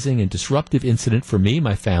traumatizing and disruptive incident for me,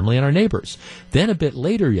 my family, and our neighbors. Then a bit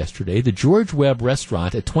later yesterday, the George Webb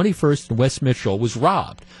restaurant at 21st and West Mitchell was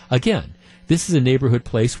robbed. Again, this is a neighborhood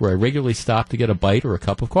place where I regularly stop to get a bite or a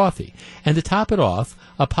cup of coffee. And to top it off,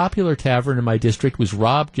 a popular tavern in my district was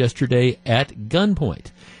robbed yesterday at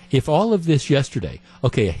gunpoint. If all of this yesterday,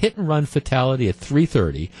 okay, a hit-and-run fatality at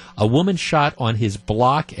 3:30, a woman shot on his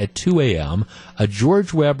block at 2 a.m., a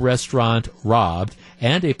George Webb restaurant robbed,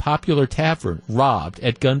 and a popular tavern robbed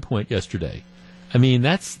at gunpoint yesterday. I mean,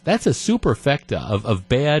 that's a superfecta of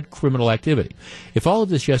bad criminal activity. If all of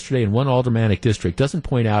this yesterday in one aldermanic district doesn't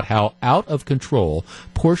point out how out of control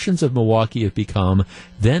portions of Milwaukee have become,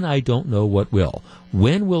 then I don't know what will.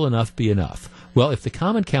 When will enough be enough? Well, if the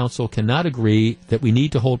Common Council cannot agree that we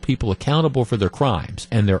need to hold people accountable for their crimes,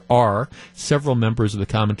 and there are several members of the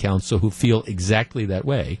Common Council who feel exactly that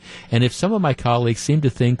way, and if some of my colleagues seem to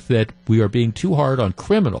think that we are being too hard on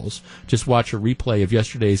criminals, just watch a replay of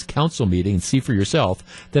yesterday's council meeting and see for yourself,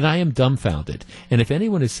 then I am dumbfounded. And if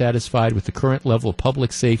anyone is satisfied with the current level of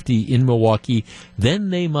public safety in Milwaukee, then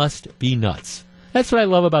they must be nuts. That's what I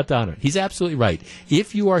love about Donovan. He's absolutely right.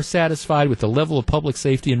 If you are satisfied with the level of public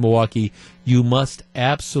safety in Milwaukee, you must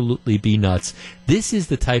absolutely be nuts. This is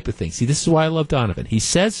the type of thing. See, this is why I love Donovan. He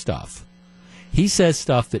says stuff. He says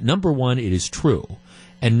stuff that, number one, it is true.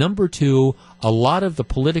 And number two, a lot of the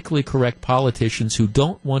politically correct politicians who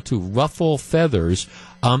don't want to ruffle feathers,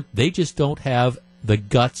 they just don't have the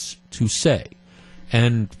guts to say.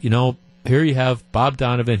 And, you know, here you have Bob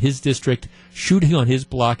Donovan, his district, shooting on his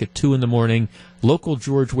block at 2 in the morning, local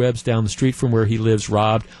George Webb's down the street from where he lives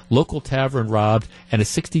robbed, local tavern robbed, and a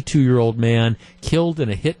 62-year-old man killed in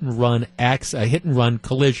a hit-and-run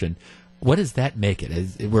collision. What does that make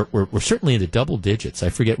it? We're certainly into double digits. I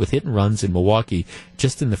forget, with hit and runs in Milwaukee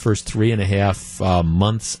just in the first 3.5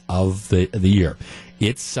 months of the year.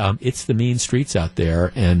 It's the mean streets out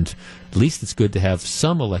there, and at least it's good to have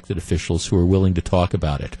some elected officials who are willing to talk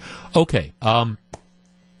about it. Okay. All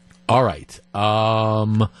right.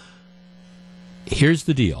 Here's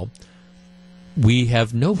the deal. We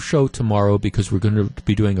have no show tomorrow because we're going to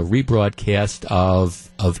be doing a rebroadcast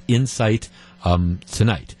of Insight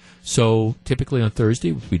tonight. So typically on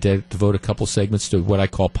Thursday, we devote a couple segments to what I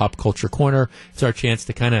call Pop Culture Corner. It's our chance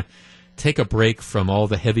to kind of take a break from all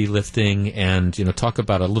the heavy lifting and, you know, talk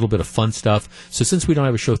about a little bit of fun stuff. So since we don't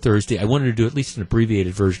have a show Thursday, I wanted to do at least an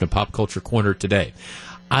abbreviated version of Pop Culture Corner today.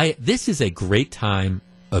 This is a great time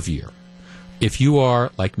of year. If you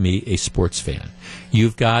are, like me, a sports fan,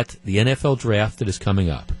 you've got the NFL draft that is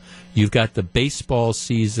coming up. You've got the baseball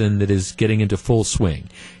season that is getting into full swing.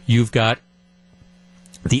 You've got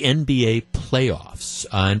the NBA playoffs.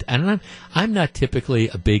 And I'm not typically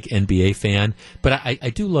a big NBA fan, but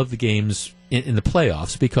I do love the games in the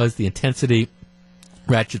playoffs because the intensity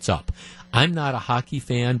ratchets up. I'm not a hockey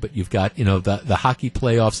fan, but you've got, you know, the hockey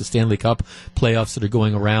playoffs, the Stanley Cup playoffs that are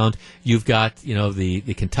going around. You've got, you know, the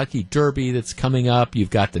Kentucky Derby that's coming up.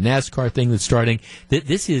 You've got the NASCAR thing that's starting.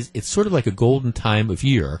 It's sort of like a golden time of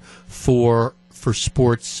year for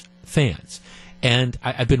sports fans. And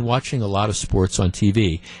I've been watching a lot of sports on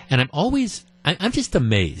TV, and I'm just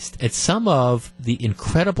amazed at some of the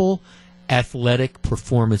incredible athletic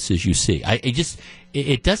performances you see.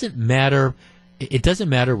 It doesn't matter. It doesn't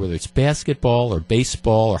matter whether it's basketball or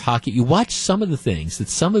baseball or hockey. You watch some of the things that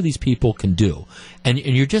some of these people can do, and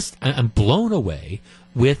I'm blown away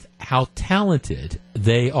with how talented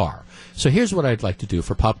they are. So here's what I'd like to do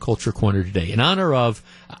for Pop Culture Corner today. In honor of,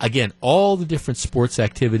 again, all the different sports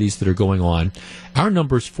activities that are going on, our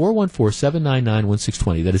number is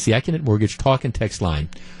 414-799-1620. That is the Acunet Mortgage talk and text line.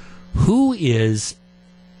 Who's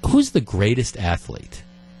the greatest athlete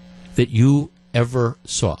that you ever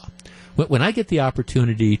saw? When I get the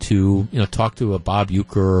opportunity to, you know, talk to a Bob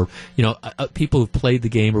Uecker or, you know, people who've played the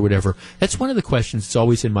game or whatever, that's one of the questions that's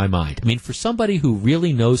always in my mind. I mean, for somebody who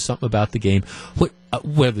really knows something about the game,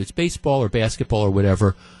 whether it's baseball or basketball or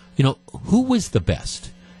whatever, you know, who was the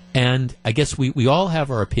best? And I guess we all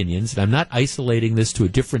have our opinions, and I'm not isolating this to a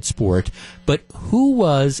different sport, but who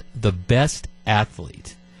was the best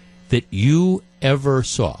athlete that you ever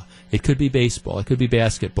saw? It could be baseball, it could be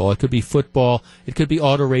basketball, it could be football, it could be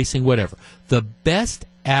auto racing, whatever. The best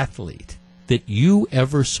athlete that you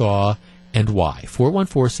ever saw and why.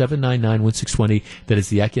 414-799-1620. That is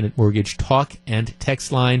the Acunet Mortgage talk and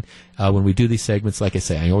text line. When we do these segments, like I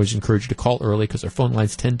say, I always encourage you to call early because our phone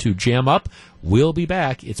lines tend to jam up. We'll be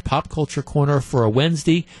back. It's Pop Culture Corner for a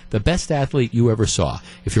Wednesday. The best athlete you ever saw.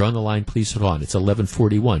 If you're on the line, please hold on. It's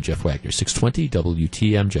 11:41. Jeff Wagner, 620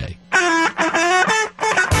 WTMJ.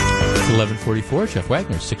 11:44, Jeff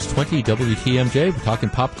Wagner, 620 WTMJ. We're talking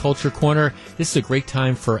Pop Culture Corner. This is a great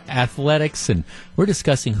time for athletics, and we're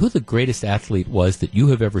discussing who the greatest athlete was that you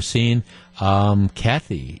have ever seen.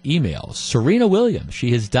 Kathy emails Serena Williams.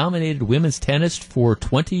 She has dominated women's tennis for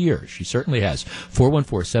 20 years. She certainly has.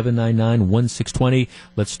 414-799-1620.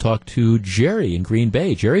 Let's talk to Jerry in Green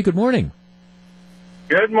Bay. Jerry, good morning.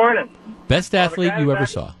 Good morning. Best athlete you ever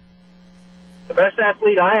saw? The best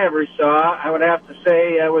athlete I ever saw, I would have to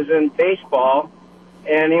say, was in baseball,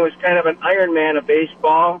 and he was kind of an Iron Man of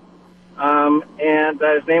baseball, and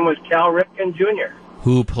his name was Cal Ripken Jr.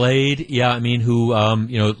 Who played,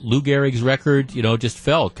 Lou Gehrig's record, just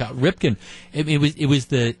fell. Ripken,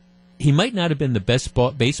 he might not have been the best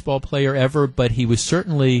baseball player ever, but he was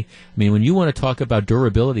certainly, when you want to talk about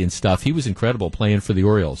durability and stuff, he was incredible playing for the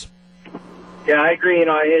Orioles. Yeah, I agree.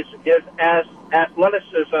 His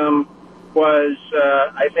athleticism was,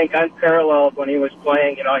 I think, unparalleled when he was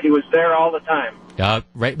playing. He was there all the time.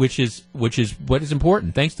 Right, which is what is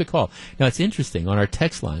important. Thanks to call. Now, it's interesting, on our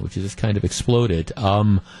text line, which has just kind of exploded,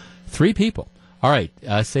 3 people, all right,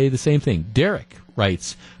 say the same thing. Derek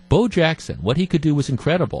writes, Bo Jackson, what he could do was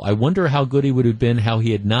incredible. I wonder how good he would have been how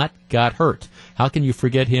he had not got hurt. How can you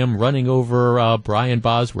forget him running over Brian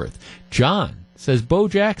Bosworth? John says Bo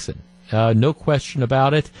Jackson. No question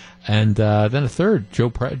about it. And then a third,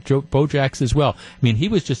 Bo Jackson as well. He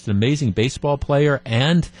was just an amazing baseball player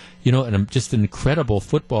and, just an incredible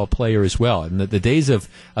football player as well. And the days of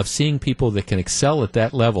seeing people that can excel at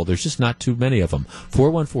that level, there's just not too many of them.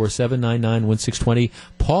 414-799-1620.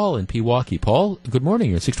 Paul in Pewaukee. Paul, good morning.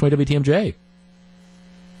 You're at 620 WTMJ.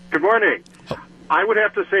 Good morning. Oh. I would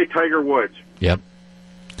have to say Tiger Woods. Yep.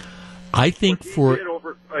 I think what he did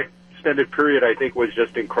over extended period, I think, was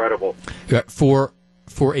just incredible.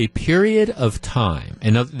 For a period of time,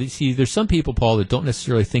 and see, there's some people, Paul, that don't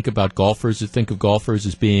necessarily think about golfers, or think of golfers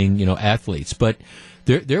as being, athletes, but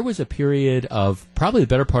there was a period of probably the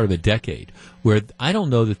better part of a decade where I don't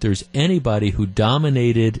know that there's anybody who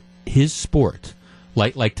dominated his sport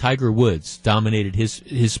like Tiger Woods dominated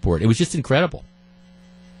his sport. It was just incredible.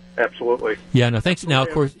 Absolutely. Yeah, no, thanks. Now, of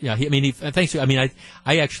course, yeah, thanks. I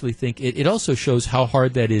actually think it also shows how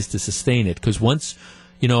hard that is to sustain it, because once,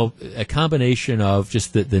 a combination of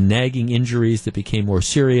just the nagging injuries that became more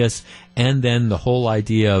serious, and then the whole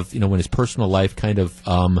idea of, when his personal life kind of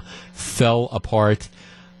fell apart,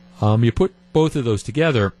 you put both of those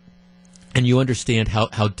together, and you understand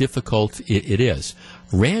how difficult it is.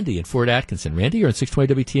 Randy in Fort Atkinson. Randy, you're on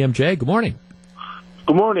 620 WTMJ. Good morning.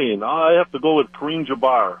 Good morning. I have to go with Kareem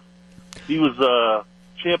Jabbar. He was a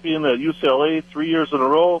champion at UCLA 3 years in a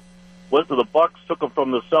row, went to the Bucks, took him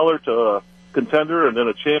from the cellar to a contender, and then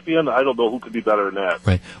a champion. I don't know who could be better than that.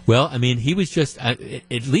 Right. Well, he was just, at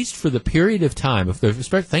least for the period of time,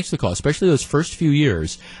 thanks to the call, especially those first few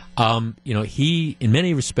years, he, in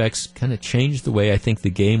many respects, kind of changed the way I think the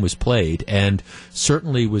game was played, and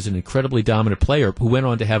certainly was an incredibly dominant player who went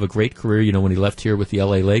on to have a great career, when he left here with the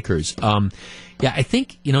LA Lakers. Yeah, I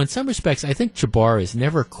think, in some respects, I think Jabbar has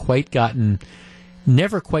never quite gotten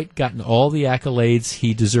all the accolades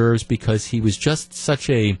he deserves, because he was just such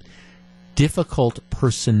a difficult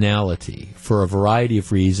personality for a variety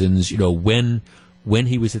of reasons. When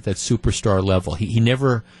he was at that superstar level, he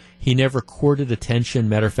never courted attention.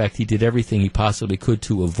 Matter of fact, he did everything he possibly could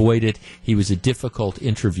to avoid it. He was a difficult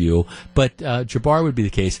interview, but Jabbar would be the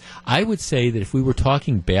case. I would say that if we were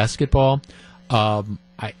talking basketball,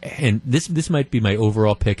 and this might be my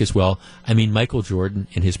overall pick as well. Michael Jordan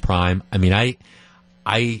in his prime.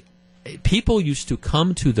 People used to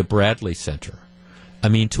come to the Bradley Center,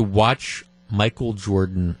 to watch Michael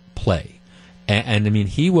Jordan play, and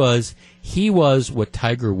he was what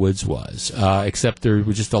Tiger Woods was, except there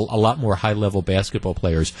were just a lot more high level basketball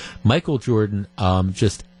players. Michael Jordan,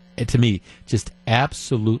 to me, just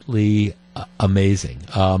absolutely amazing.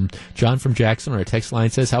 John from Jackson on our text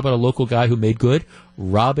line says, how about a local guy who made good?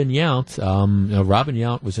 Robin Yount. Robin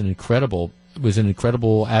Yount was an incredible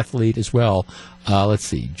athlete as well. Let's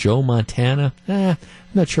see, Joe Montana. I'm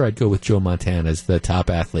not sure I'd go with Joe Montana as the top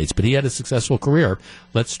athletes, but he had a successful career.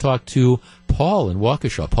 Let's talk to Paul in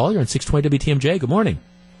Waukesha. Paul, you're on 620 WTMJ. Good morning.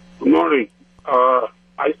 Good morning.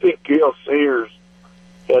 I think Gale Sayers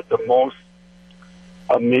had the most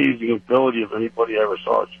amazing ability of anybody I ever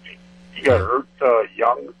saw. He got hurt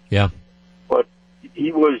young. Yeah. But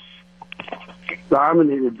he was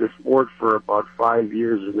dominated the sport for about 5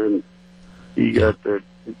 years, and then he got the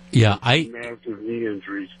massive knee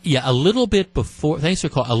injuries. Yeah, a little bit before. Thanks for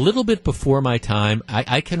calling. A little bit before my time.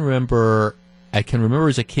 I can remember.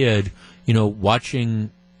 As a kid,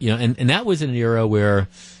 watching. And that was an era where.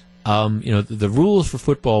 The rules for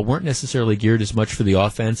football weren't necessarily geared as much for the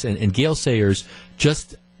offense, and Gale Sayers,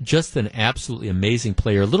 just an absolutely amazing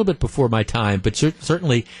player. A little bit before my time, but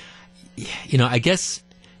certainly, I guess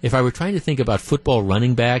if I were trying to think about football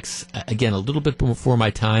running backs, again, a little bit before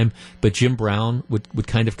my time, but Jim Brown would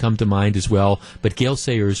kind of come to mind as well. But Gale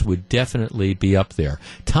Sayers would definitely be up there.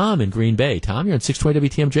 Tom in Green Bay. Tom, you're on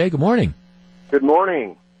 620 WTMJ. Good morning. Good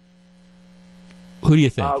morning. Who do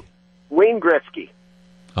you think? Wayne Gretzky.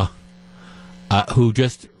 Who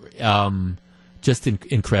just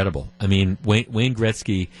incredible. I mean, Wayne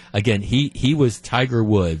Gretzky, again, he was Tiger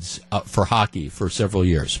Woods for hockey for several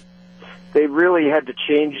years. They really had to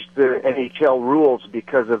change the NHL rules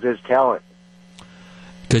because of his talent.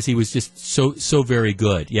 Because he was just so very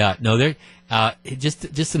good. Yeah, no, they're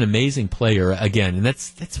just an amazing player again, and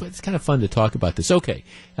that's what it's kind of fun to talk about this. Okay,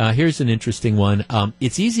 here's an interesting one.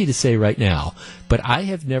 It's easy to say right now, but I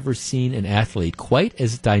have never seen an athlete quite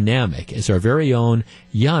as dynamic as our very own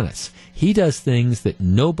Giannis. He does things that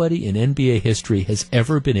nobody in NBA history has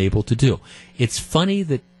ever been able to do. It's funny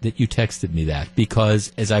that you texted me that,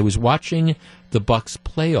 because as I was watching the Bucks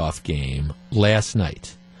playoff game last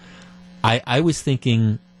night, I was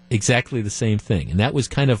thinking exactly the same thing, and that was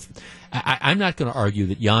kind of. I'm not going to argue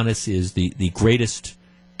that Giannis is the greatest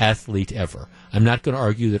athlete ever. I'm not going to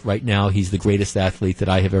argue that right now he's the greatest athlete that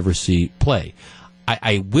I have ever seen play.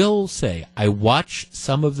 I will say I watch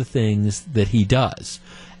some of the things that he does,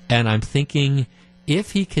 and I'm thinking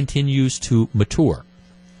if he continues to mature,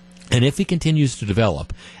 and if he continues to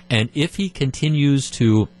develop, and if he continues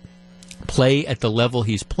to play at the level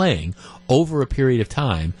he's playing over a period of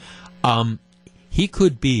time, he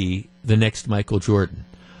could be the next Michael Jordan.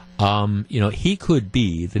 He could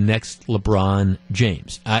be the next LeBron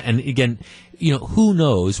James. And again, who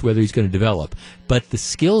knows whether he's going to develop. But the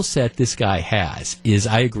skill set this guy has is,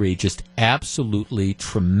 I agree, just absolutely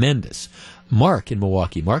tremendous. Mark in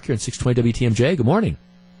Milwaukee. Mark, you're on 620 WTMJ. Good morning.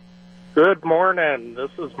 Good morning.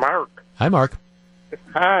 This is Mark. Hi, Mark.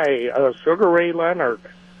 Hi, Sugar Ray Leonard.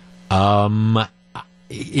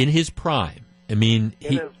 In his prime. I mean,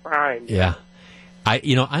 in his prime. Yeah.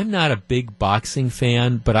 I'm not a big boxing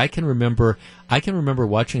fan, but I can remember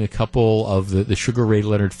watching a couple of the Sugar Ray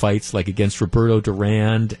Leonard fights, like against Roberto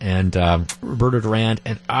Durand and Marvin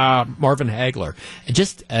Hagler. And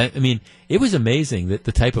just, it was amazing that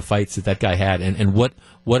the type of fights that guy had, and what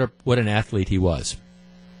an athlete he was.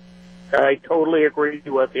 I totally agree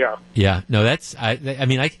with you. Yeah, no, that's. I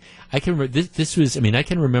can remember this was. I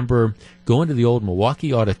can remember going to the old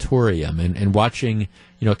Milwaukee Auditorium and watching,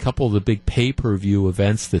 a couple of the big pay-per-view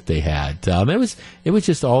events that they had. It was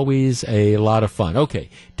just always a lot of fun. Okay,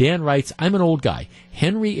 Dan writes, I'm an old guy.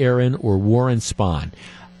 Henry Aaron or Warren Spahn.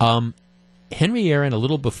 Henry Aaron a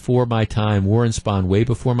little before my time. Warren Spahn way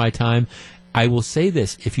before my time. I will say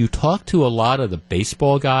this, if you talk to a lot of the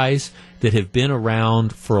baseball guys that have been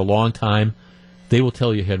around for a long time, they will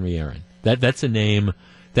tell you Henry Aaron. That's a name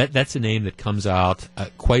that's a name that comes out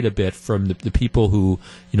quite a bit from the people who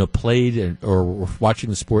played or were watching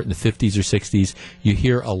the sport in the 50s or 60s. You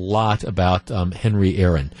hear a lot about Henry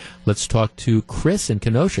Aaron. Let's talk to Chris in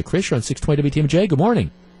Kenosha. Chris, you're on 620 WTMJ. Good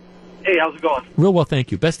morning. Hey, how's it going? Real well,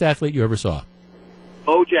 thank you. Best athlete you ever saw?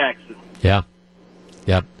 Bo Jackson. Yeah.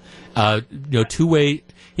 Two-way.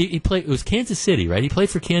 He played. It was Kansas City, right? He played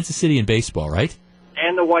for Kansas City in baseball, right?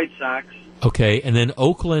 And the White Sox. Okay, and then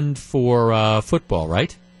Oakland for football,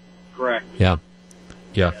 right? Correct. Yeah.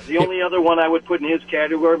 The only other one I would put in his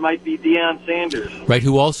category might be Deion Sanders. Right,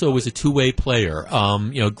 who also was a two-way player.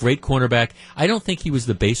 Great cornerback. I don't think he was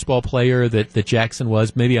the baseball player that Jackson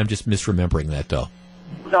was. Maybe I'm just misremembering that, though.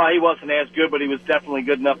 No, he wasn't as good, but he was definitely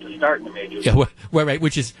good enough to start in the majors. Yeah,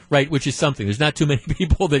 which is something. There's not too many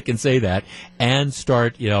people that can say that and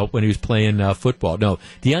start, when he was playing football. No,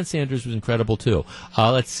 Deion Sanders was incredible too.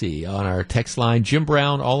 Let's see on our text line: Jim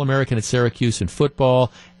Brown, All-American at Syracuse in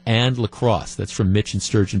football and lacrosse. That's from Mitch in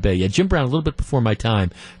Sturgeon Bay. Yeah, Jim Brown a little bit before my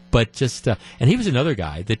time, but just and he was another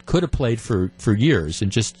guy that could have played for years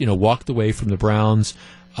and just walked away from the Browns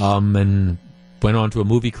and went on to a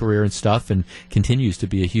movie career and stuff, and continues to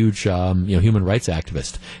be a huge, human rights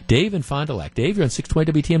activist. Dave in Fond du Lac. Dave, you're on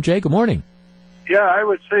 620 WTMJ. Good morning. Yeah, I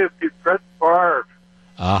would say it'd be Brett Favre.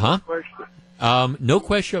 No question. No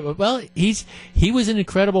question. Well, he was an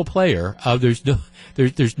incredible player. There's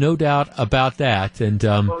no doubt about that. And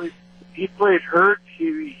he played hurt.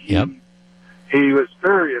 He was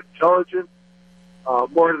very intelligent.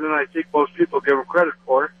 more than I think most people give him credit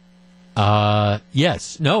for.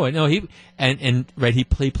 Yes. No, he right, he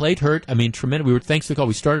played hurt. I mean, tremendous. Thanks to the call.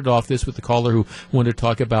 We started off this with the caller who wanted to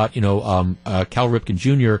talk about, Cal Ripken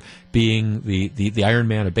Jr. being the Iron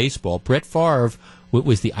Man of baseball. Brett Favre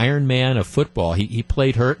was the Iron Man of football. He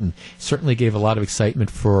played hurt and certainly gave a lot of excitement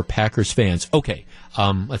for Packers fans. Okay.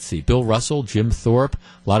 Let's see. Bill Russell, Jim Thorpe,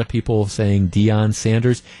 a lot of people saying Deion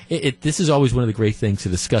Sanders. This is always one of the great things to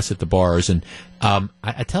discuss at the bars. And,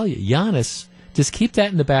 I tell you, Giannis, just keep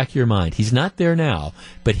that in the back of your mind. He's not there now,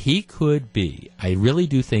 but he could be. I really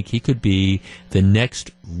do think he could be the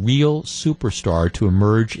next real superstar to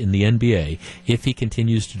emerge in the NBA if he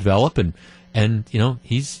continues to develop. And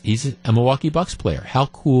he's a Milwaukee Bucks player. How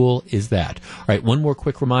cool is that? All right, one more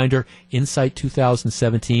quick reminder. Insight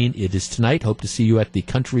 2017, it is tonight. Hope to see you at the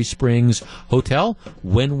Country Springs Hotel.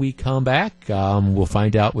 When we come back, we'll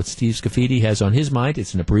find out what Steve Scafidi has on his mind.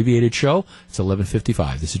 It's an abbreviated show. It's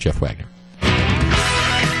 11:55. This is Jeff Wagner.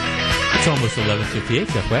 It's almost 11:58.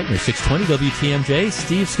 Jeff Wagner, 620 WTMJ.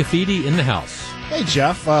 Steve Scafidi in the house. Hey,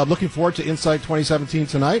 Jeff. Looking forward to Insight 2017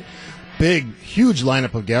 tonight. Big, huge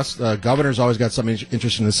lineup of guests. Governor's always got something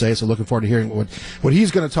interesting to say, so looking forward to hearing what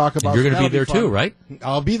he's going to talk about. You're going to be there too, right?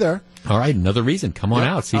 I'll be there. All right, another reason. Come on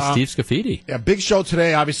out. See Steve Scafidi. Yeah, big show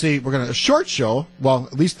today. Obviously, we're going to a short show. Well,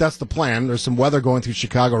 at least that's the plan. There's some weather going through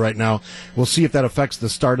Chicago right now. We'll see if that affects the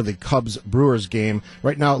start of the Cubs-Brewers game.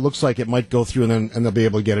 Right now, it looks like it might go through, and they'll be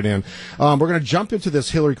able to get it in. We're going to jump into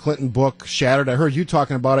this Hillary Clinton book, Shattered. I heard you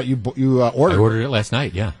talking about it. You ordered. I ordered it last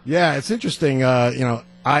night. Yeah. Yeah, it's interesting.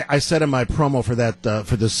 I said in my promo for that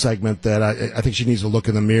for this segment that I think she needs to look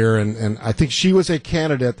in the mirror, and I think she was a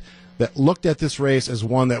candidate that looked at this race as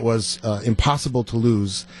one that was impossible to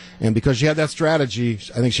lose. And because she had that strategy,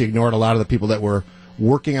 I think she ignored a lot of the people that were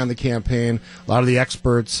working on the campaign, a lot of the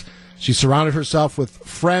experts. She surrounded herself with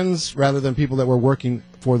friends rather than people that were working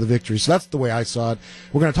for the victory. So that's the way I saw it.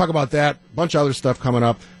 We're going to talk about that, a bunch of other stuff coming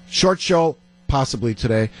up. Short show, possibly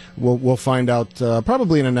today. We'll find out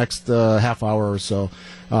probably in the next half hour or so.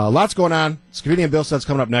 Lots going on. Scafidi and Bill Sets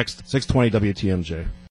coming up next, 620 WTMJ.